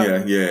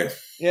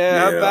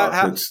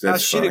 How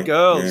shit are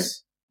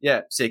girls?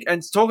 Yeah, sick.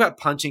 And talk about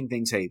punching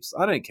things heaps.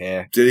 I don't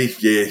care. Did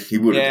he? Yeah, he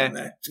would have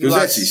done that. Because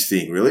that's his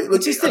thing, really.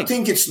 Look, I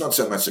think it's not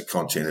so much the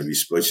content of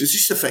his speech. It's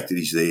just the fact that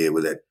he's there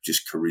with that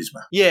just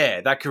charisma. Yeah,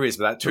 that charisma,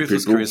 that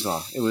toothless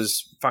charisma. It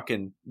was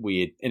fucking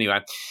weird. Anyway,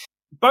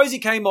 Bosie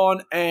came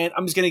on, and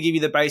I'm just going to give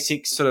you the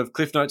basic sort of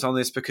cliff notes on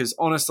this because,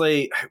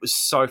 honestly, it was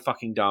so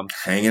fucking dumb.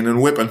 Hanging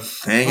and whipping.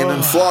 Hanging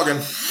and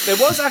flogging. There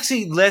was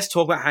actually less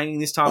talk about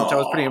hanging this time, which I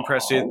was pretty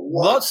impressed with.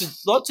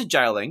 Lots of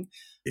jailing.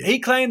 Yeah. He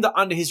claimed that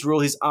under his rule,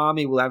 his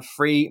army will have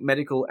free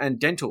medical and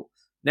dental.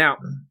 Now,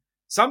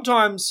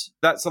 sometimes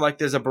that's like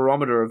there's a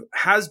barometer of,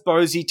 has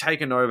Bosie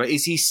taken over?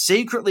 Is he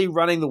secretly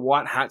running the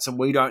white hats and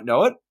we don't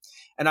know it?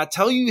 And I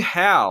tell you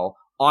how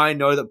I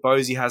know that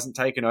Bosie hasn't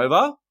taken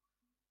over.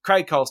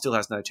 Craig Cole still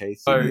has no teeth.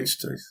 So,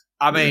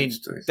 I mean,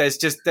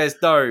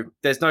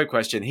 there's no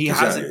question. He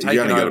hasn't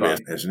taken over.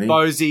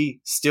 Bosie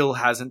still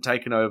hasn't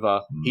taken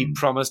over. He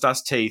promised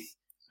us teeth,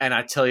 and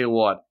I tell you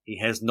what, he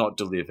has not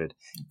delivered.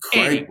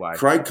 Anyway,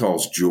 Craig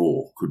Cole's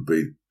jaw could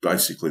be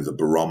basically the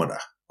barometer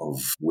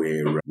of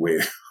where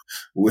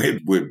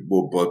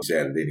Bob's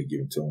at any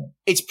given time.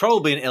 It's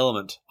probably an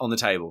element on the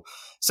table.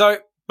 So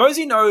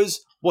Bosie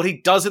knows what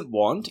he doesn't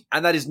want,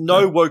 and that is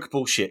no woke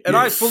bullshit. And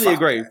I fully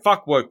agree.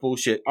 Fuck woke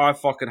bullshit. I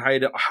fucking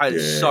hate it. I hate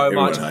it so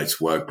much. Everyone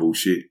hates woke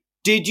bullshit.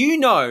 Did you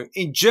know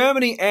in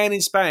Germany and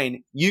in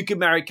Spain, you can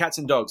marry cats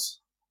and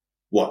dogs?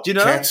 What? Do you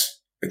know?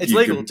 Cats? It's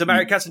legal to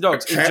marry cats and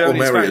dogs in Germany and Spain. A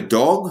cat will marry a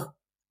dog?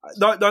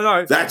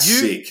 No. That's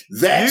sick.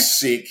 That's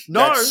sick.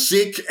 No. That's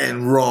sick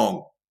and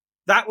wrong.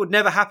 That would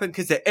never happen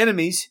because they're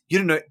enemies. You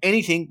don't know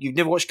anything. You've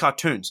never watched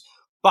cartoons.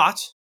 But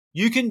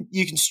you can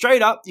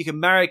straight up, you can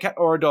marry a cat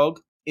or a dog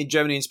in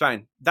Germany and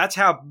Spain. That's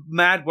how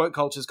mad woke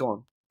culture's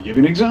gone. I'll give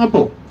you an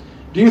example.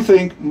 Do you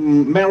think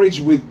marriage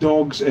with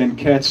dogs and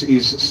cats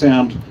is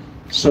sound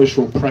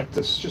social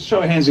practice? Just show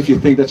of hands if you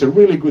think that's a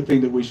really good thing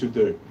that we should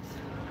do.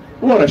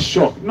 What a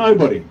shock.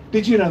 Nobody.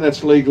 Did you know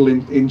that's legal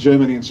in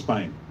Germany and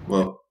Spain?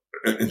 Well,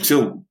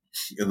 until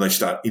they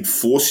start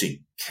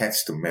enforcing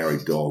cats to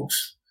marry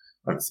dogs,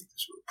 I don't think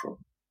that's really a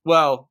problem.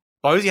 Well,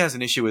 Bosie has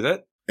an issue with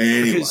it.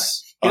 Anyway.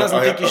 Because He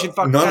doesn't think you should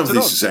fuck none cats of at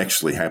this all. is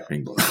actually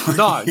happening.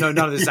 No, none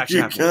of this is actually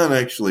you happening. can't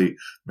actually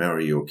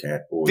marry your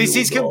cat or This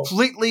your is dog.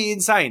 completely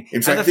insane.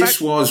 In fact,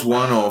 this was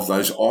one of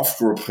those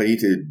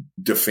oft-repeated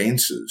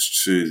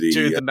defences to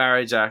the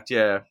Marriage Act,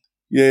 yeah.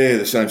 Yeah,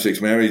 the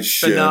same-sex marriage.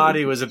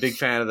 Bernardi was a big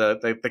fan of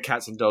the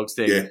cats and dogs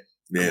thing. Yeah,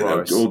 they're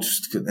Gross. all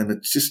just, and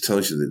it just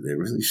tells you that they're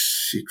really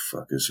sick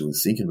fuckers who are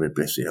thinking about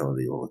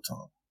bestiality all the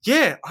time.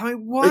 Yeah, I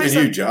mean, why is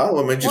Even that? you, Joel.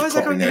 I mean, why just is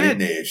that popping going that in ahead?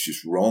 there, it's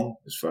just wrong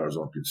as far as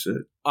I'm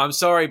concerned. I'm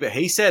sorry, but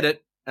he said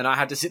it, and I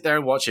had to sit there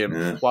and watch him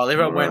Yeah, while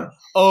everyone all right. went,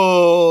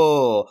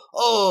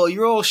 oh,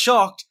 you're all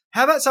shocked.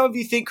 How about some of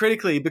you think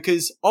critically?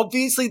 Because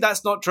obviously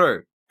that's not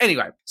true.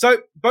 Anyway, so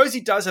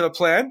Bosie does have a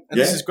plan, and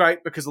this Yeah. is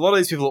great because a lot of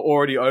these people are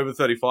already over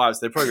 35, so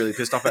they're probably really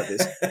pissed off at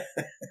this.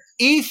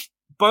 If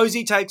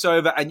Bosie takes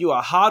over and you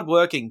are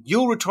hardworking,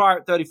 you'll retire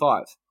at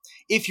 35.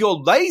 If you're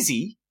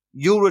lazy,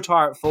 you'll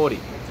retire at 40.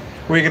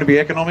 We're going to be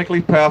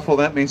economically powerful.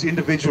 That means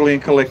individually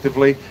and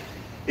collectively.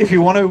 If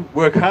you want to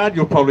work hard,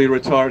 you'll probably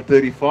retire at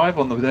 35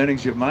 on the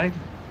earnings you've made.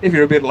 If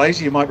you're a bit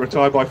lazy, you might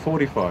retire by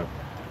 45.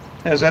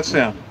 How's that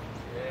sound?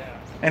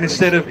 And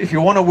instead of, if you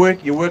want to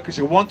work, you work because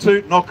you want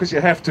to, not because you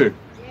have to.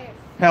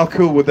 How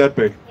cool would that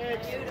be?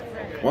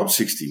 Well, I'm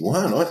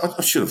 61.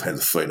 I should have had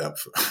the feet up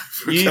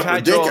for a You've couple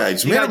had of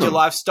decades you've had your minimum.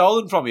 life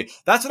stolen from you.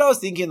 That's what I was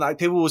thinking. Like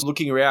people was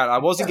looking around. I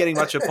wasn't getting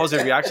much of a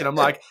positive reaction. I'm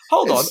like,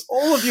 hold on,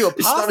 all of you are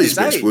It's past not his this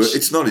best age. work.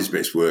 It's not his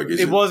best work,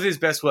 is it? It wasn't his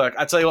best work.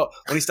 I tell you what,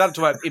 when he started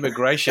talking about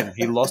immigration,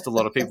 he lost a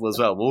lot of people as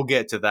well. We'll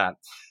get to that.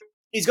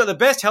 He's got the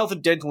best health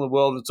and dental in the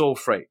world. It's all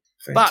free.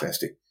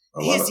 Fantastic.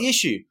 But here's the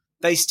issue.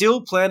 They still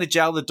plan to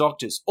jail the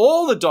doctors,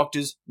 all the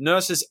doctors,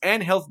 nurses,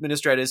 and health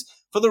administrators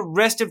for the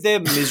rest of their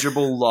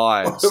miserable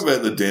lives. What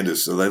about the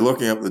dentists? Are they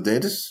locking up the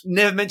dentists?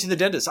 Never mentioned the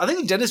dentists. I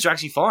think the dentists are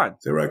actually fine.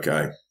 They're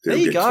okay. There They'll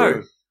you get go.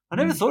 through. I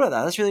never thought of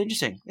that. That's really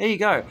interesting. There you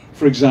go.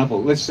 For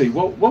example, let's see,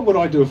 what would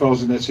I do if I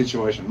was in that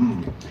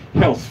situation?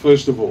 Health,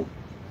 first of all.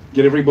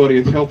 Get everybody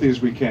as healthy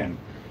as we can.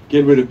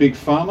 Get rid of Big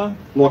Pharma,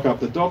 lock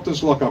up the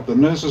doctors, lock up the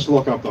nurses,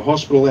 lock up the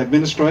hospital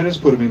administrators,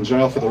 put them in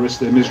jail for the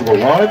rest of their miserable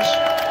lives.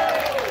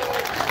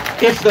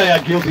 If they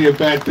are guilty of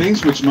bad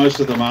things, which most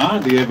of them are,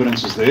 the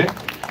evidence is there.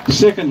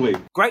 Secondly,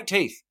 Great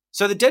teeth.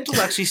 So the dental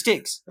actually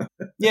sticks.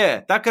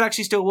 Yeah, that could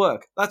actually still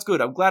work. That's good.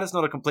 I'm glad it's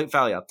not a complete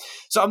failure.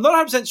 So I'm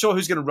not 100% sure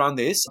who's going to run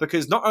this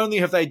because not only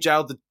have they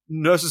jailed the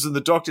nurses and the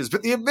doctors,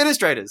 but the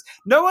administrators.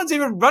 No one's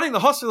even running the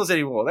hospitals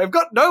anymore. They've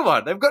got no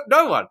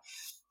one.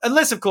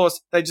 Unless, of course,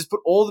 they just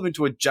put all of them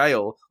into a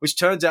jail, which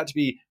turns out to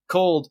be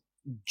called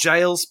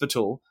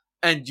jail-spital,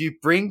 and you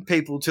bring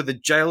people to the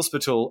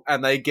jail-spital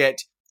and they get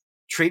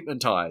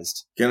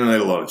treatmentized. Going to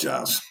need a lot of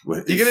jails. You're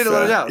going to need a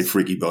lot of jails. If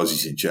Ricky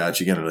Bossy's in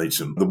charge, you're going to need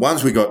some. The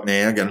ones we got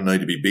now are going to need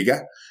to be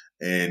bigger,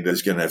 and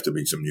there's going to have to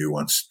be some new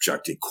ones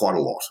chucked in quite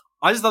a lot.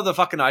 I just love the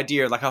fucking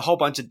idea of like a whole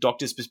bunch of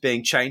doctors just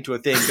being chained to a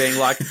thing, being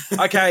like,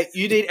 okay,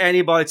 you need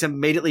antibiotics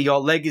immediately. Your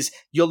leg is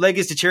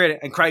deteriorating.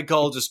 And Craig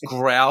Cole just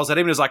growls at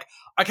him and is like,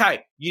 okay,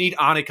 you need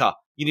arnica.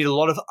 You need a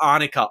lot of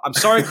arnica. I'm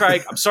sorry,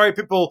 Craig. I'm sorry,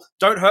 people.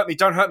 Don't hurt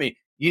me.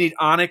 You need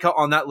arnica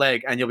on that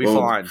leg and you'll be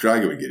fine.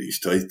 Craig will get his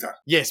teeth done.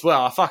 Yes,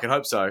 well, I fucking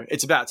hope so.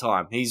 It's about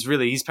time. He's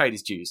paid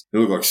his dues.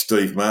 He'll look like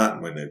Steve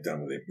Martin when they're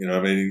done with him. You know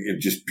what I mean?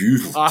 It's just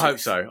beautiful. I hope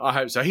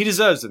so. He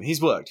deserves them. He's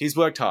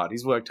worked hard.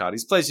 He's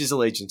pledged his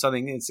allegiance. I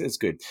think it's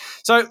good.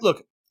 So,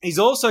 look, he's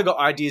also got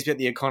ideas about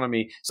the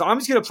economy. So I'm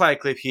just going to play a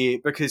clip here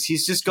because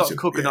he's just got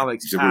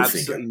Cookonomics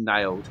absolutely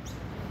nailed.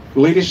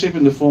 leadership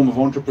in the form of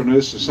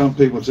entrepreneurs. So some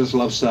people just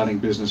love starting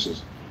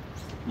businesses.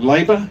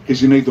 Labour,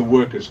 because you need the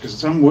workers,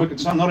 because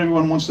not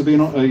everyone wants to be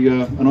an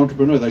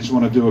entrepreneur. They just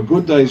want to do a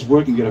good day's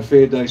work and get a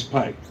fair day's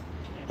pay.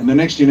 And the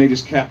next you need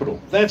is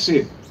capital. That's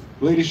it.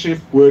 Leadership,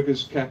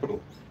 workers,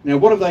 capital. Now,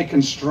 what have they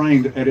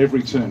constrained at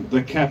every turn?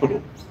 The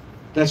capital.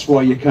 That's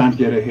why you can't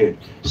get ahead.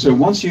 So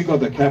once you've got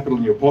the capital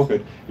in your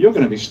pocket, you're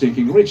going to be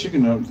stinking rich.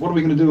 What are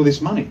we going to do with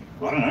this money?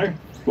 I don't know.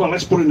 Well,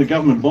 let's put it into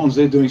government bonds.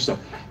 They're doing stuff.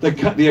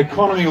 The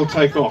economy will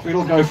take off.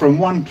 It'll go from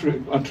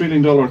 $1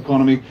 trillion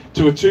economy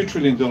to a $2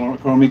 trillion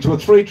economy to a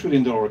 $3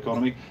 trillion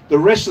economy. The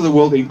rest of the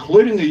world,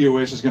 including the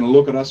US, is going to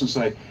look at us and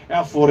say,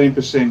 our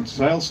 14%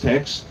 sales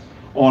tax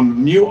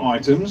on new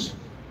items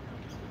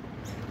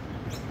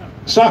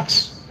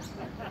sucks.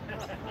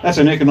 That's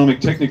an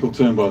economic technical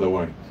term, by the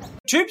way.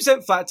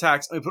 2% flat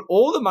tax, and we put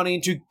all the money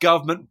into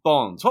government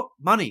bonds. What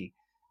money?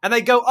 And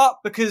they go up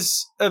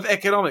because of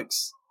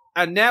economics.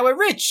 And now we're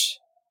rich.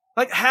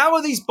 Like, how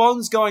are these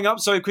bonds going up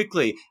so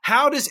quickly?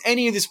 How does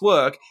any of this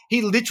work?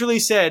 He literally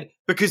said,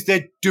 because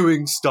they're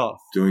doing stuff.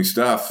 Doing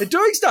stuff. They're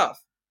doing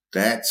stuff.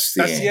 That's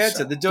the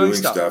answer. They're doing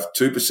stuff.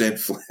 2%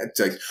 flat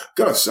tax.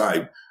 Got to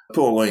say,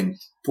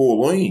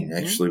 Pauline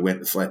actually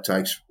went the flat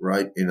tax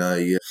rate in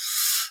a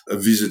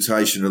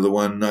visitation of the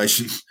One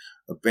Nation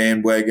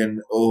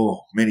bandwagon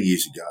many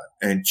years ago,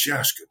 and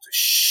just got the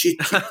shit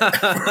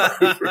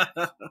kicked over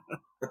it.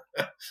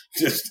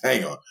 Just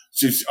hang on.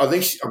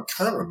 I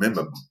can't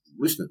remember.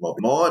 Listeners might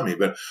remind me,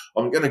 but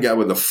I'm going to go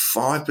with a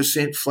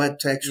 5% flat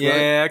tax rate.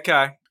 Yeah,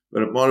 okay.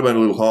 But it might have been a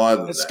little higher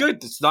than that. It's good.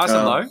 It's nice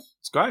and low.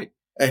 It's great.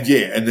 And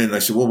and then they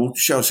said, "Well,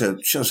 show us how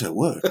it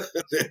works."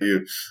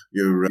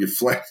 you're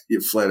flat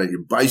out.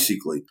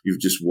 You've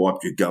just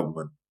wiped your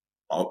government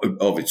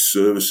of its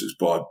services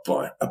by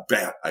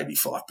about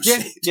 85%.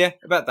 Yeah,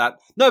 about that.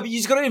 No, but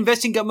you've got to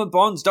invest in government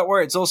bonds. Don't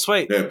worry, it's all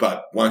sweet. Yeah,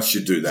 but once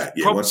you do that,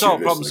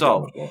 problem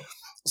solved.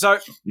 So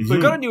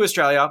we've got a new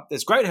Australia.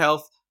 There's great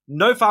health,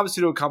 no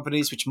pharmaceutical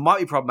companies, which might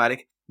be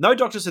problematic. No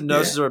doctors and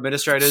nurses or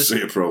administrators.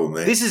 See a problem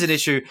there. This is an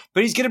issue,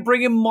 but he's going to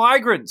bring in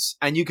migrants,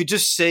 and you could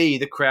just see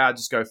the crowd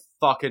just go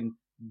fucking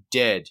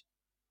dead.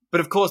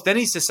 But of course, then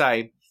he's to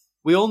say,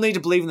 we all need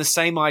to believe in the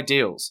same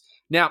ideals.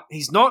 Now,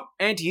 he's not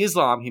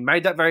anti-Islam. He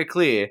made that very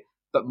clear.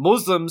 But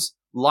Muslims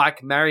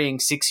like marrying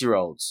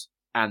 6-year-olds,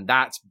 and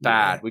that's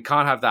bad. We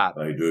can't have that.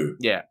 They do.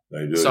 Yeah.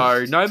 They do.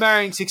 So no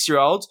marrying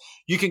 6-year-olds.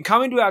 You can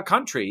come into our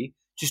country,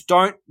 just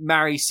don't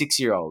marry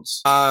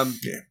 6-year-olds. I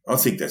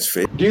think that's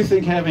fair. Do you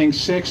think having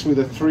sex with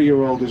a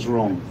 3-year-old is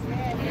wrong?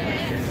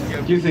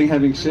 Do you think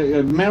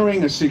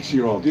marrying a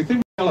 6-year-old? Do you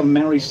think we're able to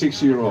marry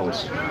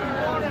 6-year-olds?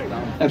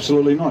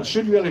 Absolutely not.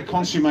 Should we be able to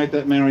consummate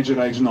that marriage at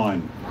age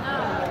 9?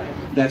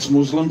 That's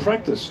Muslim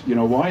practice. You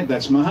know why?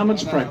 That's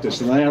Muhammad's practice,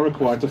 and they are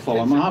required to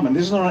follow Muhammad.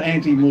 This is not an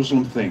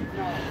anti-Muslim thing.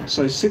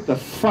 So sit the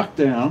fuck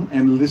down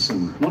and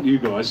listen. Not you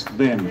guys,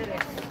 them.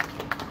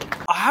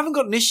 I haven't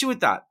got an issue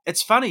with that.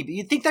 It's funny, but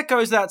you'd think that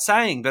goes without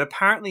saying, but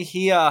apparently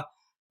here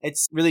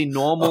it's really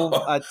normal.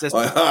 I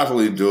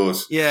heartily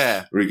endorse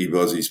Ricky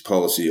Bozzie's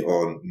policy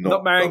on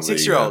not marrying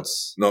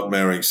 6-year-olds. Not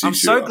marrying 6-year-olds. I'm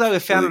so glad we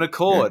found an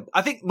accord.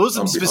 I think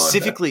Muslims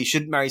specifically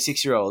shouldn't marry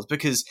 6-year-olds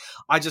because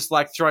I just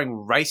like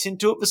throwing race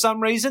into it for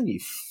some reason. You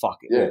fuck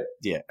it.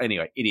 Yeah.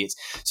 Anyway, idiots.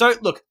 So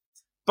look,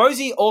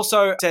 Bozzie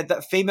also said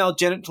that female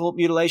genital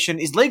mutilation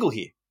is legal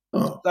here.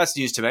 Oh. That's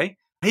news to me.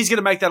 He's going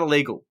to make that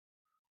illegal.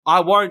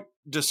 I won't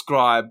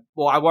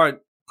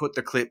put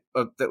the clip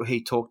that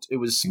he talked. It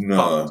was he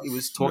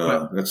was talking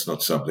about. That's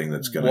not something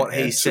that's going to. What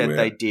he said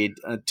they did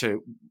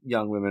to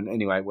young women.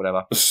 Anyway,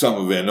 whatever. Some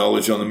of our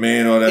knowledge on the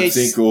man, I don't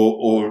think,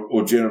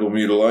 or genital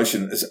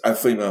mutilation as a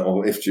female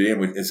or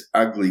FGM, as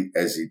ugly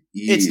as it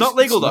is, it's not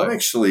legal though. It's not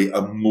actually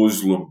a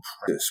Muslim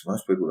practice.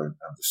 Most people don't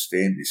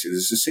understand this. It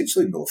is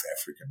essentially North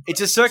African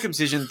practice. It's a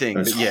circumcision thing.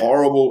 And it's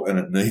horrible, and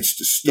it needs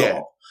to stop.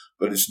 Yeah.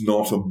 But it's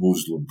not a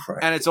Muslim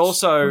practice. And it's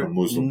also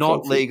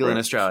not legal in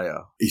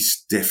Australia.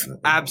 It's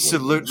definitely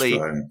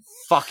absolutely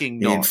fucking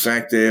not. In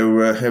fact,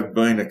 there have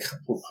been a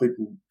couple of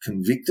people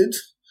convicted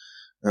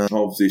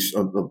of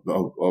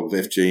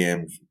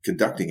FGM,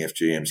 conducting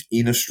FGMs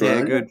in Australia.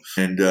 Yeah, good.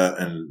 And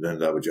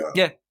they were jailed.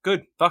 Yeah,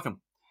 good. Fuck them.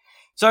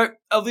 So,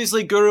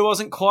 obviously, Guru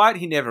wasn't quiet.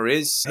 He never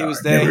is. He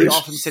was there. He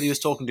often said he was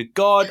talking to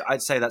God.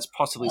 I'd say that's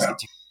possibly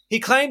schizophrenia. He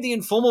claimed the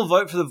informal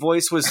vote for The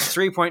Voice was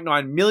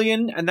 3.9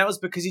 million, and that was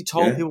because he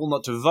told people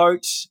not to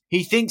vote.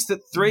 He thinks that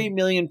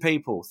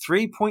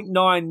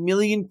 3.9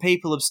 million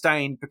people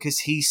abstained because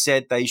he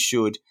said they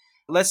should.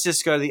 Let's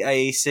just go to the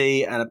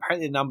AEC, and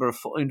apparently the number of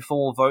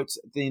informal votes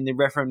in the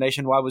referendum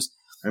nationwide was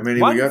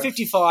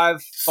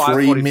 155,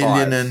 545. 3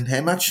 million and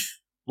how much?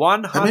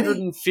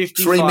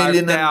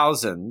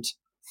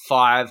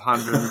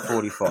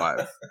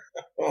 155,545.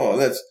 Oh,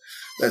 that's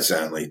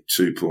only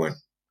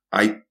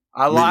 2.8.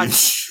 I'm going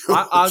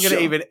to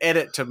even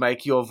edit to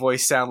make your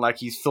voice sound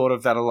like you thought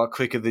of that a lot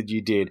quicker than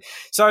you did.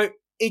 So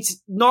it's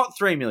not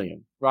 3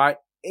 million, right?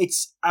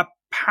 It's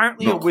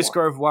apparently a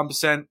whisker of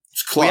 1%.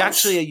 It's close. We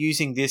actually are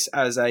using this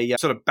as a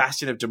sort of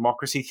bastion of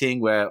democracy thing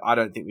where I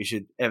don't think we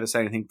should ever say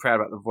anything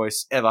proud about The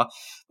Voice ever.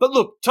 But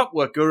look, top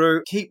work,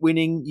 Guru. Keep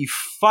winning, you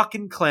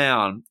fucking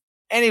clown.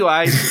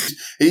 Anyway.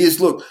 He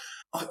is, look.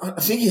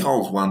 I think he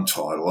holds one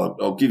title.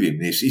 I'll give him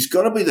this. He's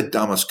got to be the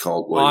dumbest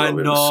cult leader I've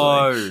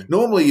ever seen.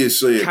 Normally you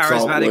see a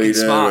cult leader and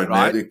smart,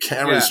 right? They're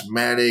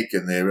charismatic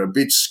and they're a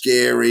bit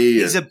scary.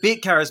 He's a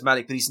bit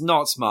charismatic, but he's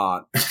not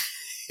smart.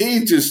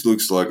 He just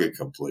looks like a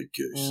complete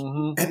goose.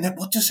 Mm-hmm. And then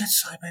what does that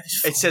say about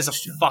his It says a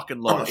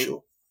fucking lot.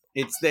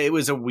 It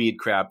was a weird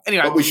crowd.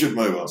 Anyway. But we should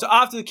move on. So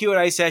after the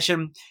Q&A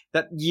session,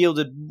 that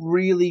yielded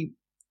really,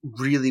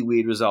 really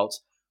weird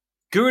results.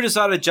 Guru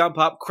decided to jump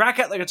up, crack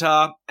out the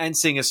guitar, and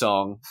sing a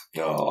song.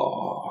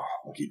 Oh,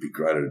 like he'd be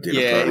great at a dinner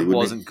party, wouldn't it? It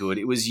wasn't good.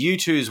 It was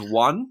U2's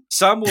One.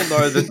 Some will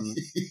know that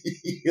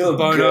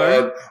Bono.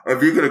 God.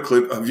 Have you got a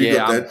clip? Have you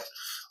got that?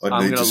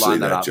 I need to see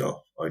that,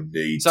 Joel. I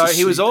need so to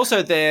he was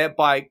also there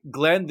by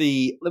Glenn,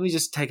 let me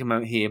just take a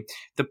moment here,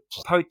 the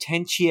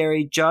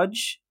potentiary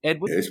judge,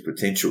 Edward. Yes,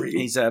 potentiary.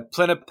 He's a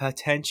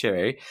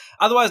plenipotentiary,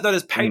 otherwise known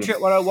as Patriot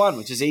 101,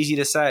 which is easy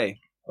to say.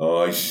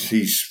 Oh,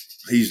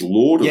 He's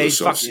Lord of the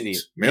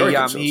Sausage.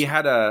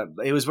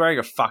 He was wearing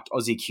a fucked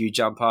Aussie Q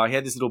jumper. He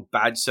had this little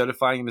badge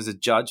certifying him as a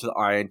judge for the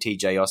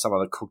INTJ or some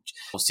other cook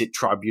or sit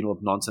tribunal of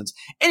nonsense.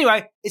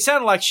 Anyway, it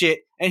sounded like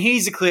shit, and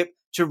here's a clip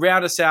to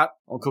round us out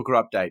on Cooker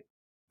Update.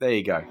 There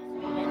you go.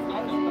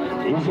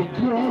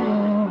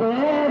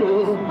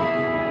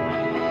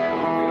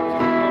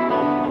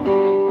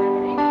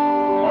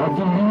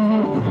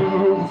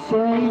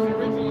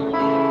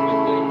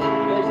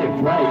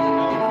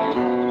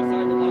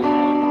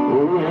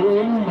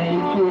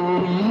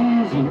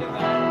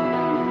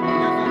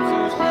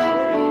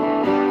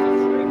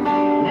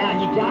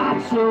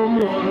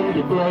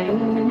 today.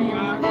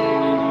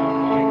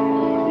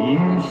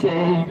 You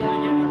say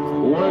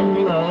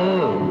one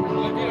love,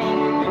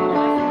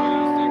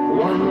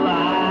 one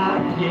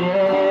life,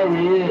 yeah,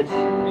 it's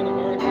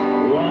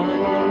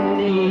one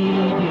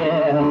need,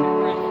 yeah,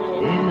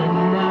 in the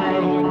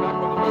night,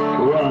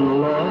 one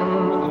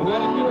love,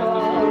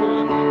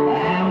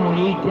 and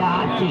we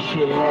got to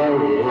share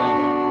it,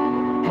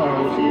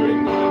 'cause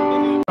it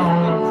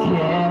don't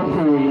care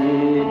for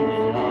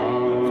it all.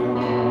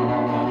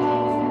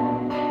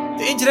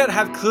 The internet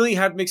have clearly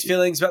had mixed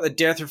feelings about the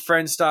death of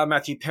Friends star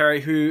Matthew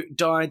Perry, who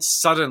died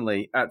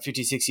suddenly at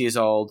 56 years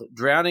old,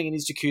 drowning in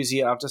his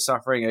jacuzzi after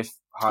suffering a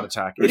heart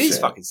attack. It is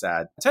fucking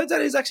sad. Turns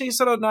out he's actually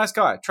sort of a nice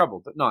guy.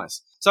 Troubled, but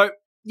nice. So,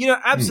 you know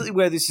absolutely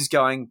where this is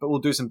going, but we'll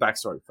do some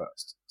backstory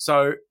first.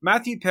 So,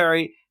 Matthew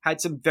Perry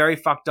had some very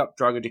fucked up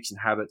drug addiction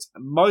habits,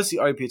 mostly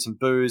opiates and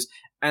booze,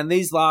 and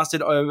these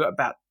lasted over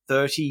about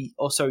 30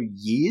 or so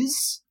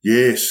years.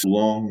 Yes,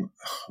 long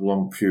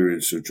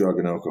periods of drug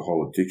and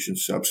alcohol addiction,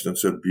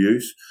 substance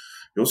abuse.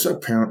 He also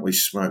apparently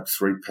smoked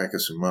 3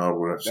 packets of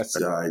Marlboro a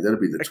day. That'd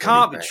be the 20 It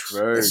can't be packs.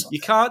 true. You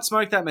can't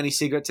smoke that many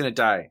cigarettes in a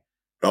day.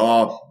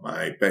 Oh,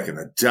 mate, back in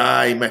the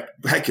day,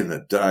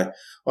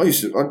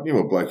 I knew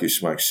a bloke who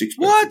smoked 6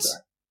 packs What? a day.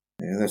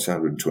 Yeah, that's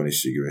 120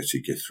 cigarettes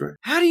you get through.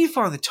 How do you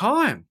find the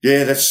time?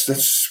 Yeah,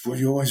 that's what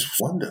you always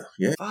wonder,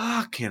 yeah.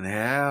 Fucking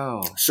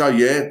hell. So,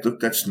 yeah, look,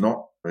 that's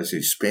not...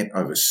 He spent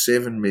over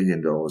 $7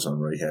 million on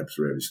rehab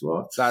throughout his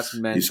life. That's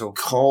mental. His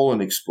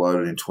colon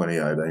exploded in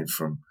 2018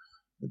 from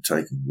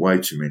taking way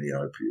too many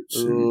opiates.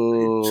 He'd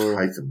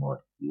taken like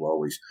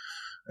lollies.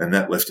 And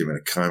that left him in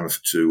a coma for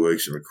 2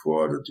 weeks and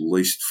required at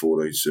least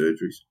 14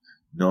 surgeries.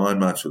 9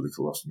 months with a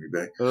colostomy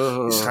bag.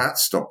 His heart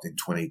stopped in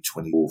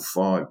 2024,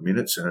 5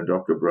 minutes, and a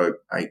doctor broke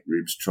 8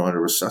 ribs trying to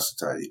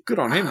resuscitate him. Good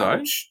on him,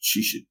 though.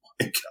 She should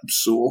wake up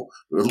sore,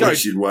 but at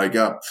least she'd wake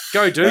up.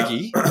 Go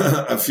Doogie.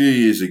 A few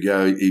years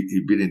ago,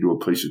 he bit into a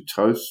piece of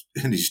toast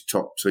and his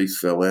top teeth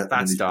fell out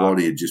and his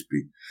body had just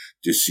been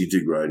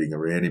disintegrating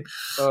around him.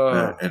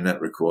 And that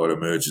required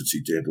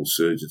emergency dental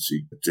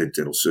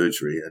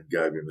surgery and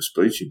gave him a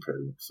speech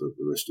impediment for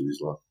the rest of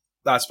his life.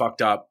 That's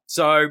fucked up.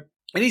 So,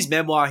 in his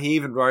memoir, he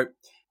even wrote,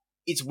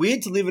 "It's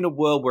weird to live in a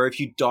world where if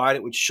you died,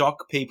 it would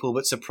shock people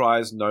but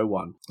surprise no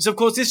one." So, of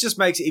course, this just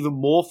makes it even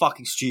more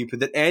fucking stupid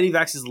that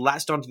anti-vaxxers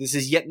latched onto this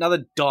as yet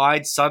another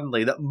died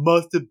suddenly that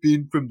must have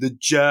been from the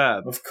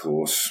jab. Of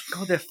course.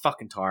 God, they're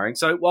fucking tiring.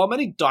 So, while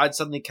many died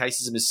suddenly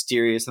cases are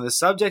mysterious and the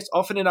subjects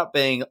often end up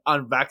being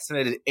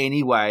unvaccinated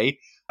anyway,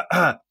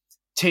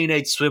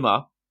 teenage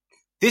swimmer,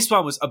 this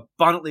one was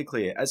abundantly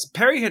clear, as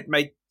Perry had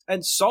made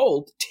and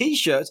sold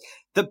T-shirts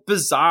that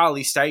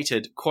bizarrely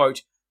stated,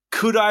 quote,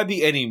 "Could I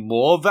be any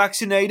more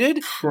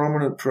vaccinated?"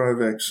 Prominent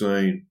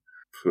pro-vaccine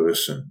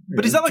person.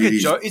 But is that like a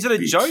joke? Is it a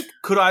joke?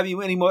 Could I be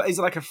any more? Is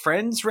it like a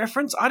Friends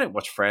reference? I don't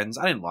watch Friends.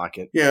 I didn't like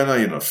it. Yeah, I know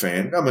you're not a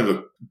fan. I mean,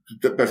 look,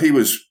 but he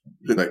was,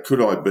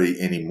 could I be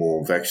any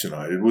more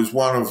vaccinated, was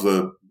one of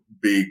the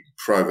big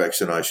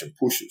pro-vaccination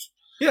pushes.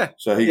 Yeah.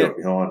 So he got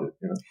behind it,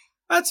 you know.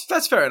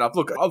 That's fair enough.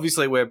 Look,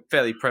 obviously we're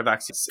fairly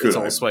pro-vaccine. It's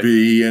all sweet. Could I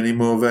be any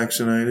more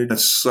vaccinated? A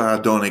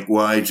sardonic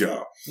wager.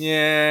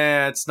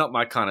 Yeah, it's not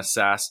my kind of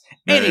sass.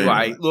 No.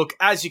 Anyway, look,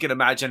 as you can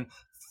imagine,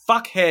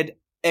 fuckhead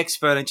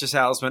ex-furniture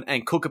salesman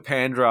and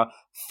Cookapandra,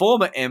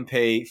 former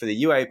MP for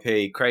the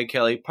UAP, Craig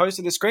Kelly,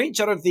 posted a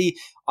screenshot of the,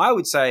 I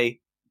would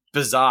say,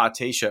 bizarre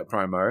T-shirt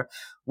promo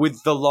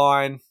with the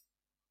line,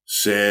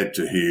 "Sad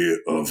to hear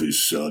of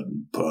his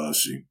sudden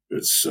passing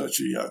at such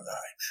a young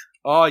age."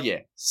 Oh,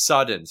 yeah,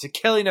 sudden. So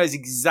Kelly knows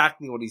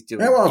exactly what he's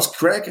doing. How old's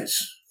Crackers?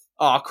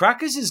 Oh,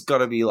 Crackers has got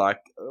to be like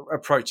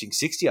approaching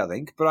 60, I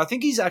think. But I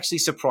think he's actually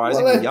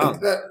surprisingly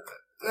young.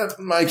 That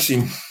makes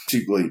him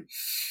particularly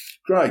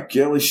great,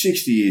 Kelly.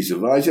 60 years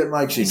of age. That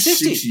makes him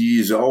 6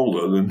 years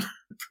older than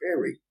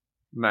Perry.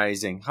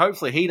 Amazing.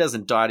 Hopefully he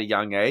doesn't die at a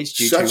young age.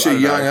 Due Such to, a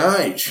young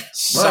age.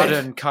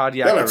 Sudden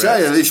cardiac arrest. I'll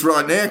tell you this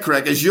right now,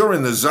 Crackers. You're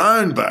in the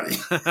zone, buddy.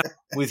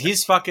 With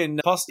his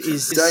fucking post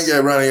is... Don't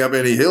go running up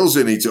any hills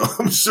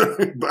anytime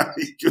soon,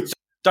 buddy.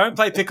 Don't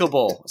play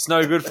pickleball. It's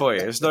no good for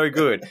you. It's no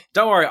good.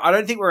 Don't worry. I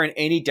don't think we're in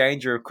any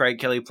danger of Craig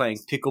Kelly playing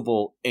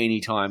pickleball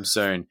anytime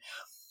soon.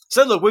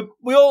 So look,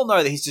 we all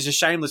know that he's just a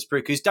shameless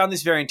prick who's done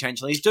this very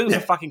intentionally. He's doing it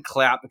for fucking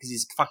clout because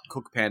he's a fucking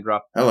Cookapandra.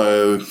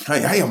 Hello.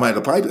 Hey, I made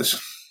the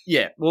papers.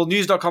 Yeah, well,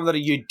 news.com.au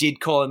did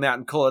call him out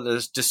and call it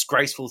a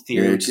disgraceful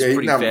theory, which is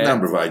pretty fair. A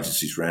number of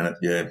agencies ran it,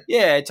 yeah.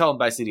 Yeah, told him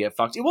basically to get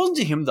fucked. It wasn't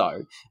to him,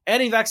 though.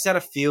 Anti-vaxxers had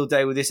a field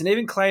day with this and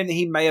even claimed that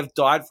he may have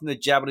died from the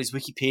jab on his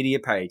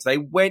Wikipedia page. They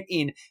went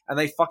in and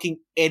they fucking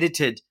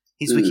edited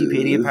his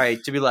Wikipedia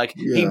page to be like,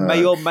 he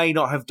may or may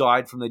not have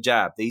died from the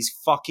jab. These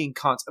fucking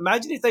cunts.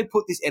 Imagine if they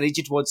put this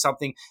energy towards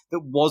something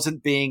that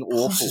wasn't being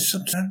awful.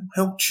 Don't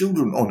help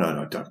children. Oh,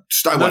 no, don't.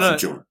 Stay away from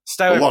children.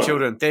 Stay away from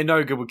children. They're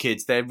no good with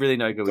kids. They're really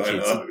no good with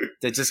kids.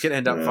 They're just going to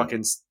end up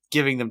fucking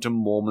giving them to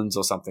Mormons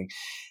or something.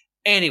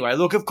 Anyway,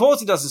 look, of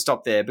course it doesn't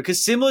stop there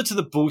because similar to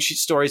the bullshit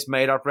stories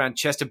made up around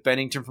Chester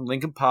Bennington from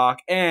Lincoln Park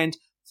and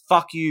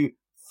fuck you,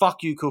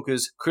 fuck you,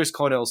 Cookers. Chris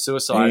Cornell's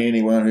suicide.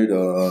 Anyone who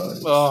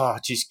dies. Oh,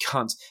 jeez,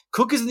 cunts.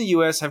 Cookers in the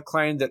US have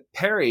claimed that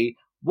Perry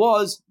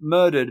was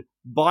murdered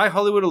by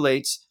Hollywood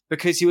elites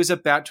because he was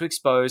about to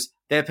expose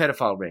their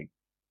pedophile ring.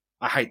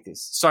 I hate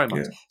this so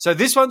much. Yeah. So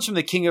this one's from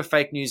the King of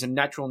Fake News and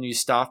Natural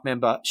News staff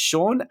member,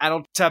 Sean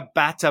Adel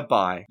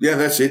Tabatabai. Yeah,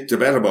 that's it.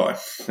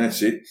 Tabatabai.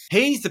 That's it.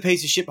 He's the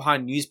piece of shit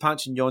behind News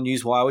Punch and Your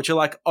News Wire, which are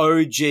like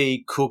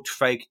OG cooked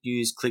fake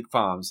news click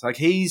farms. Like,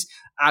 he's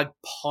a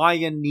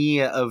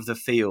pioneer of the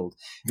field.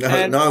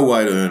 No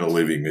way to earn a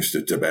living,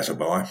 Mr.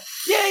 Tabatabai.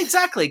 Yeah,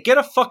 exactly. Get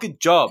a fucking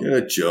job. Get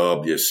a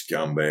job, you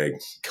scumbag.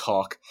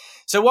 Cock.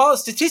 So while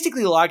it's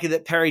statistically likely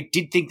that Perry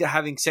did think that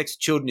having sex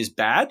with children is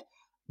bad,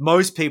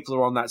 most people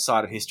are on that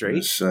side of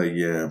history. So,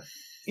 yeah.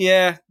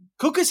 Yeah.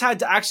 Cookers had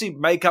to actually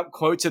make up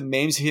quotes and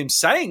memes of him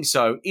saying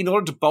so in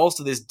order to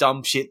bolster this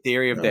dumb shit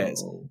theory of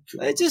theirs.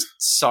 They're just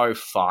so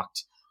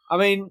fucked. I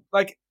mean,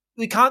 like,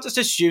 we can't just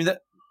assume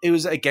that it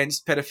was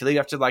against pedophilia. You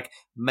have to, like,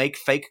 make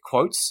fake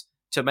quotes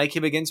to make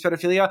him against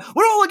pedophilia.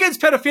 We're all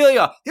against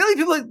pedophilia. The only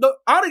people that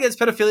aren't against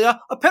pedophilia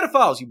are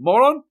pedophiles, you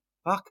moron.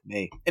 Fuck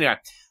me. Anyway.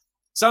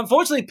 So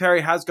unfortunately, Perry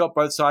has got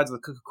both sides of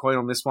the cooker coin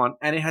on this one,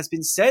 and it has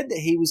been said that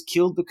he was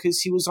killed because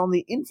he was on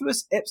the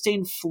infamous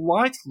Epstein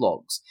flight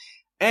logs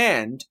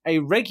and a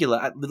regular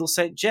at Little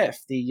St. Jeff,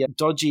 the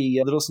dodgy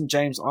Little St.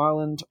 James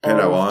Island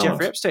of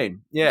Jeffrey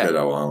Epstein. Yeah.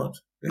 Pedo Island.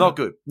 Yeah. Not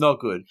good.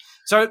 Not good.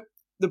 So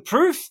the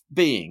proof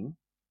being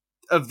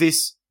of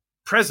this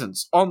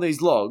presence on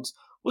these logs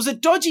was a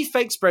dodgy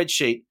fake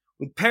spreadsheet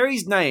with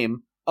Perry's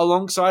name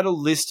alongside a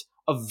list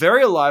of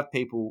very alive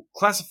people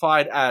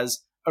classified as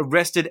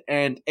arrested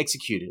and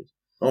executed.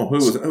 Oh, who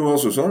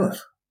else was on it?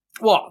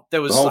 What?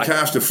 There was the whole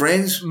cast of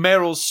Friends?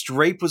 Meryl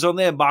Streep was on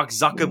there. Mark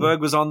Zuckerberg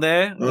was on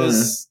there. It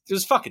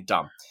was fucking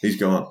dumb. He's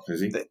gone,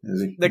 is he?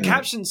 The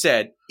caption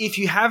said, if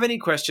you have any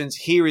questions,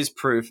 here is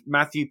proof.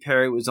 Matthew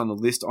Perry was on the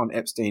list on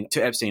Epstein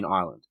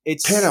Island.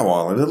 It's Pedo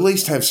Island. At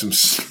least have some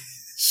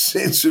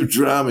sense of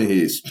drama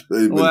here.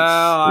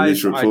 Well,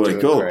 this reporting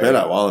called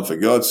Pedo Island, for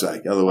God's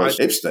sake. Otherwise,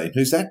 Epstein,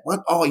 who's that?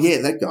 What? Oh,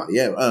 yeah, that guy.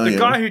 Yeah, the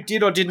guy who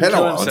did or didn't Pedo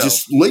kill Island himself.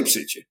 just leaps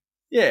at you.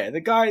 Yeah,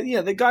 the guy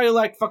who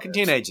liked fucking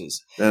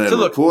teenagers. And so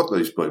look, report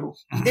these people.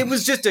 It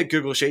was just a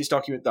Google Sheets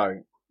document,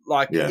 though.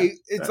 Like,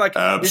 it's like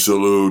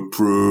absolute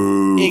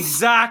proof.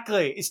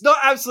 Exactly. It's not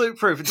absolute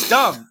proof. It's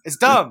dumb. It's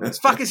dumb. It's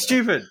fucking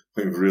stupid.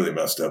 We really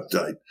must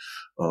update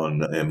on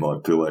My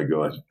Pillow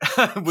guy.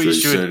 We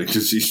should,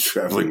 because he's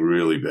traveling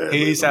really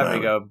badly. He's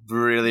having a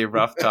really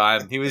rough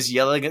time. He was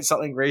yelling at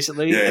something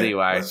recently.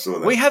 Anyway,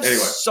 we have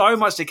so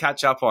much to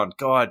catch up on.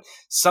 God,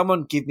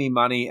 someone give me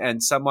money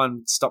and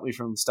someone stop me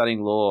from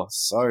studying law.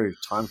 So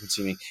time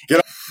consuming.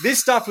 This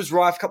stuff was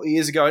rife a couple of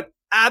years ago, and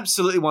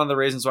absolutely one of the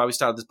reasons why we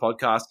started this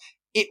podcast.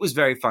 It was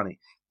very funny,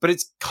 but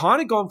it's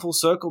kind of gone full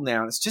circle now.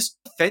 And it's just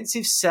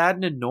offensive, sad,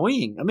 and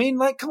annoying. I mean,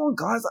 like, come on,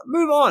 guys,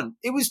 move on.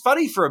 It was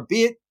funny for a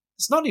bit.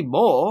 It's not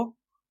anymore.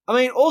 I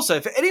mean,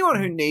 also, for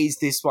anyone who needs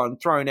this one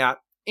thrown out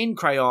in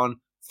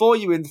crayon for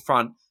you in the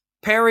front,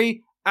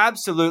 Perry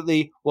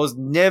absolutely was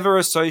never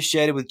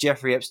associated with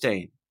Jeffrey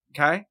Epstein.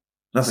 Okay?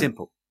 Nothing.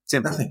 Simple.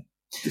 Nothing.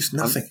 Just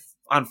nothing.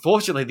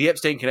 Unfortunately, the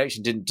Epstein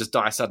connection didn't just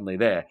die suddenly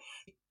there.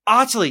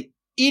 Utterly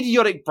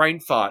idiotic brain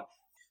fart.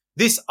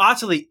 This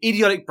utterly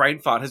idiotic brain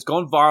fart has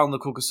gone viral in the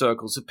cooker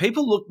circles, so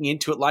people looking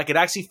into it like it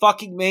actually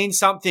fucking means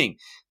something.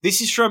 This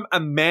is from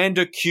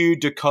Amanda Q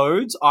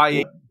Decodes,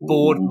 i.e.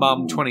 Bored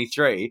Mum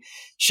 23.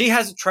 She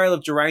has a trail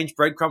of deranged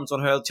breadcrumbs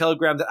on her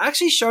Telegram that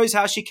actually shows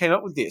how she came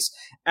up with this,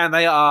 and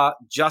they are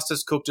just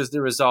as cooked as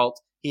the result.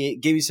 Here,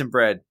 give you some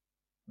bread.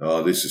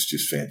 Oh, this is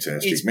just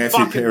fantastic. It's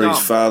Matthew fucking Perry's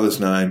dumb. father's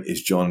name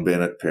is John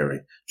Bennett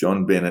Perry.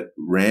 John Bennett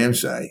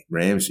Ramsey,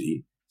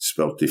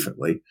 spelled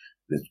differently,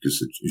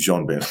 because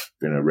John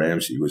Bennett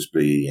Ramsey was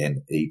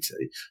B-E-N-E-T.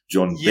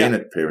 John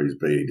Bennett Perry is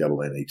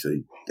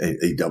B-E-N-N-E-T,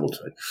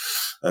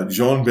 E-T-T.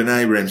 John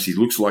Benet Ramsey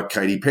looks like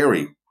Katy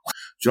Perry.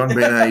 John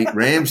Benet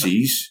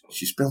Ramsey's,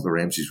 she spelled the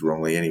Ramseys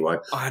wrongly anyway,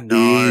 I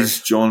know.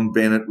 is John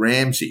Bennett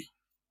Ramsey.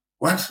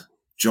 What?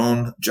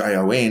 John,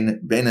 J-O-N,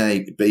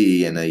 Benet,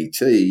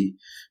 B-E-N-E-T.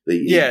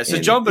 Yeah, so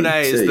John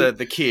Benet is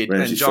the kid,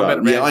 Ramsey's and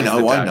John Bennett father. Ramsey is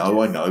the dad.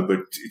 I know,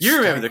 but You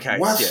remember the case,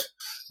 what? yeah.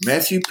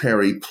 Matthew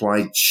Perry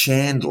played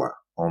Chandler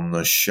on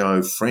the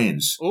show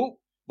Friends. Oh,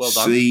 well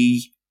done.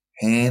 C.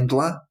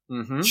 Handler,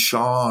 Mm-hmm.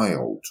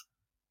 Child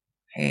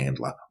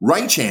Handler,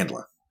 Ray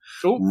Chandler.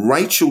 Ooh.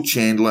 Rachel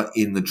Chandler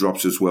in The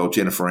Drops as well.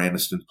 Jennifer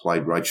Aniston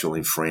played Rachel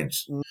in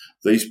Friends.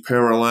 These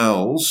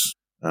parallels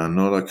are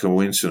not a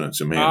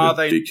coincidence,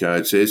 Amanda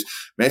Decode says.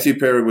 Matthew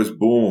Perry was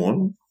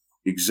born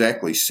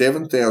exactly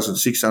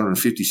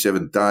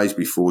 7,657 days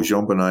before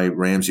Jean Benet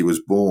Ramsey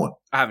was born.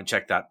 I haven't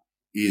checked that.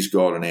 Is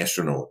God an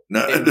astronaut?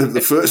 No,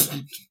 the first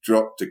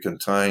drop to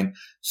contain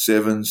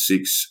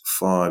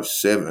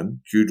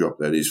 7657, Q drop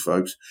that is,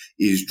 folks,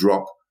 is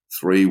drop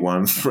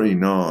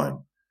 3139.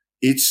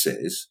 It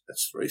says,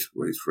 that's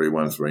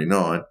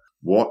 3139,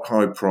 what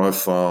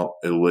high-profile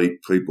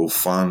elite people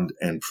fund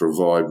and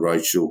provide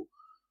Rachel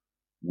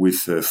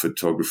with her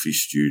photography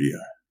studio?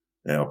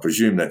 Now, I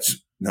presume that's,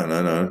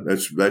 no,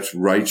 that's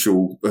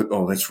Rachel,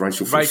 that's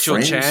Rachel from Rachel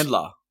Friends.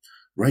 Chandler.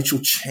 Rachel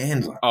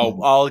Chandler. Oh,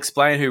 I'll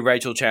explain who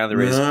Rachel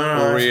Chandler is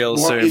real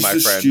soon, my friend. What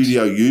is the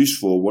studio used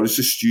for? What is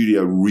the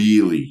studio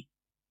really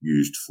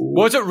used for?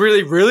 What's it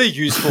really, really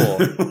used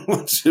for?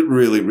 What's it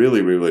really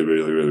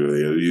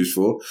used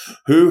for?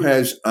 Who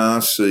has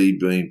RC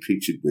been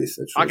pictured with?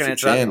 That's I can Rachel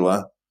answer that.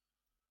 Chandler.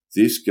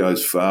 This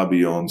goes far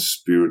beyond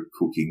spirit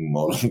cooking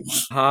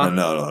models. Huh?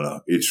 No.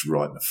 It's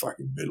right in the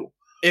fucking middle.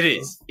 It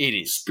is.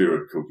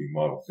 Spirit cooking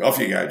model. Off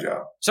you go,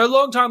 Joe. So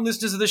long-time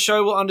listeners of the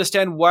show will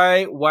understand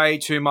way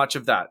too much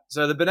of that.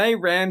 So the Benet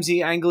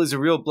Ramsey angle is a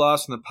real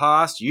blast from the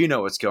past. You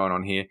know what's going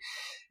on here.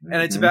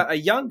 And it's about a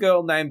young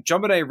girl named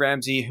JonBenet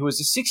Ramsey who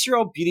was a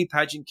 6-year-old beauty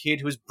pageant kid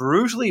who was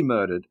brutally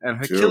murdered and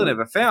her killer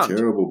never found.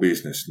 Terrible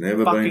business.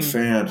 Never been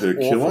found, her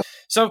killer.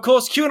 So, of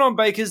course, QAnon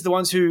bakers, the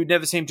ones who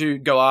never seem to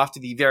go after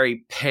the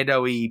very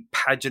pedo-y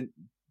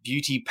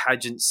beauty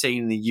pageant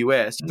scene in the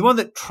US, the one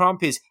that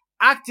Trump is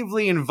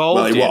actively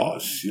involved in. Well, he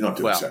was. You're not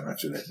doing so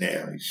much of that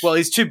now.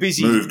 He's too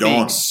busy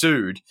being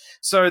sued.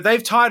 So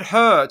they've tied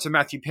her to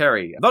Matthew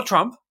Perry. Not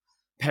Trump,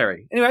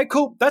 Perry. Anyway,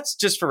 cool. That's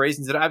just for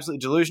reasons that are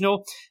absolutely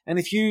delusional. And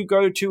if you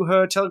go to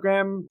her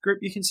Telegram group,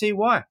 you can see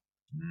why.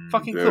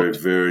 Fucking very,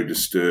 cool. very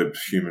disturbed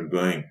human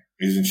being,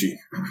 isn't she?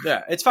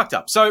 Yeah, it's fucked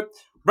up. So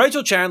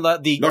Rachel Chandler,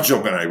 not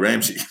JonBenet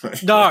Ramsey.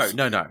 No.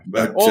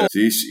 But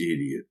this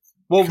idiot.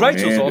 Well,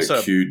 Rachel's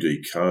also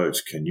QD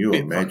codes. Can you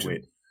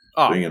imagine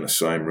being in the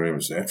same room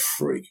as that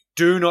freak?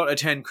 Do not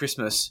attend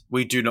Christmas.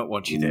 We do not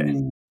want you there.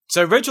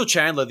 So Rachel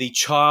Chandler, the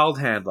child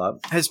handler,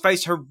 has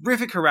faced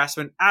horrific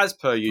harassment as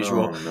per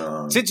usual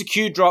since a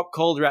Q drop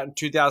called her out in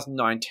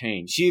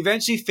 2019. She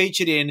eventually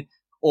featured in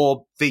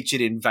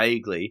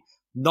vaguely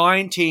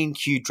 19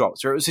 Q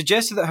drops, where it was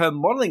suggested that her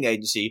modelling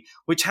agency,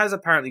 which has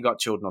apparently got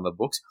children on the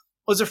books,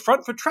 was a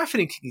front for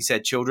trafficking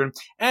said children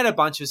and a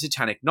bunch of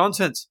satanic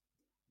nonsense.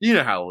 You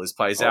know how all this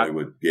plays out.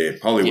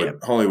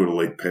 Hollywood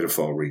elite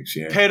pedophile rings,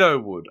 yeah.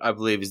 Pedowood, I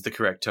believe, is the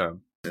correct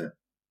term. Yeah.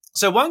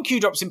 So one Q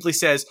drop simply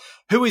says,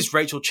 who is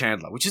Rachel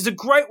Chandler? Which is a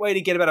great way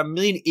to get about 1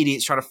 million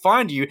idiots trying to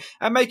find you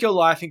and make your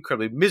life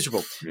incredibly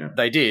miserable. Yeah.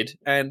 They did,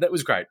 and that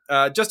was great.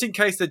 Just in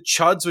case the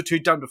chuds were too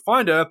dumb to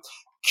find her,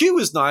 Q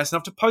was nice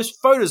enough to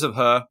post photos of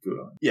her. Good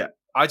on. Yeah,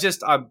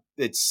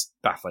 it's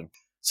baffling.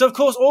 So, of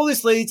course, all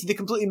this leads to the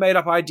completely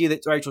made-up idea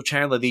that Rachel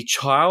Chandler, the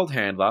child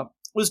handler,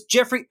 was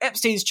Jeffrey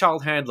Epstein's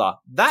child handler.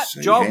 That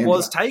job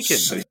was taken.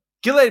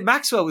 Ghislaine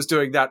Maxwell was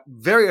doing that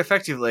very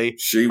effectively.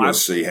 She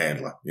was C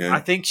handler. Yeah, I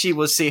think she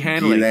was C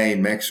handling.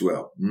 Ghislaine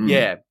Maxwell.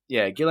 Yeah.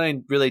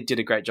 Ghislaine really did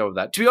a great job of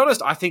that. To be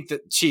honest, I think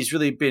that she's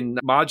really been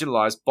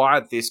marginalised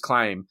by this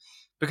claim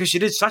because she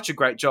did such a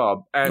great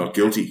job. And not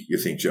guilty, you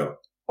think, Joe?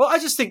 Well, I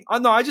just think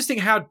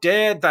how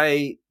dare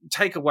they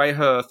take away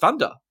her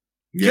thunder?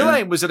 Yeah.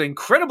 Ghislaine was an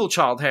incredible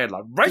child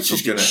handler. Rachel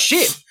did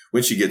shit.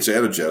 When she gets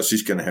out of jail,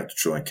 she's going to have to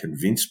try and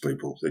convince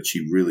people that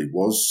she really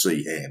was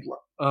C handler.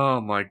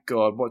 Oh my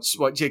God!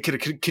 Yeah,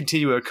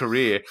 continue her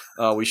career.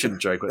 We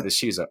shouldn't joke about this.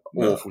 She's an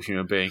awful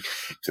human being.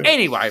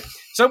 Anyway,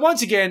 so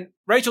once again,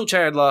 Rachel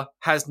Chandler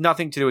has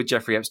nothing to do with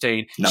Jeffrey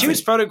Epstein. She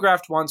was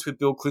photographed once with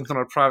Bill Clinton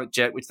on a private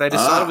jet, which they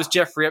decided was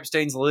Jeffrey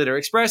Epstein's Lolita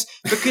Express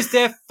because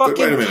they're fucking. But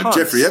wait a minute, cunts.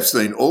 Jeffrey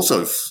Epstein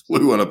also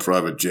flew on a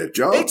private jet,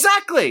 Joe.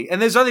 Exactly,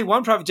 and there's only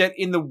one private jet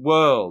in the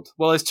world.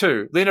 Well, there's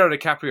two, Leonardo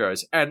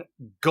DiCaprio's, and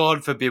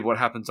God forbid what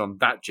happens on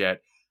that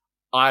jet.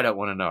 I don't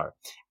want to know.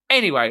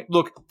 Anyway,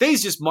 look,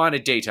 these are just minor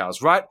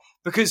details, right?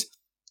 Because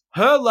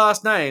her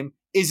last name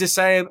is the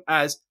same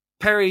as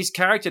Perry's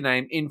character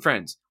name in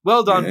Friends.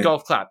 Well done,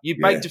 golf clap. You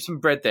baked up some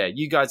bread there.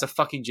 You guys are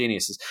fucking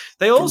geniuses.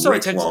 They also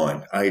direct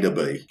line, A to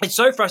B. It's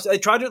so frustrating.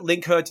 They tried to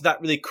link her to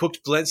that really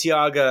cooked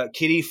Balenciaga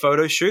kitty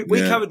photo shoot. We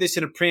covered this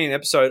in a premium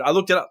episode. I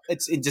looked it up.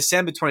 It's in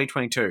December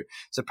 2022.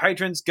 So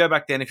patrons, go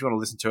back then if you want to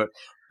listen to it.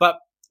 But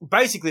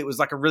basically, it was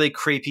like a really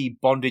creepy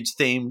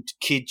bondage-themed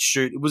kid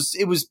shoot. It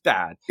was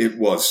bad. It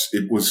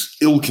was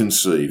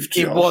ill-conceived,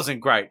 Joe. It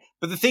wasn't great.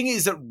 But the thing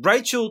is that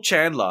Rachel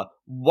Chandler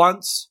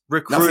once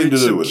recruited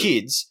some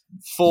kids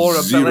for a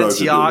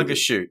Balenciaga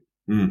shoot.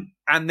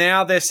 And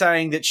now they're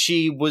saying that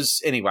she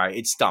was... Anyway,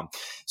 it's dumb.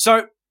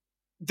 So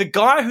the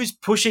guy who's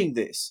pushing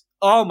this,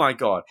 oh my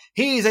God,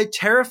 he is a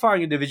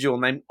terrifying individual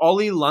named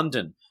Ollie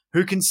London,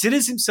 who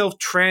considers himself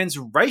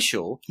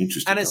transracial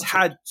and has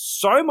had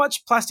so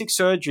much plastic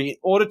surgery in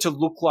order to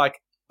look like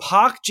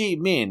Park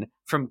Ji-min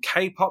from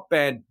K-pop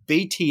band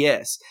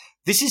BTS.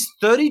 This is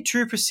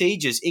 32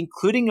 procedures,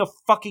 including a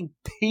fucking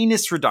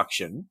penis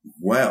reduction.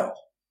 Wow.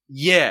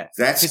 Yeah.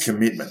 That's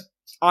commitment.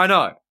 I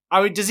know.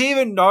 I mean, does he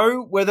even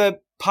know whether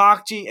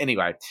Park Ji...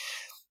 Anyway.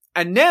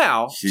 And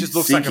now, just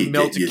looks like a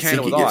melted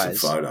candle with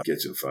eyes.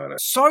 Gets a photo.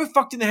 So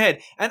fucked in the head.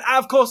 And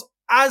of course...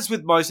 As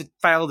with most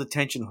failed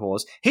attention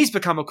whores, he's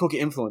become a cookie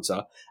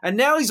influencer. And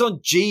now he's on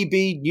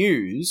GB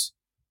News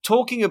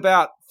talking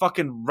about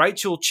fucking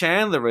Rachel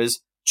Chandler as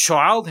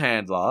child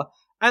handler.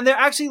 And they're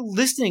actually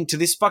listening to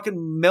this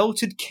fucking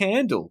melted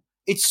candle.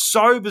 It's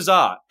so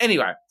bizarre.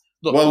 Anyway.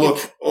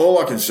 Look, all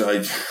I can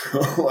say,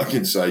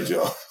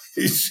 Joe,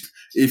 is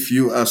if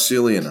you are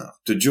silly enough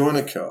to join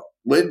a cult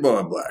led by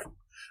a black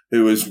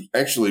who has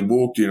actually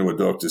walked into a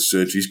doctor's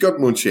surgery. He's got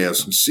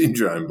Munchausen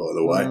syndrome, by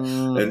the way,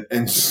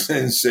 and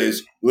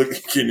says, look,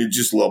 can you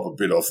just lop a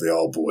bit off the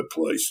old boy,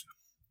 please?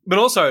 But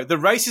also the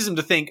racism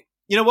to think,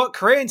 you know what,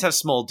 Koreans have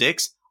small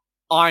dicks.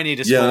 I need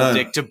a small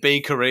dick to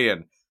be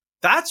Korean.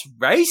 That's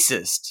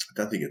racist.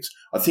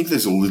 I think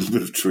there's a little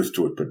bit of truth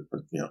to it, but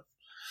you know.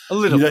 A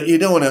little. You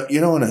don't want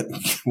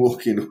to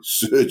walk into a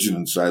surgeon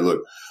and say,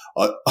 look,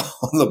 on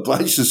the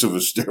basis of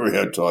a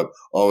stereotype,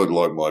 I would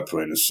like my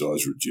penis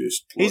size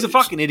reduced. Please. He's a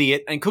fucking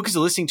idiot, and cookers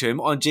are listening to him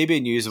on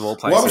GB News of all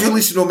places. Why would you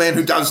listen to a man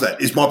who does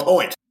that, is my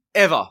point.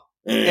 Ever.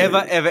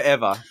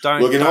 Ever.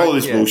 Look, in all of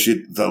this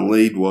bullshit, the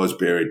lead was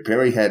buried.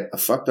 Perry had a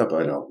fucked up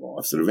adult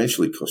life that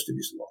eventually cost him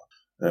his life.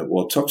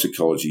 While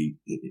toxicology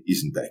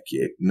isn't back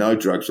yet, no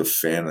drugs were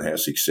found in the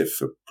house except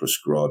for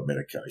prescribed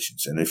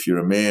medications. And if you're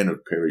a man of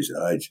Perry's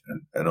age,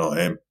 and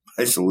I am,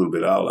 he's a little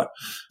bit older,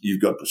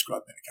 you've got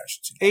prescribed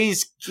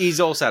medications.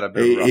 He's also had a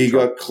bit of a rough He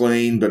got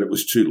clean, but it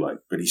was too late.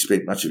 But he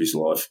spent much of his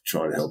life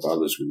trying to help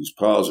others with his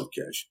piles of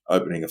cash,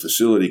 opening a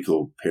facility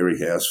called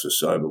Perry House for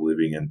sober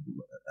living and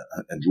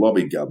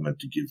lobbied government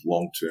to give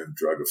long-term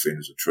drug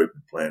offenders a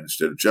treatment plan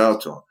instead of jail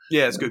time.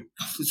 Yeah, it's good.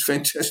 It's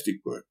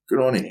fantastic work.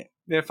 Good on him.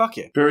 Yeah, fuck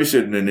yeah. Perry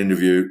said in an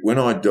interview, when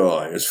I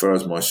die, as far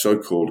as my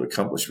so-called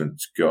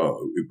accomplishments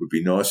go, it would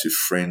be nice if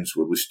friends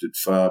were listed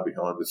far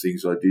behind the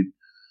things I did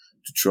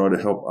to try to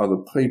help other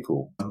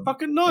people.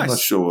 Fucking nice. I'm not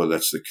sure whether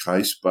that's the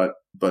case, but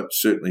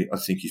certainly I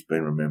think he's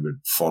been remembered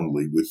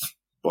fondly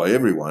by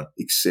everyone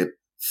except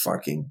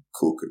fucking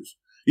cookers.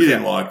 You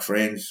didn't like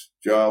Friends,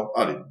 Joel.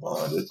 I didn't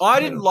mind it. I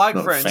didn't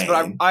like Friends,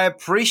 but I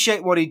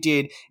appreciate what he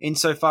did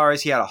insofar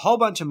as he had a whole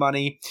bunch of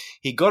money,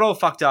 he got all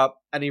fucked up,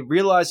 and he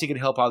realised he could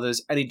help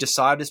others, and he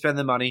decided to spend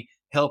the money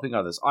helping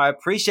others. I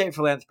appreciate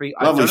philanthropy.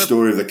 Lovely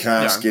story of the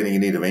cast getting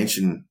an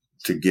intervention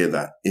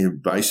together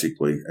and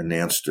basically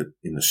announced it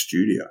in the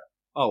studio.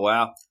 Oh,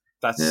 wow.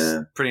 That's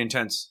pretty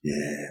intense.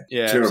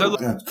 Yeah. Terrible.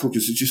 So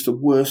cookers are just the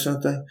worst,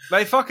 aren't they?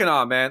 They fucking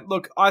are, man.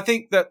 Look, I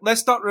think that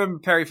let's not remember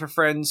Perry for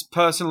Friends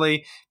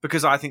personally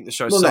because I think the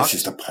show sucks. That's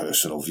just a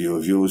personal view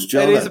of yours,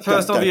 Joe. It is a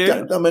personal view.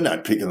 I'm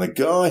not picking the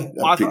guy.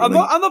 I'm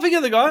not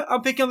picking the guy.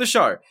 I'm picking on the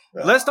show.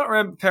 Right. Let's not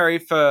remember Perry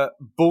for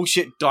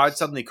bullshit died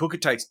suddenly cooker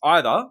takes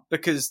either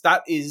because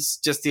that is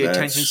just the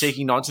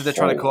attention-seeking nonsense they're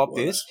trying to co-opt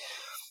this.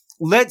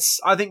 Let's,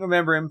 I think,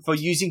 remember him for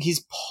using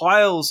his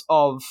piles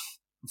of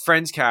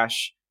Friends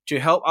cash to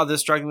help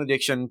others struggling with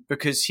addiction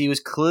because he was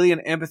clearly an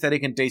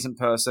empathetic and decent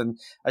person,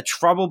 a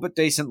troubled but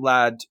decent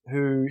lad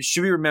who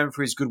should be remembered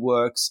for his good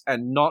works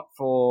and not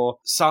for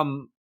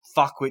some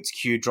fuckwit's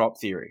Q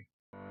drop theory.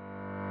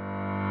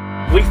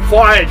 We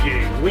fired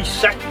you, we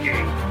sacked you,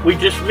 we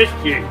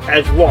dismissed you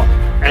as what?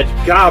 As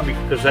garbage,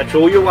 because that's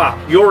all you are.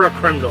 You're a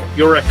criminal,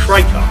 you're a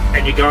traitor,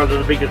 and you're going to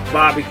the biggest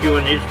barbecue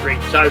in history.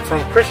 So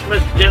from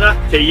Christmas dinner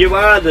to you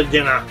are the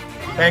dinner.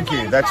 Thank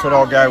you. That's what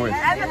I'll go with.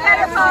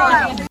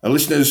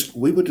 Listeners,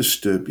 we were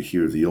disturbed to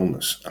hear of the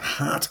illness, a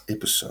heart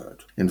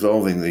episode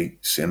involving the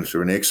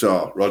senator in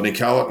exile, Rodney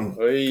Culleton,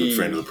 good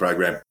friend of the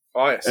program.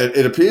 Oh, yes.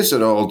 It appears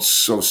that old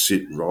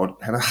soft-sit Rod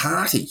had a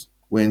hearty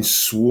when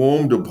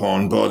swarmed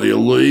upon by the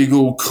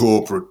illegal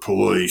corporate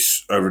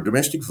police over a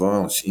domestic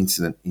violence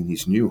incident in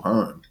his new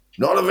home.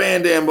 Not a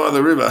van down by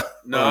the river.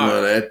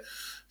 No.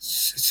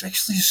 It's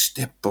actually a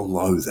step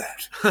below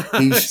that.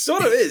 It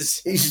sort of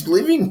is. He's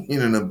living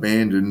in an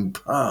abandoned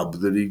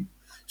pub that he's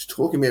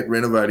talking about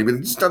renovating, but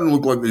it just doesn't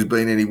look like there's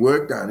been any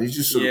work done. He's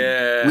just sort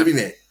of living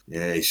there.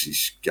 Yeah,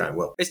 he's going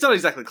well. It's not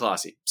exactly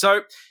classy.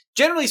 So,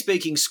 generally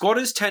speaking,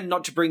 squatters tend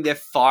not to bring their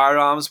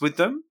firearms with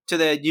them to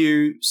their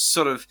new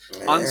sort of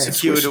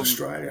unsecured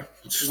Australia.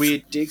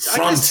 Weird digs.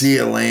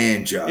 Frontier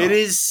land, Joe. It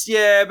is,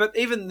 but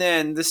even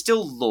then, there's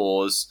still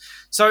laws.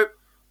 So,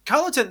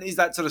 Culleton is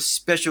that sort of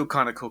special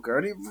kind of cooker,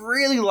 and he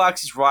really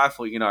likes his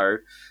rifle. You know,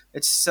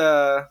 it's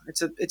a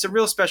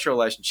real special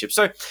relationship.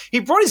 So he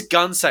brought his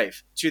gun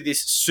safe to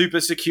this super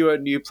secure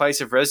new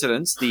place of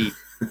residence, the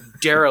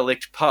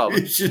derelict pub.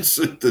 You should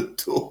see the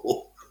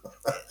door.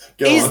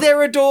 Is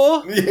there a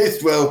door?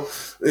 Yes. Well,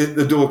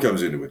 the door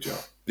comes into it, Joe.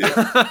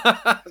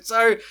 Yeah.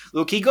 So,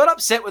 look, he got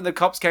upset when the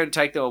cops came to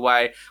take them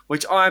away,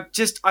 which I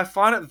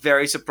find it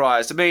very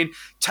surprised. I mean,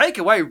 take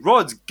away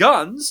Rod's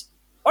guns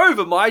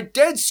over my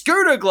dead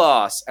scooter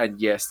glass.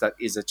 And yes, that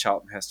is a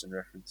Charlton Heston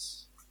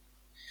reference.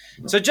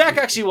 So Jack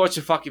actually watched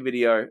a fucking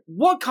video.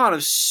 What kind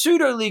of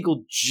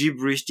pseudo-legal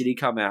gibberish did he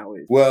come out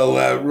with?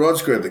 Well,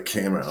 Rod's grabbed the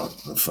camera on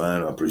the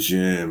phone, I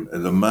presume,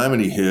 and the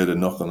moment he heard a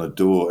knock on the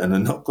door, and the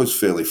knock was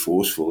fairly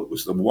forceful, it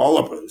was the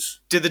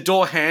Wallopers. Did the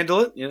door handle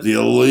it? Yeah. The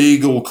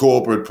illegal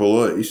corporate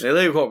police. The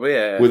illegal corporate,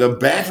 yeah. With a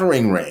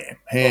battering ram,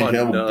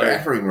 handheld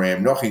battering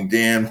ram, knocking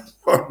down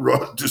what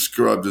Rod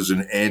described as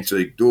an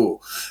antique door.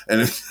 And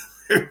it's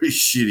very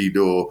shitty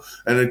door,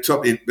 and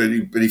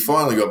but he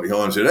finally got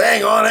behind and said,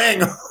 hang on, I'm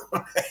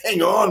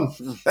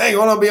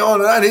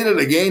behind, I don't hit it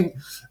again.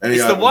 And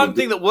it's the one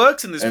thing that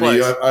works in this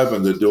place. And he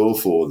opened the door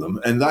for them,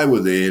 and they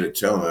were there to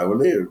tell them they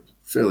were there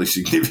fairly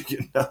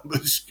significant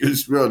numbers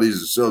because Rod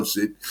is a soft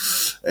sit,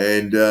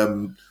 and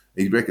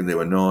he reckoned there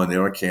were 9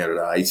 there. I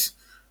counted 8.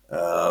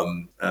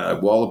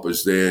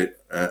 Wallopers there,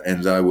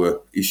 and they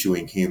were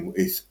issuing him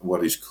with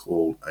what is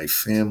called a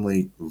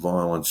family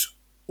violence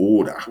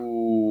order.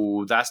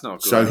 Ooh, that's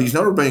not good. So he's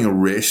not being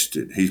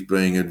arrested. He's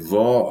being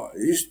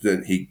advised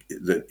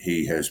that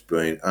he has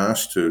been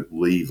asked to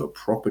leave a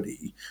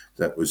property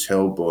that was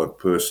held by a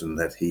person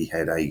that he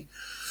had a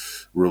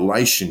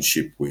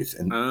relationship with,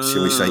 and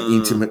shall we say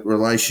intimate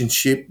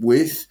relationship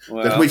with,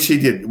 Well. which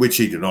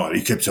he denied.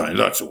 He kept saying,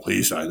 that's all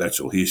hearsay, that's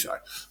all hearsay.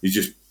 He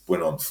just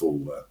went on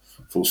full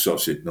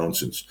soft-sit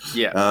nonsense.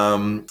 Yeah.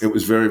 It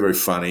was very, very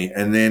funny.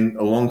 And then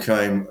along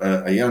came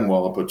a young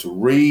walloper to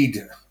read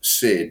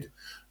said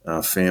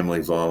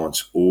family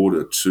violence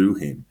order to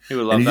him. He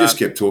would love and he that. just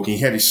kept talking.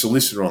 He had his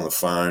solicitor on the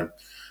phone,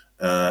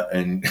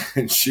 and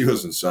she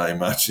wasn't saying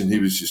much, and he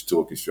was just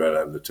talking straight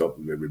over the top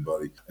of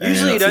everybody.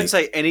 Usually you don't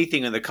say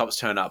anything when the cops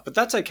turn up, but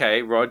that's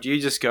okay, Rod.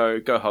 You just go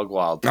hog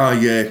wild. Oh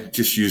yeah,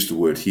 just use the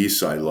word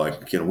hearsay.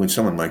 Like, when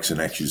someone makes an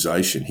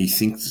accusation, he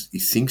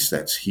thinks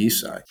that's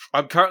hearsay.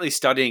 I'm currently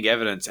studying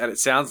evidence, and it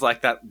sounds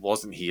like that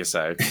wasn't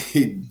hearsay.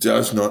 He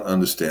does not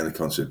understand the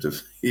concept of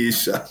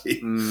hearsay.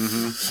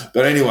 Mm-hmm.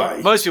 But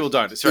anyway, most people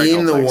don't. It's very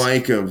in complex. the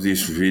wake of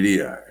this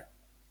video,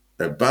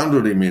 they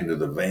bundled him into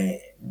the van.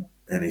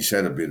 And he's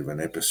had a bit of an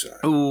episode.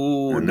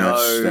 Ooh, and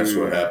no. that's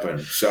what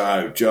happened.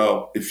 So,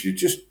 Joel, if we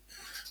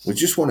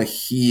just want to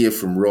hear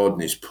from Rod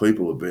and his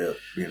people about,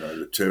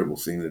 the terrible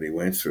thing that he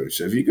went through.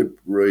 So if you could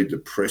read the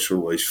press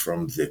release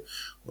from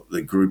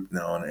the group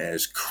known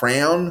as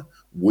Crown,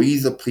 We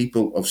the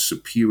People of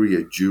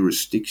Superior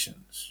Jurisdictions.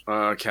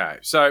 Okay,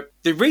 so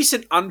the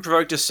recent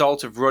unprovoked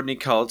assault of Rodney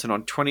Carleton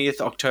on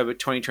 20th October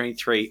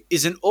 2023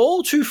 is an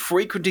all too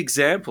frequent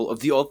example of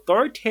the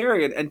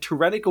authoritarian and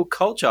tyrannical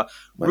culture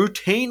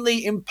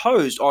routinely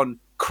imposed on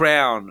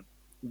Crown,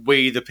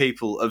 We the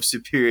People of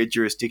Superior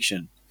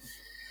Jurisdiction.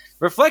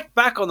 Reflect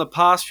back on the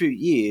past few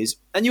years,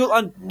 and you'll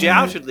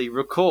undoubtedly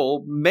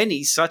recall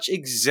many such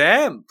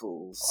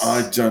examples.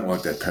 I don't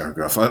like that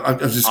paragraph. I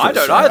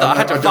don't either. I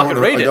had to fucking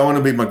read it. I don't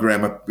want to be my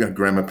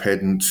grammar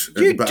pedant.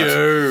 You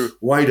do.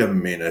 Wait a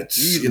minute.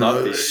 You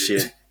love this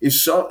shit.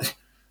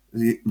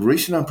 The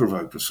recent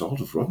unprovoked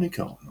assault of Rodney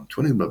Carleton on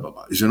 20 blah blah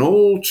blah is an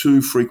all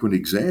too frequent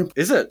example.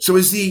 Is it? So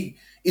is he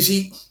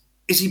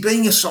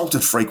being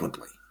assaulted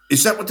frequently?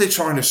 Is that what they're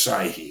trying to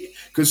say here?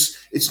 Because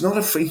it's not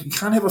you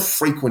can't have a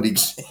frequent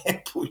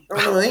example. You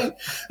know what I mean?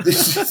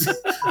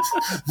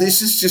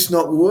 This is just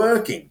not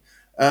working.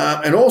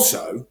 And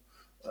also,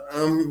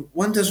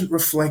 one doesn't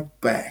reflect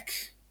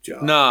back,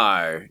 Joe.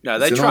 No,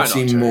 they it's try not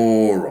to. It's an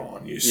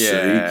oxymoron, you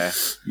Yeah.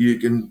 see. You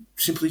can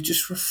simply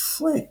just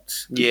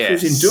reflect.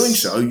 Yes. Because in doing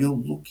so, you're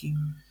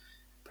looking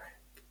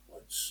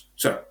backwards.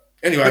 So,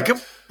 anyway.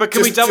 But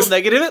can we double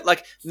negative it?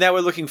 Like, now we're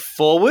looking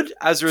forward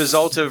as a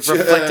result of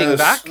reflecting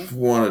back?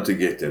 Wanted to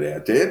get that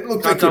out there.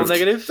 Look,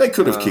 they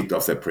could have kicked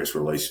off that press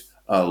release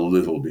a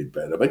little bit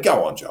better. But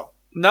go on, Joel.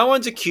 No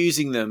one's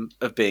accusing them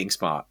of being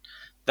smart.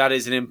 That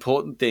is an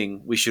important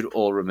thing we should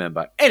all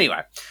remember.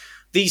 Anyway,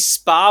 the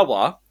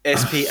SPAWA,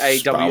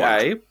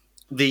 S-P-A-W-A,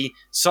 the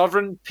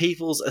Sovereign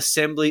People's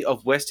Assembly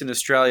of Western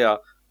Australia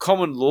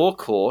Common Law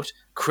Court,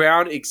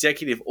 Crown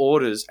Executive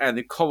Orders, and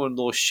the Common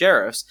Law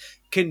Sheriffs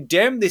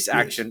condemn this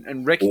action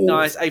and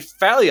recognise a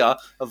failure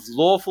of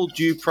lawful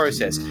due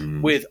process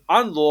with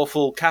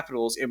unlawful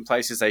capitals in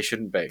places they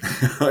shouldn't be.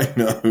 I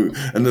know.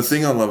 And the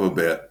thing I love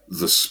about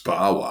the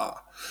SPAWA,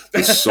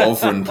 the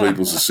Sovereign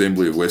People's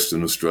Assembly of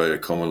Western Australia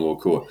Common Law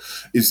Court,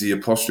 is the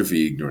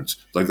apostrophe ignorance.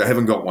 Like, they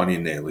haven't got one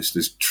in there,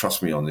 listeners.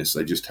 Trust me on this.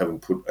 They just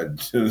haven't put an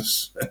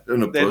apostrophe They're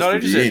not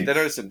interested. in. They're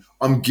not interested.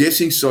 I'm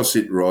guessing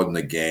Saucit Rod and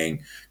the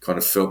gang kind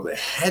of felt there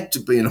had to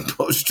be an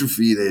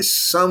apostrophe there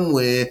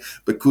somewhere,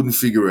 but couldn't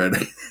figure out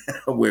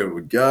where it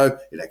would go.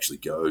 It actually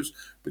goes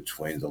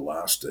between the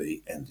last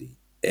E and the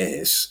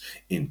S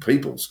in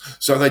Peoples.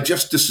 So they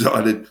just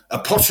decided,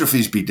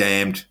 apostrophes be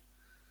damned.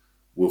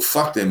 We'll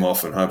fuck them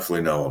off and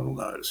hopefully no one will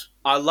notice.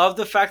 I love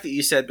the fact that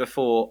you said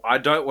before, I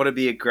don't want to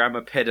be a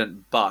grammar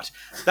pedant, but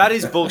that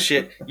is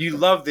bullshit. You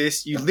love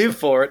this, you live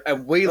for it,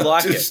 and we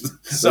like it.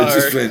 So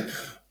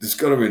there's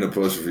got to be an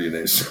apostrophe in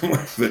there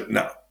somewhere, but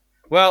no.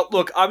 Well,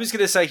 look, I'm just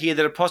going to say here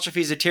that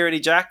apostrophe is a tyranny,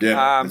 Jack.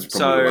 Yeah, that's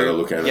probably the way to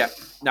look at it.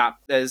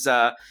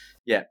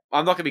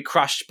 I'm not going to be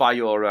crushed by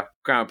your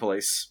grammar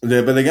police.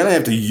 Yeah, but they're going to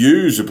have to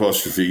use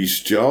apostrophes,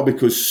 Joel,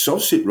 because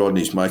Saucit Rod and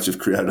his mates have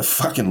created a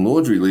fucking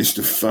laundry list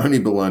of phony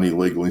baloney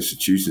legal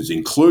institutions,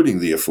 including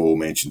the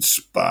aforementioned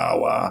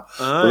SPAWA,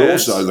 but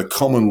also the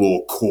Common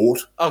Law Court,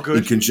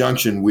 in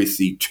conjunction with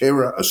the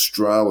Terra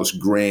Australis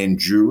Grand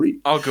Jury,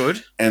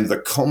 and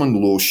the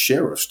Common Law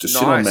Sheriffs to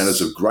sit on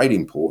matters of great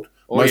import.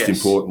 Most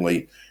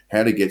importantly,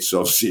 how to get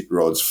Saucit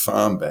Rod's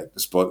farm back,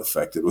 despite the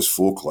fact that it was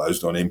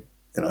foreclosed on him,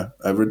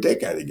 over a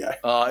decade ago.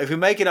 If we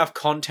make enough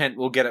content,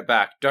 we'll get it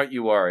back. Don't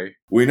you worry.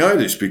 We know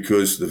this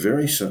because the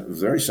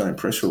very same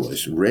press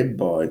release, read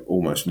by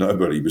almost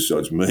nobody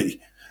besides me,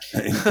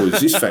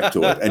 includes this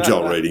factoid, and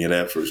Joel reading it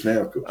out for us now,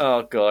 of course.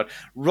 Oh, God.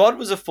 Rod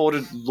was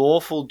afforded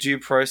lawful due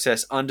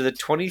process under the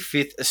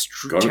 25th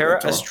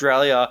Terra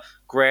Australia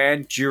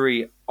grand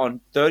jury on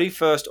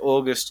 31st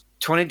August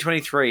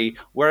 2023,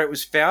 where it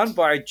was found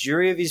by a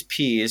jury of his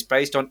peers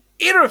based on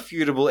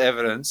irrefutable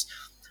evidence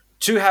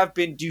to have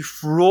been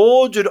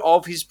defrauded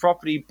of his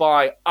property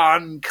by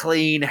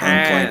unclean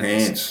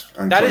hands.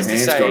 That is to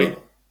say,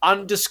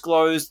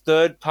 undisclosed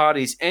third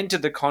parties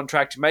entered the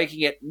contract, making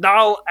it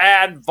null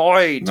and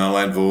void. Null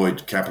and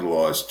void,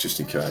 capitalised,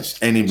 just in case,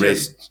 and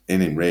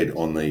in red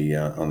on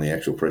the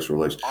actual press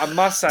release. I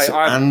must say,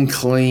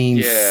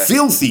 unclean,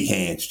 filthy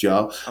hands,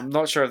 Joel. I'm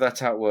not sure if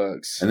that's how it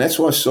works, and that's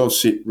why Soft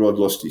Sit Rod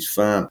lost his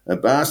farm.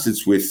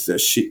 Bastards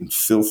with shit and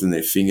filth in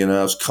their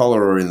fingernails,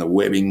 cholera in the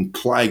webbing,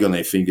 plague on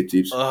their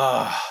fingertips.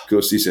 Of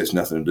course, this has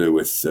nothing to do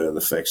with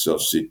the fact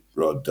Soft Sit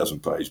Rod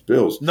doesn't pay his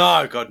bills.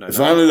 No, God, no. If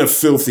only the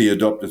filthy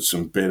adopted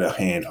some better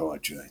hand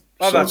hygiene.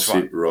 That's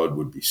right. Sit Rod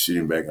would be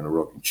sitting back in a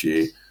rocking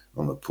chair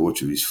on the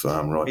porch of his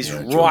farm right now.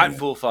 His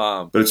rightful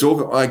farm. But it's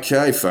all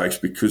okay, folks,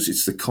 because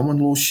it's the common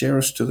law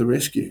sheriffs to the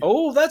rescue.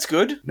 Oh, that's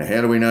good. Now,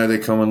 how do we know they're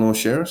common law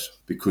sheriffs?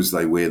 Because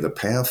they wear the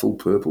powerful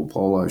purple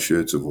polo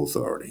shirts of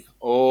authority.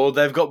 Oh,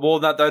 they've got more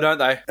than that, though, don't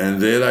they? And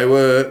there they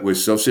were with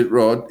Soft Sit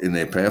Rod in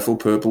their powerful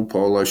purple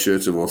polo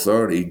shirts of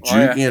authority,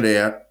 duking it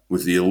out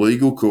with the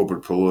illegal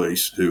corporate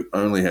police who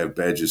only have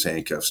badges,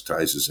 handcuffs,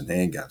 tasers and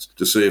handguns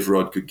to see if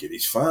Rod could get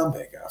his farm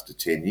back after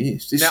 10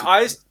 years.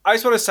 I just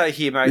want to say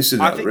here, mate, this is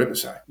another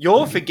episode.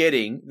 You're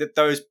forgetting that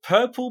those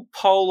purple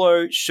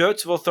polo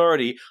shirts of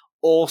authority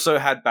also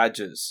had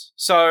badges.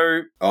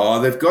 So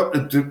they've got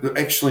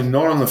actually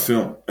not on the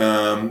film.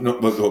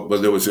 But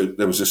there was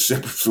a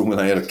separate film where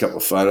they had a couple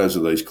of photos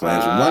of these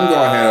clowns. And one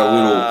guy had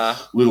a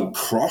little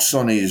cross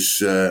on his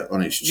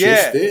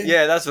chest there.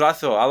 Yeah, that's what I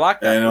thought. I like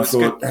that. And I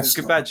thought that's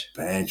a good badge.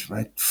 Badge,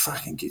 mate.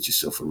 Fucking get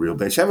yourself a real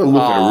badge. Have a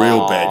look at a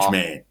real badge,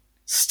 man.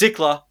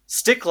 Stickler.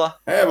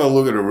 Have a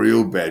look at a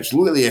real badge.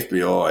 Look at the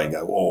FBI and go,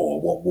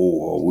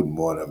 I wouldn't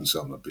mind having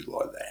something a bit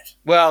like that.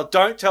 Well,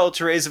 don't tell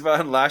Teresa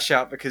Van Lash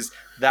out because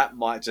that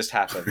might just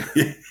happen.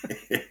 Get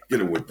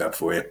it whipped up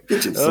for you.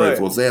 Get you 3,000 or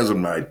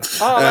 4,000, mate.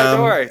 Oh, no,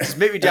 don't worry. Just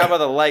meet me down by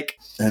the lake.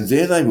 And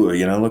there they were,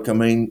 look, I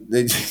mean,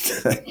 they're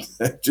just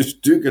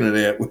duking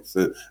it out with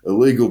the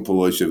illegal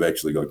police who've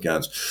actually got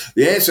guns.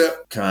 The answer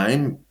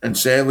came, and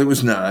sadly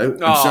was no.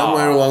 And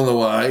somewhere along the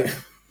way,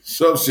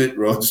 Soft Sit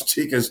Rod's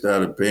ticker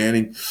started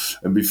pounding,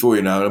 and before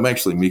you know it, I'm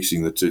actually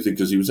mixing the two things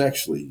because he was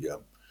actually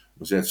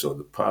was outside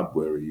the pub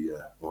where he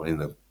in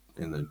the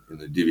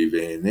divvy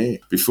van there.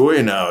 Before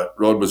you know it,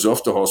 Rod was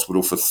off to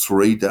hospital for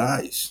 3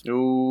 days.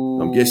 Ooh.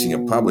 I'm guessing a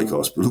public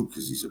hospital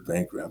because he's a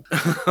bankrupt,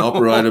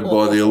 operated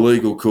by the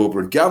illegal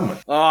corporate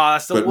government. Oh,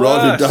 that's the worst. But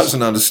Rod, who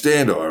doesn't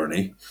understand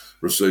irony,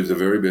 received the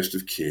very best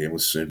of care and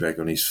was soon back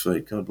on his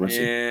feet. God bless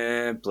him.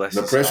 Yeah, bless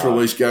him. The press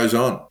release goes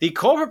on. The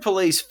corporate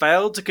police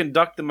failed to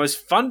conduct the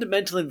most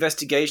fundamental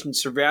investigation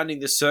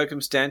surrounding the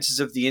circumstances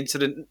of the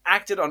incident and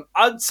acted on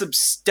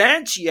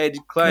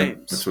unsubstantiated claims.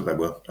 Yeah, that's what they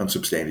were.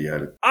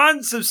 Unsubstantiated.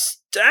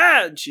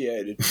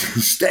 Unsubstantiated.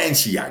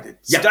 Stantiated.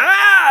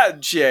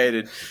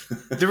 Stantiated.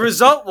 The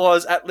result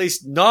was at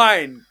least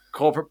 9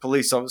 corporate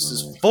police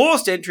officers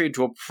forced entry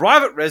into a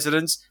private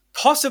residence,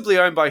 possibly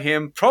owned by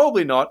him,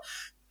 probably not,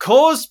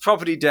 caused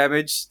property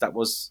damage, that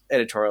was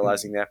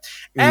editorializing there,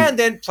 and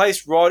then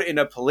placed Rod in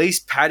a police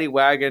paddy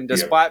wagon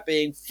despite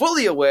being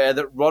fully aware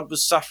that Rod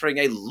was suffering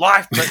a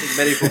life-threatening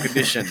medical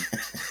condition.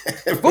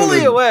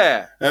 Fully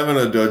aware. Having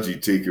a dodgy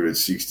ticker at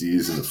 60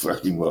 years in a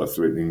fucking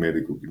life-threatening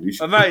medical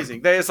condition.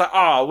 Amazing. They're just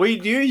like, we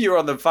knew you were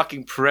on the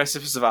fucking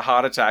precipice of a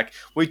heart attack.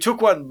 We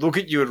took one look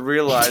at you and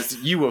realised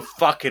that you were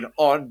fucking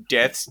on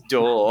death's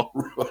door.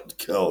 Rod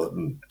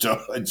Cullen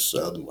died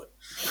suddenly.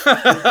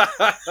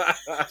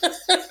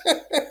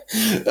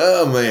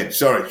 Oh man,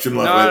 sorry,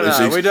 shouldn't I?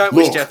 No, we don't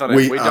wish death on it.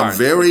 We are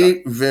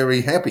very,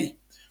 very happy.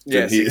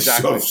 Yes,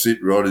 exactly. Soft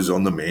Sit Rod is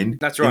on the mend.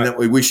 That's right. In that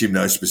we wish him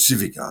no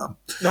specific harm.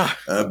 No,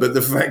 but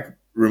the fact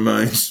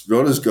remains,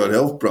 Rod has got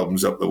health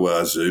problems up the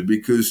wazoo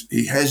because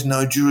he has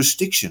no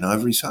jurisdiction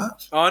over his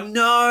heart. Oh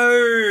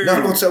no,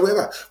 none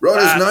whatsoever.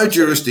 Rod has no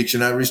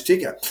jurisdiction over his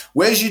ticker.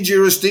 Where's your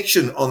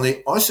jurisdiction on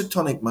the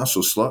isotonic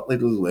muscle slightly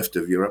to the left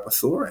of your upper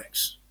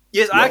thorax?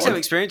 Yes, I actually have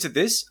experience with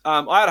this.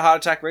 I had a heart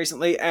attack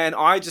recently, and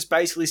I just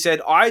basically said,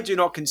 I do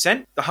not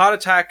consent. The heart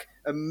attack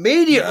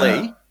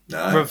immediately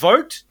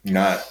revoked.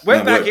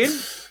 Went back in.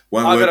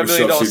 One I word got $1 with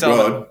million Soft Sit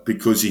settlement. Rod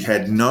because he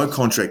had no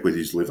contract with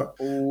his liver.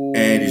 Ooh.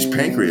 And his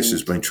pancreas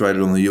has been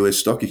traded on the US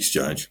stock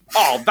exchange.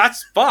 Oh,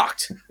 that's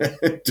fucked.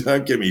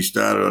 Don't get me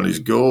started on his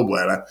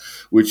gallbladder,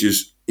 which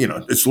is,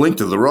 it's linked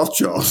to the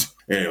Rothschilds.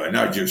 Anyway,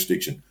 no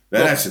jurisdiction.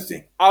 That's the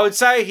thing. I would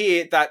say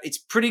here that it's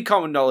pretty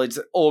common knowledge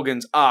that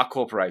organs are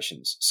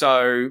corporations.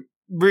 So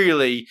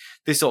really,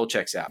 this all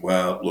checks out.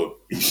 Well, look,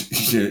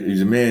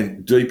 he's a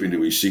man deep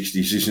into his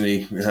 60s, isn't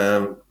he?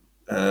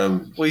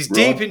 Well, he's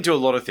deep into a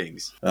lot of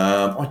things.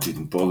 I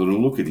didn't bother to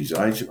look at his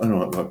age. I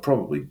know I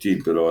probably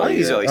did, but I think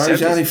he's early 70s.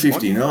 He's only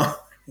 59.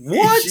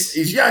 What?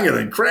 He's younger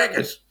than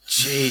crackers.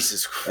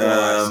 Jesus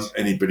Christ.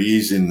 But he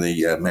is in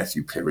the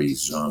Matthew Perry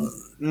zone.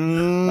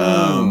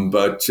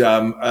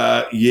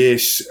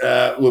 Yes.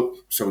 Look,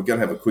 so we're going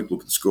to have a quick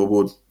look at the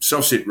scoreboard.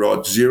 Soft Sit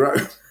Rod 0,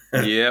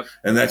 Yep.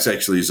 And that's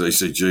actually his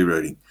ECG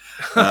reading.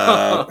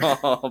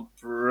 Oh,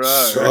 bro.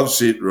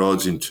 Soft-sit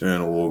rod's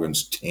internal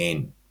organs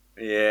 10.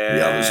 Yeah.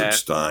 The others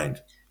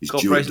abstained.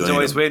 Corporations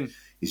always win.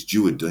 His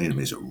duodenum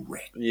is a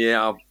wreck.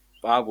 Yeah,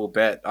 I will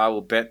bet. I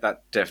will bet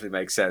that definitely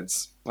makes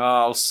sense.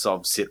 Oh,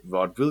 sob-sit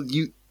rod. Will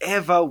you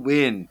ever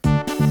win?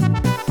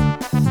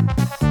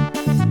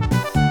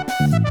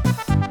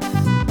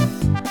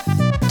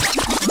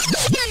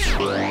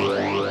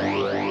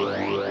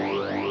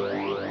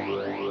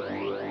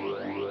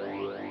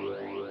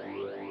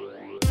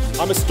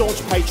 I'm a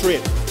staunch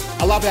patriot.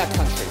 I love our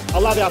country. I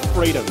love our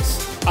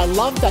freedoms. I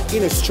love that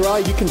in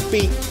Australia you can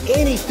be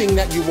anything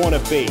that you want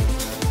to be.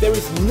 There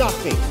is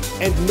nothing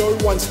and no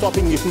one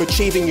stopping you from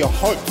achieving your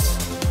hopes,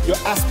 your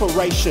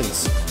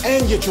aspirations,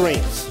 and your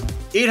dreams.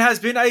 It has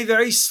been a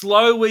very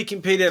slow week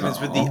in Pete Evans,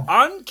 with the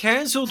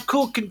uncancelled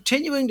Cook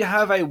continuing to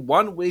have a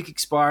 1 week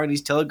expire in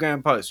his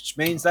Telegram post, which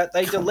means that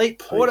they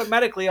delete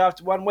automatically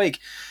after 1 week.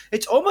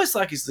 It's almost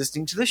like he's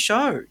listening to the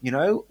show, you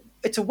know?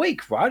 It's a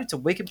week, right? It's a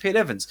week in Pete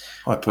Evans.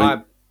 Hi,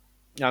 Pete.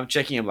 I'm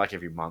checking him like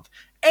every month.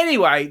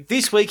 Anyway,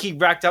 this week he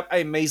racked up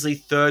a measly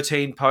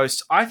 13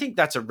 posts. I think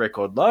that's a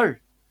record low.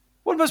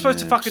 What am I supposed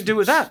to fucking do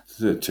with that?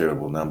 They're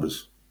terrible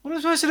numbers. What am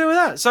I supposed to do with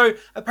that? So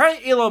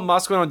apparently Elon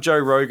Musk went on Joe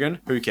Rogan,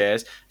 who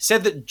cares,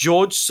 said that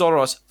George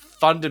Soros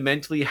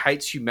fundamentally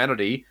hates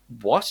humanity.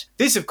 What?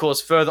 This, of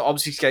course, further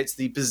obfuscates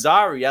the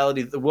bizarre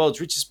reality that the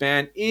world's richest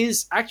man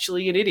is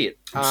actually an idiot.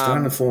 I'm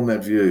starting to form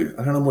that view.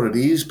 I don't know what it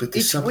is, but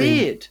there's something... It's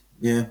weird.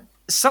 Yeah.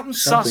 Something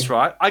sus,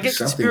 right? I get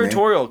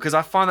conspiratorial because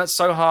I find that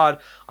so hard.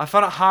 I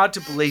find it hard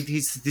to believe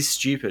he's this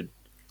stupid.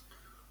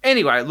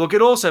 Anyway, look,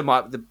 it also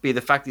might be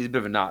the fact that he's a bit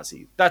of a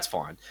Nazi. That's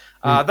fine.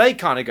 They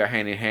kind of go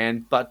hand in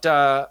hand. But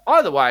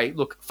either way,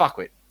 look,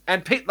 fuckwit.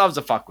 And Pete loves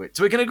a fuckwit.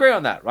 So we can agree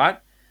on that, right?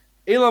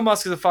 Elon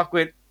Musk is a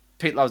fuckwit.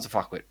 Pete loves a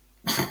fuckwit.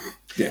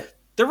 Yeah.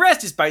 The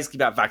rest is basically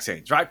about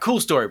vaccines, right? Cool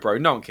story, bro.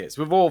 No one cares.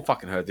 We've all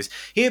fucking heard this.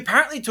 He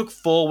apparently took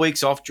 4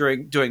 weeks off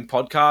during doing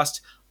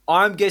podcast.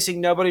 I'm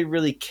guessing nobody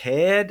really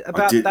cared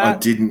about that. I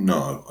didn't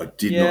know. I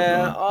did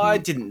not know. I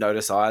didn't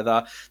notice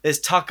either. There's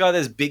Tucker,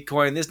 there's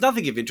Bitcoin, there's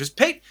nothing of interest.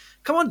 Pete,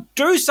 come on,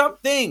 do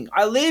something.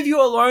 I leave you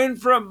alone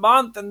for a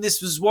month and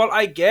this is what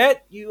I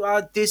get. You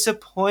are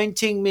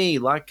disappointing me.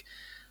 Like,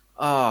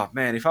 oh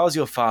man, if I was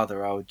your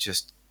father, I would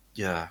just,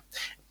 yeah.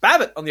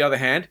 Babbitt, on the other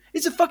hand,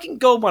 is a fucking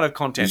goldmine of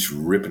content. He's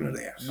ripping it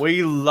out.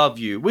 We love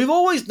you. We've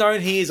always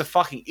known he is a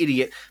fucking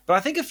idiot, but I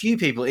think a few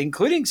people,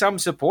 including some who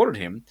supported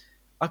him,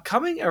 are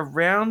coming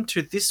around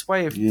to this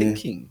way of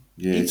thinking.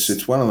 Yeah,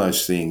 it's one of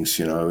those things,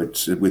 you know,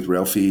 it's with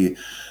Ralphie,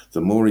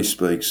 the more he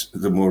speaks,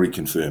 the more he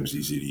confirms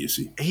his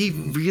idiocy. He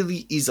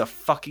really is a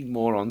fucking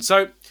moron.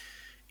 So,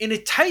 in a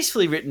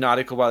tastefully written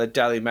article by the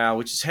Daily Mail,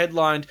 which is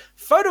headlined,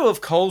 Photo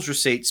of Coles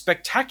Receipt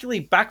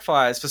Spectacularly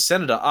Backfires for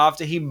Senator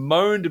After He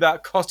Moaned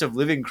About Cost of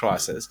Living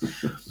Crisis.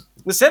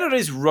 The Senator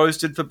is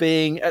roasted for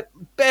being at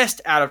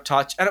best out of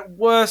touch and at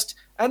worst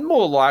and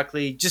more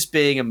likely just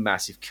being a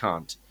massive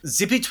cunt.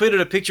 Zippy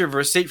tweeted a picture of a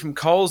receipt from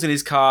Coles in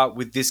his car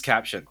with this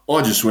caption.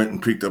 I just went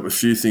and picked up a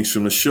few things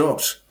from the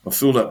shops. I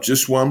filled up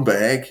just one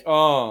bag.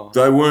 Oh.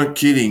 They weren't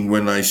kidding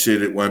when they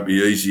said it won't be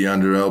easy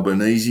under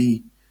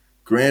Albanese.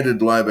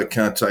 Granted, Labor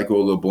can't take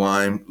all the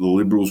blame. The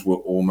Liberals were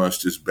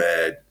almost as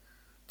bad.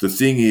 The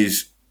thing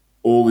is,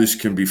 all this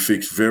can be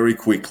fixed very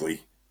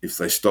quickly if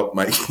they stop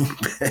making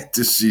bad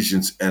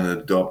decisions and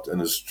adopt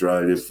an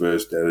Australia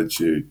First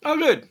attitude. Oh,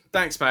 good.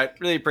 Thanks, mate.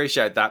 Really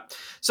appreciate that.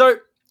 So,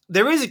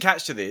 there is a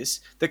catch to this.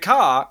 The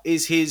car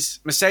is his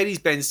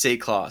Mercedes-Benz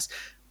C-Class,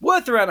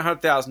 worth around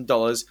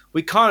 $100,000.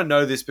 We kind of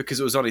know this because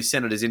it was on his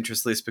senator's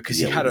interest list because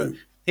he had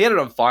it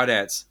on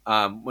finance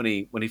when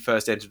he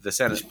first entered the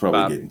Senate. He's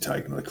probably getting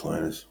taken to the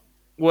cleaners.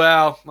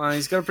 Well,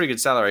 he's got a pretty good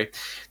salary.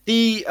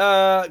 The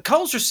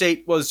Coles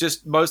receipt was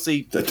just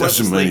mostly... That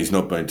doesn't mean he's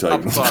not been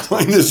taken to the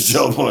cleaners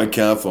job by a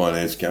car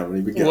finance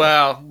company.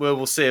 Well,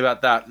 we'll see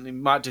about that. He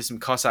might do some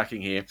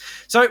cossacking here.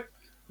 So,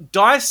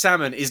 Di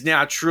Salmon is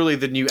now truly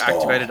the new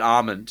activated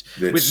almond,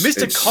 with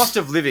Mr. Cost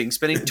of Living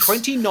spending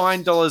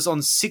 $29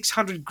 on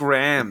 600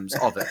 grams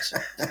of it.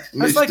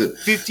 That's like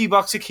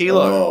 $50 a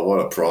kilo. Oh,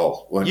 what a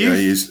pro.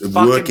 He's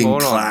working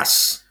moron.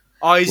 Class.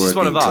 Oh, he's just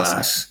one of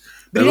us.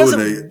 But all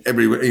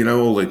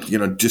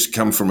the just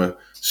come from a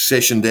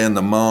session down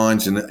the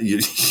mines and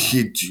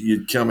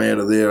you'd come out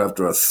of there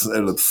after a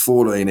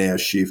 14-hour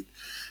shift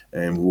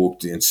and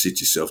walked in,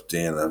 sit yourself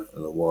down, and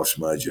the wife's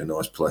made you a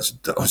nice place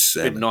of diced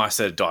salmon. A bit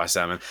nicer diced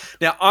salmon.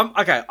 Now,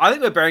 I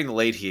think we're bearing the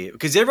lead here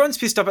because everyone's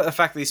pissed off at the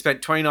fact that he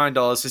spent $29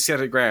 for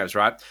 600 grams,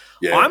 right?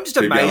 Yeah, I'm just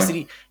amazed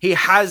that he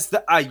has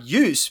a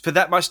use for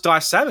that much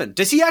diced salmon.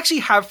 Does he actually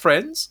have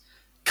friends?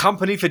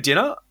 Company for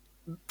dinner?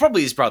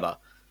 Probably his brother.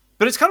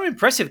 But it's kind of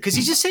impressive because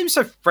he just seems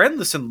so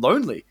friendless and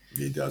lonely.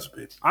 He does a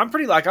bit. I'm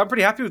pretty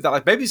happy with that.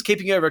 Like, maybe he's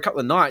keeping over a couple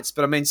of nights,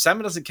 but I mean,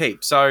 salmon doesn't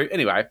keep. So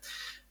anyway,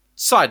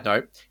 side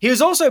note, he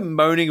was also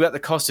moaning about the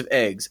cost of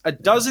eggs. A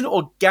dozen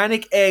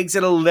organic eggs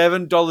at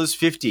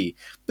 $11.50.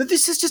 But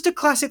this is just a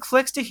classic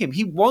flex to him.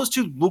 He wants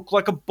to look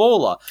like a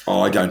baller.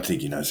 Oh, I don't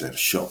think he knows how to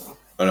shop.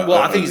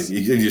 I think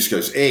he just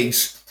goes,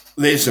 eggs.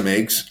 There's some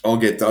eggs. I'll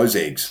get those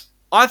eggs.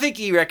 I think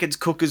he reckons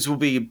cookers will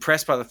be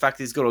impressed by the fact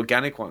that he's got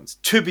organic ones,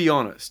 to be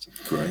honest.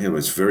 Great. It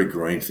was a very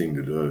green thing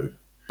to do.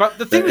 But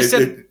the thing we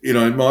said...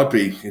 it might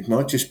be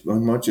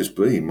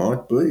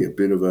a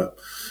bit of a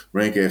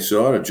rank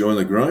outsider, join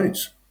the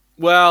Greens.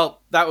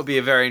 Well, that would be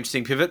a very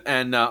interesting pivot,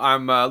 and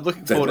I'm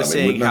looking forward to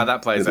seeing how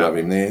that plays out. Love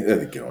him there.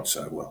 They'd get on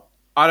so well.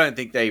 I don't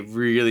think they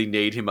really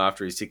need him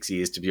after his 6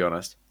 years, to be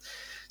honest.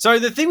 So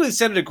the thing with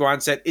Senator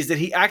Grindset is that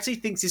he actually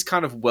thinks this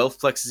kind of wealth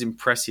flex is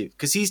impressive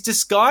because he's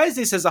disguised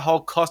this as a whole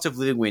cost of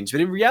living whinge,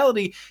 but in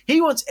reality, he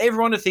wants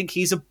everyone to think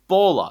he's a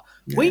baller.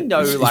 Yeah, we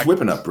know, he's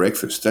whipping up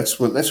breakfast. That's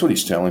what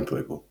he's telling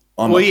people.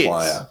 I'm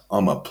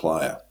a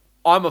player.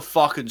 I'm a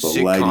fucking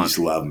sick cunt. Ladies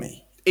love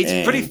me.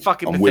 It's pretty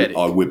fucking pathetic.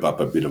 I whip up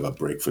a bit of a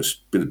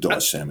breakfast, bit of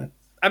diced salmon.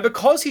 And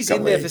because he's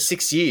in there for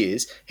 6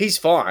 years, he's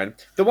fine.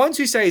 The ones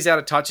who say he's out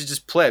of touch are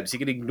just plebs. You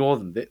can ignore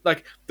them.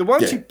 Like, the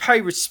ones who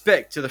pay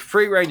respect to the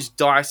free-range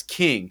dice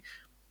king,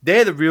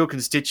 they're the real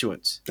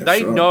constituents.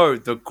 They know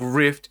the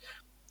grift.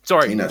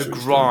 Sorry, the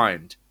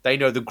grind. They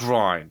know the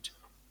grind.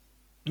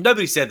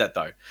 Nobody said that,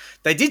 though.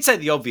 They did say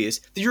the obvious,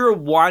 that you're a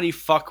whiny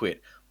fuckwit.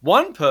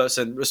 One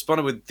person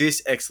responded with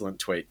this excellent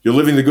tweet. You're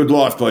living the good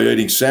life by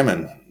eating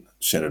salmon,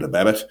 Senator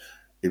Babbitt.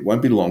 It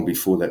won't be long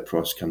before that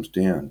price comes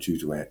down due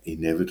to our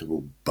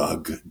inevitable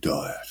bug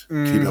diet.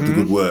 Mm-hmm. Keep up the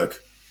good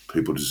work.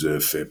 People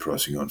deserve fair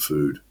pricing on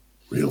food.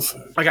 Real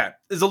food. Okay,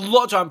 there's a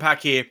lot to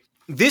unpack here.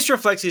 This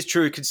reflects his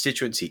true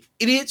constituency.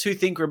 Idiots who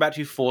think we're about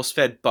to be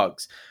force-fed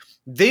bugs.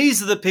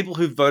 These are the people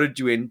who voted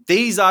you in.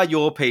 These are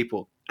your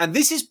people. And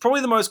this is probably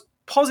the most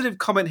positive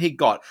comment he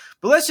got.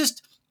 But let's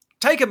just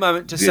take a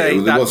moment to say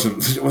that...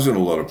 There wasn't a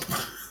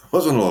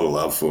lot of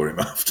love for him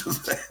after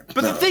that.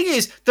 But the thing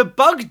is, the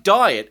bug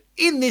diet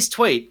in this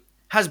tweet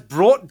has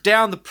brought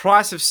down the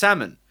price of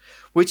salmon,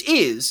 which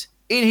is,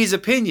 in his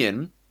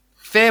opinion,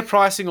 fair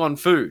pricing on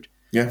food.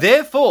 Yeah.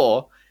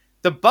 Therefore,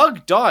 the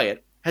bug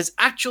diet has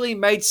actually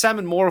made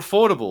salmon more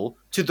affordable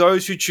to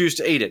those who choose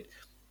to eat it.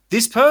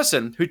 This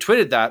person who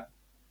tweeted that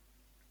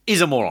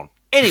is a moron.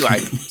 Anyway,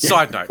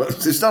 side note.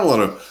 There's not a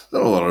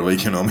lot of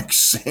economic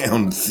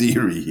sound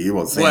theory here.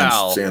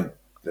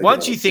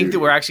 Once you think that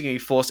we're actually going to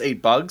be forced to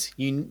eat bugs,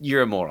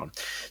 you're a moron.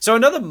 So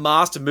another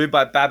master move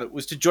by Babbitt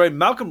was to join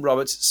Malcolm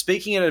Roberts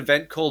speaking at an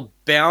event called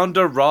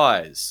Bounder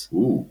Rise.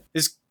 Ooh.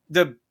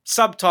 The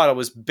subtitle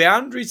was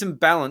Boundaries and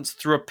Balance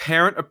Through a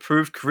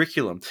Parent-Approved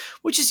Curriculum,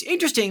 which is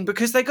interesting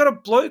because they got a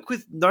bloke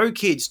with no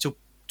kids to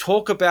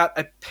talk about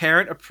a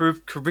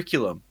parent-approved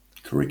curriculum.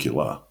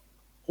 Curricula.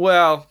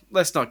 Well,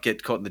 let's not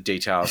get caught in the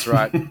details,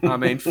 right? I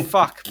mean,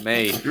 fuck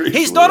me.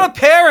 He's not a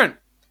parent!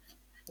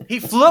 He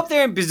flew up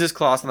there in business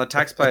class on the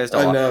taxpayer's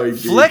dollar, I know, he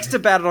did. Flexed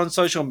about it on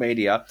social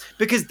media,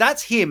 because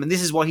that's him and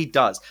this is what he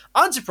does.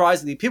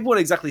 Unsurprisingly, people weren't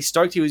exactly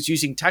stoked he was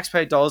using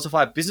taxpayer dollars to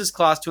fly business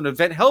class to an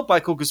event held by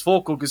Cookers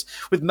for Cookers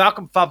with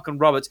Malcolm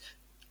Fumpkin Roberts.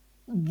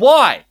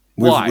 Why?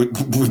 Why?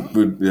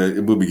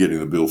 We'll be getting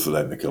the bill for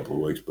that in a couple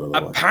of weeks, by the way.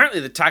 Apparently,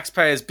 the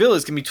taxpayer's bill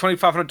is going to be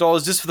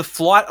 $2,500 just for the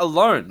flight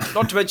alone,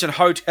 not to mention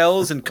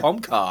hotels and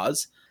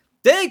Comcars.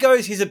 There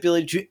goes his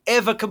ability to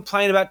ever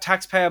complain about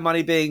taxpayer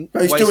money being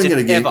wasted. He's doing it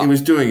again. Ever. He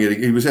was doing it.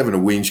 He was having a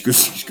whinge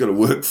because he's got to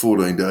work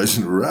 14 days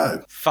in a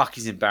row. Fuck,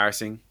 he's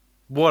embarrassing.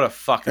 What a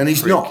fucking And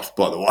he's prick. not,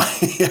 by the way.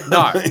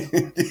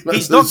 No.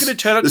 He's not going to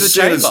turn up to the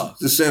chamber.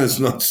 The Senate's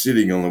not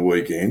sitting on the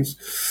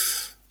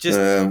weekends. Just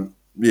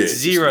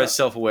zero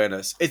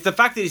self-awareness. It's the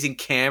fact that he's in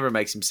Canberra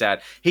makes him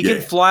sad. He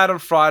can fly out on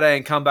Friday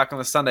and come back on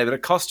the Sunday, but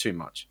it costs too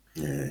much.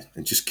 Yeah,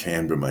 and just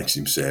Canberra makes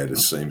him sad, it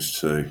seems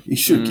too. He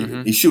should give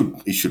it. He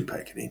should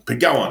pack it in. But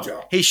go on,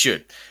 Joel. He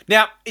should.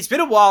 Now, it's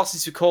been a while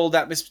since we called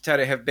out Mr.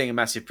 Potato Head being a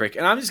massive prick,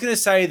 and I'm just going to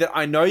say that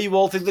I know you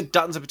all think that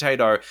Dutton's a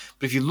potato,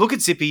 but if you look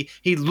at Zippy,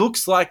 he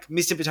looks like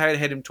Mr. Potato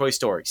Head in Toy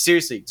Story.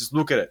 Seriously, just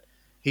look at it.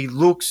 He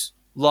looks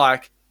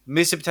like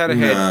Mr. Potato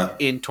Head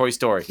in Toy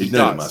Story. He'd need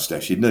a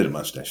mustache. He'd need a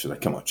mustache.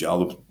 Come on,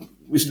 Joel.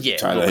 Mr.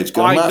 Potato Head's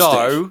got a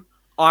mustache.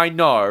 I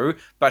know,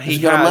 but he's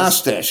got a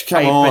mustache.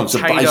 Come on, it's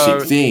a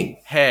basic thing.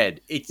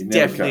 Head. It's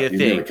definitely a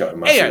thing. Never cut a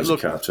mustache anyway,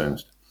 look,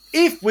 cartoons.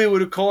 If we were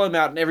to call him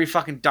out in every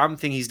fucking dumb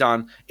thing he's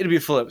done, it'd be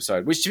a full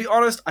episode. Which, to be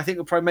honest, I think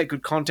would probably make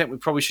good content. We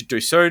probably should do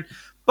soon.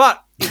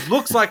 But it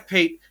looks like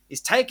Pete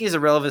is taking his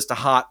irrelevance to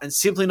heart and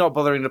simply not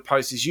bothering to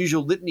post his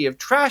usual litany of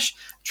trash,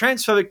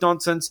 transphobic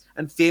nonsense,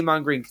 and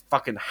fear-mongering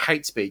fucking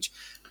hate speech.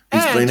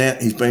 He's been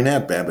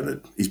out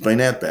Babbitt. He's been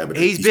out Babbitt.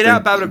 He's been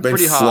out Babbitt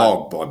pretty hard.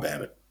 Flogged by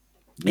Babbitt.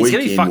 Week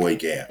in,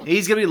 week out.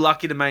 He's going to be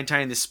lucky to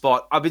maintain this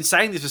spot. I've been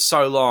saying this for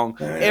so long.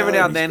 Every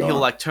now and then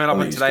he'll turn up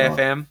on Today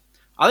FM.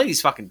 I think he's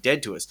fucking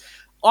dead to us.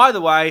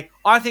 Either way,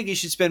 I think he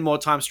should spend more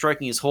time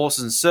stroking his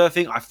horses and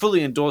surfing. I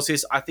fully endorse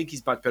this. I think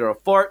he's much better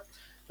off for it.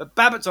 But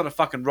Babbitt's on a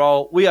fucking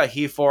roll. We are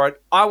here for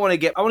it. I want to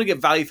get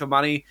value for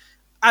money.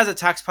 As a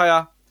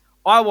taxpayer,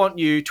 I want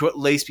you to at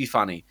least be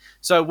funny.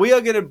 So we are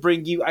going to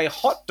bring you a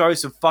hot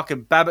dose of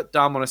fucking Babbitt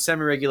dumb on a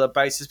semi-regular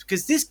basis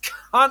because this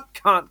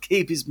can't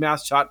keep his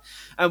mouth shut.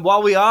 And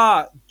while we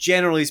are,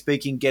 generally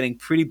speaking, getting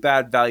pretty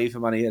bad value for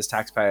money as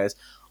taxpayers,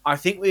 I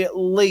think we at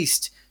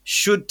least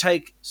should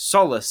take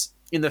solace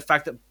in the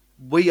fact that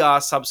we are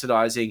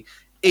subsidising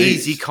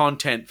easy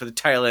content for the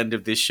tail end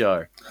of this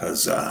show.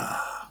 Huzzah.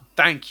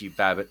 Thank you,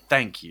 Babbitt.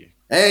 Thank you.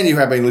 And you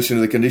have been listening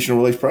to the Conditional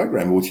Release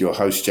Program with your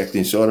host, Jack the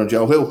Insider, and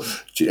Joel Hill.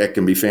 Jack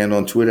can be found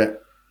on Twitter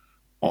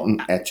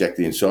at Jack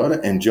the Insider,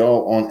 and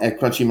Joel on at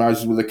Crunchy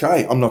Moses with a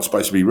K. I'm not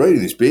supposed to be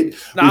reading this bit.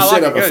 No, We've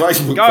set like up a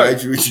Facebook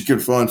page which you can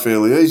find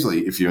fairly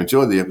easily. If you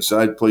enjoyed the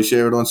episode, please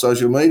share it on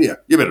social media.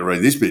 You better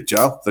read this bit,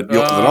 Joel, that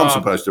I'm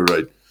supposed to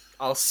read.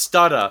 I'll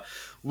stutter.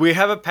 We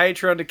have a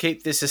Patreon to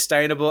keep this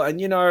sustainable, and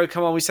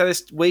come on, we say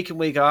this week and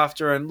week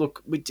after, and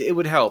look, it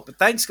would help. But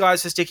thanks,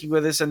 guys, for sticking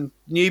with us, and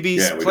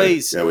newbies,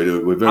 please. Yeah, we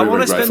do. We're very, I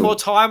want to very spend grateful. more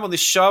time on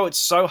this show. It's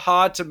so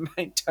hard to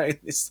maintain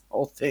this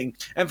whole thing.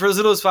 And for as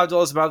little as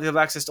 $5 a month, you have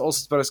access to all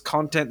sorts of bonus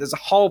content. There's a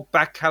whole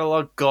back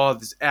catalogue. God,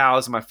 there's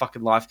hours of my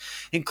fucking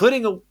life,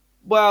 including a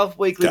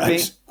weekly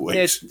Days, thing.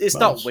 weeks, It's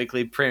not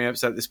weekly premium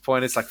episode at this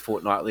point. It's like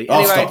fortnightly. I'll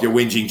Anyway, stop your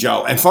whinging,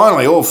 Joel. And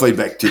finally, all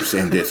feedback, tips,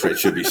 and death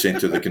threats should be sent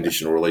to the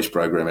Conditional Release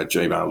Program at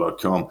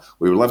gmail.com.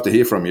 We would love to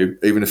hear from you,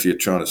 even if you're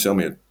trying to sell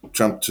me a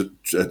Trump.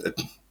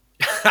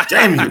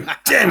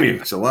 Damn you!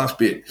 It's the last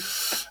bit.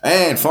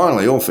 And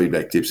finally, all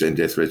feedback, tips, and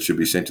death threats should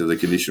be sent to the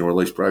Conditional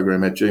Release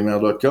Program at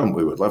gmail.com.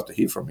 We would love to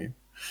hear from you,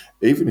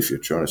 even if you're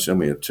trying to sell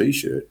me a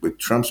T-shirt with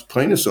Trump's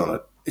penis on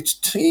it. It's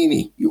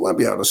teeny. You won't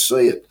be able to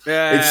see it.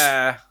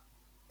 Yeah.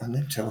 And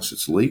then tell us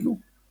it's legal.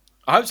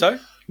 I hope so.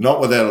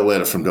 Not without a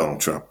letter from Donald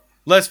Trump.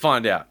 Let's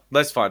find out.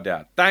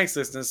 Thanks,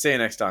 listeners. See you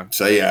next time.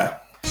 See ya.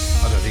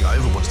 I don't think I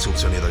ever want to talk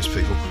to any of those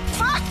people.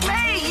 Fuck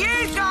me,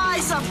 you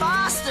guys are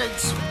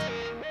bastards.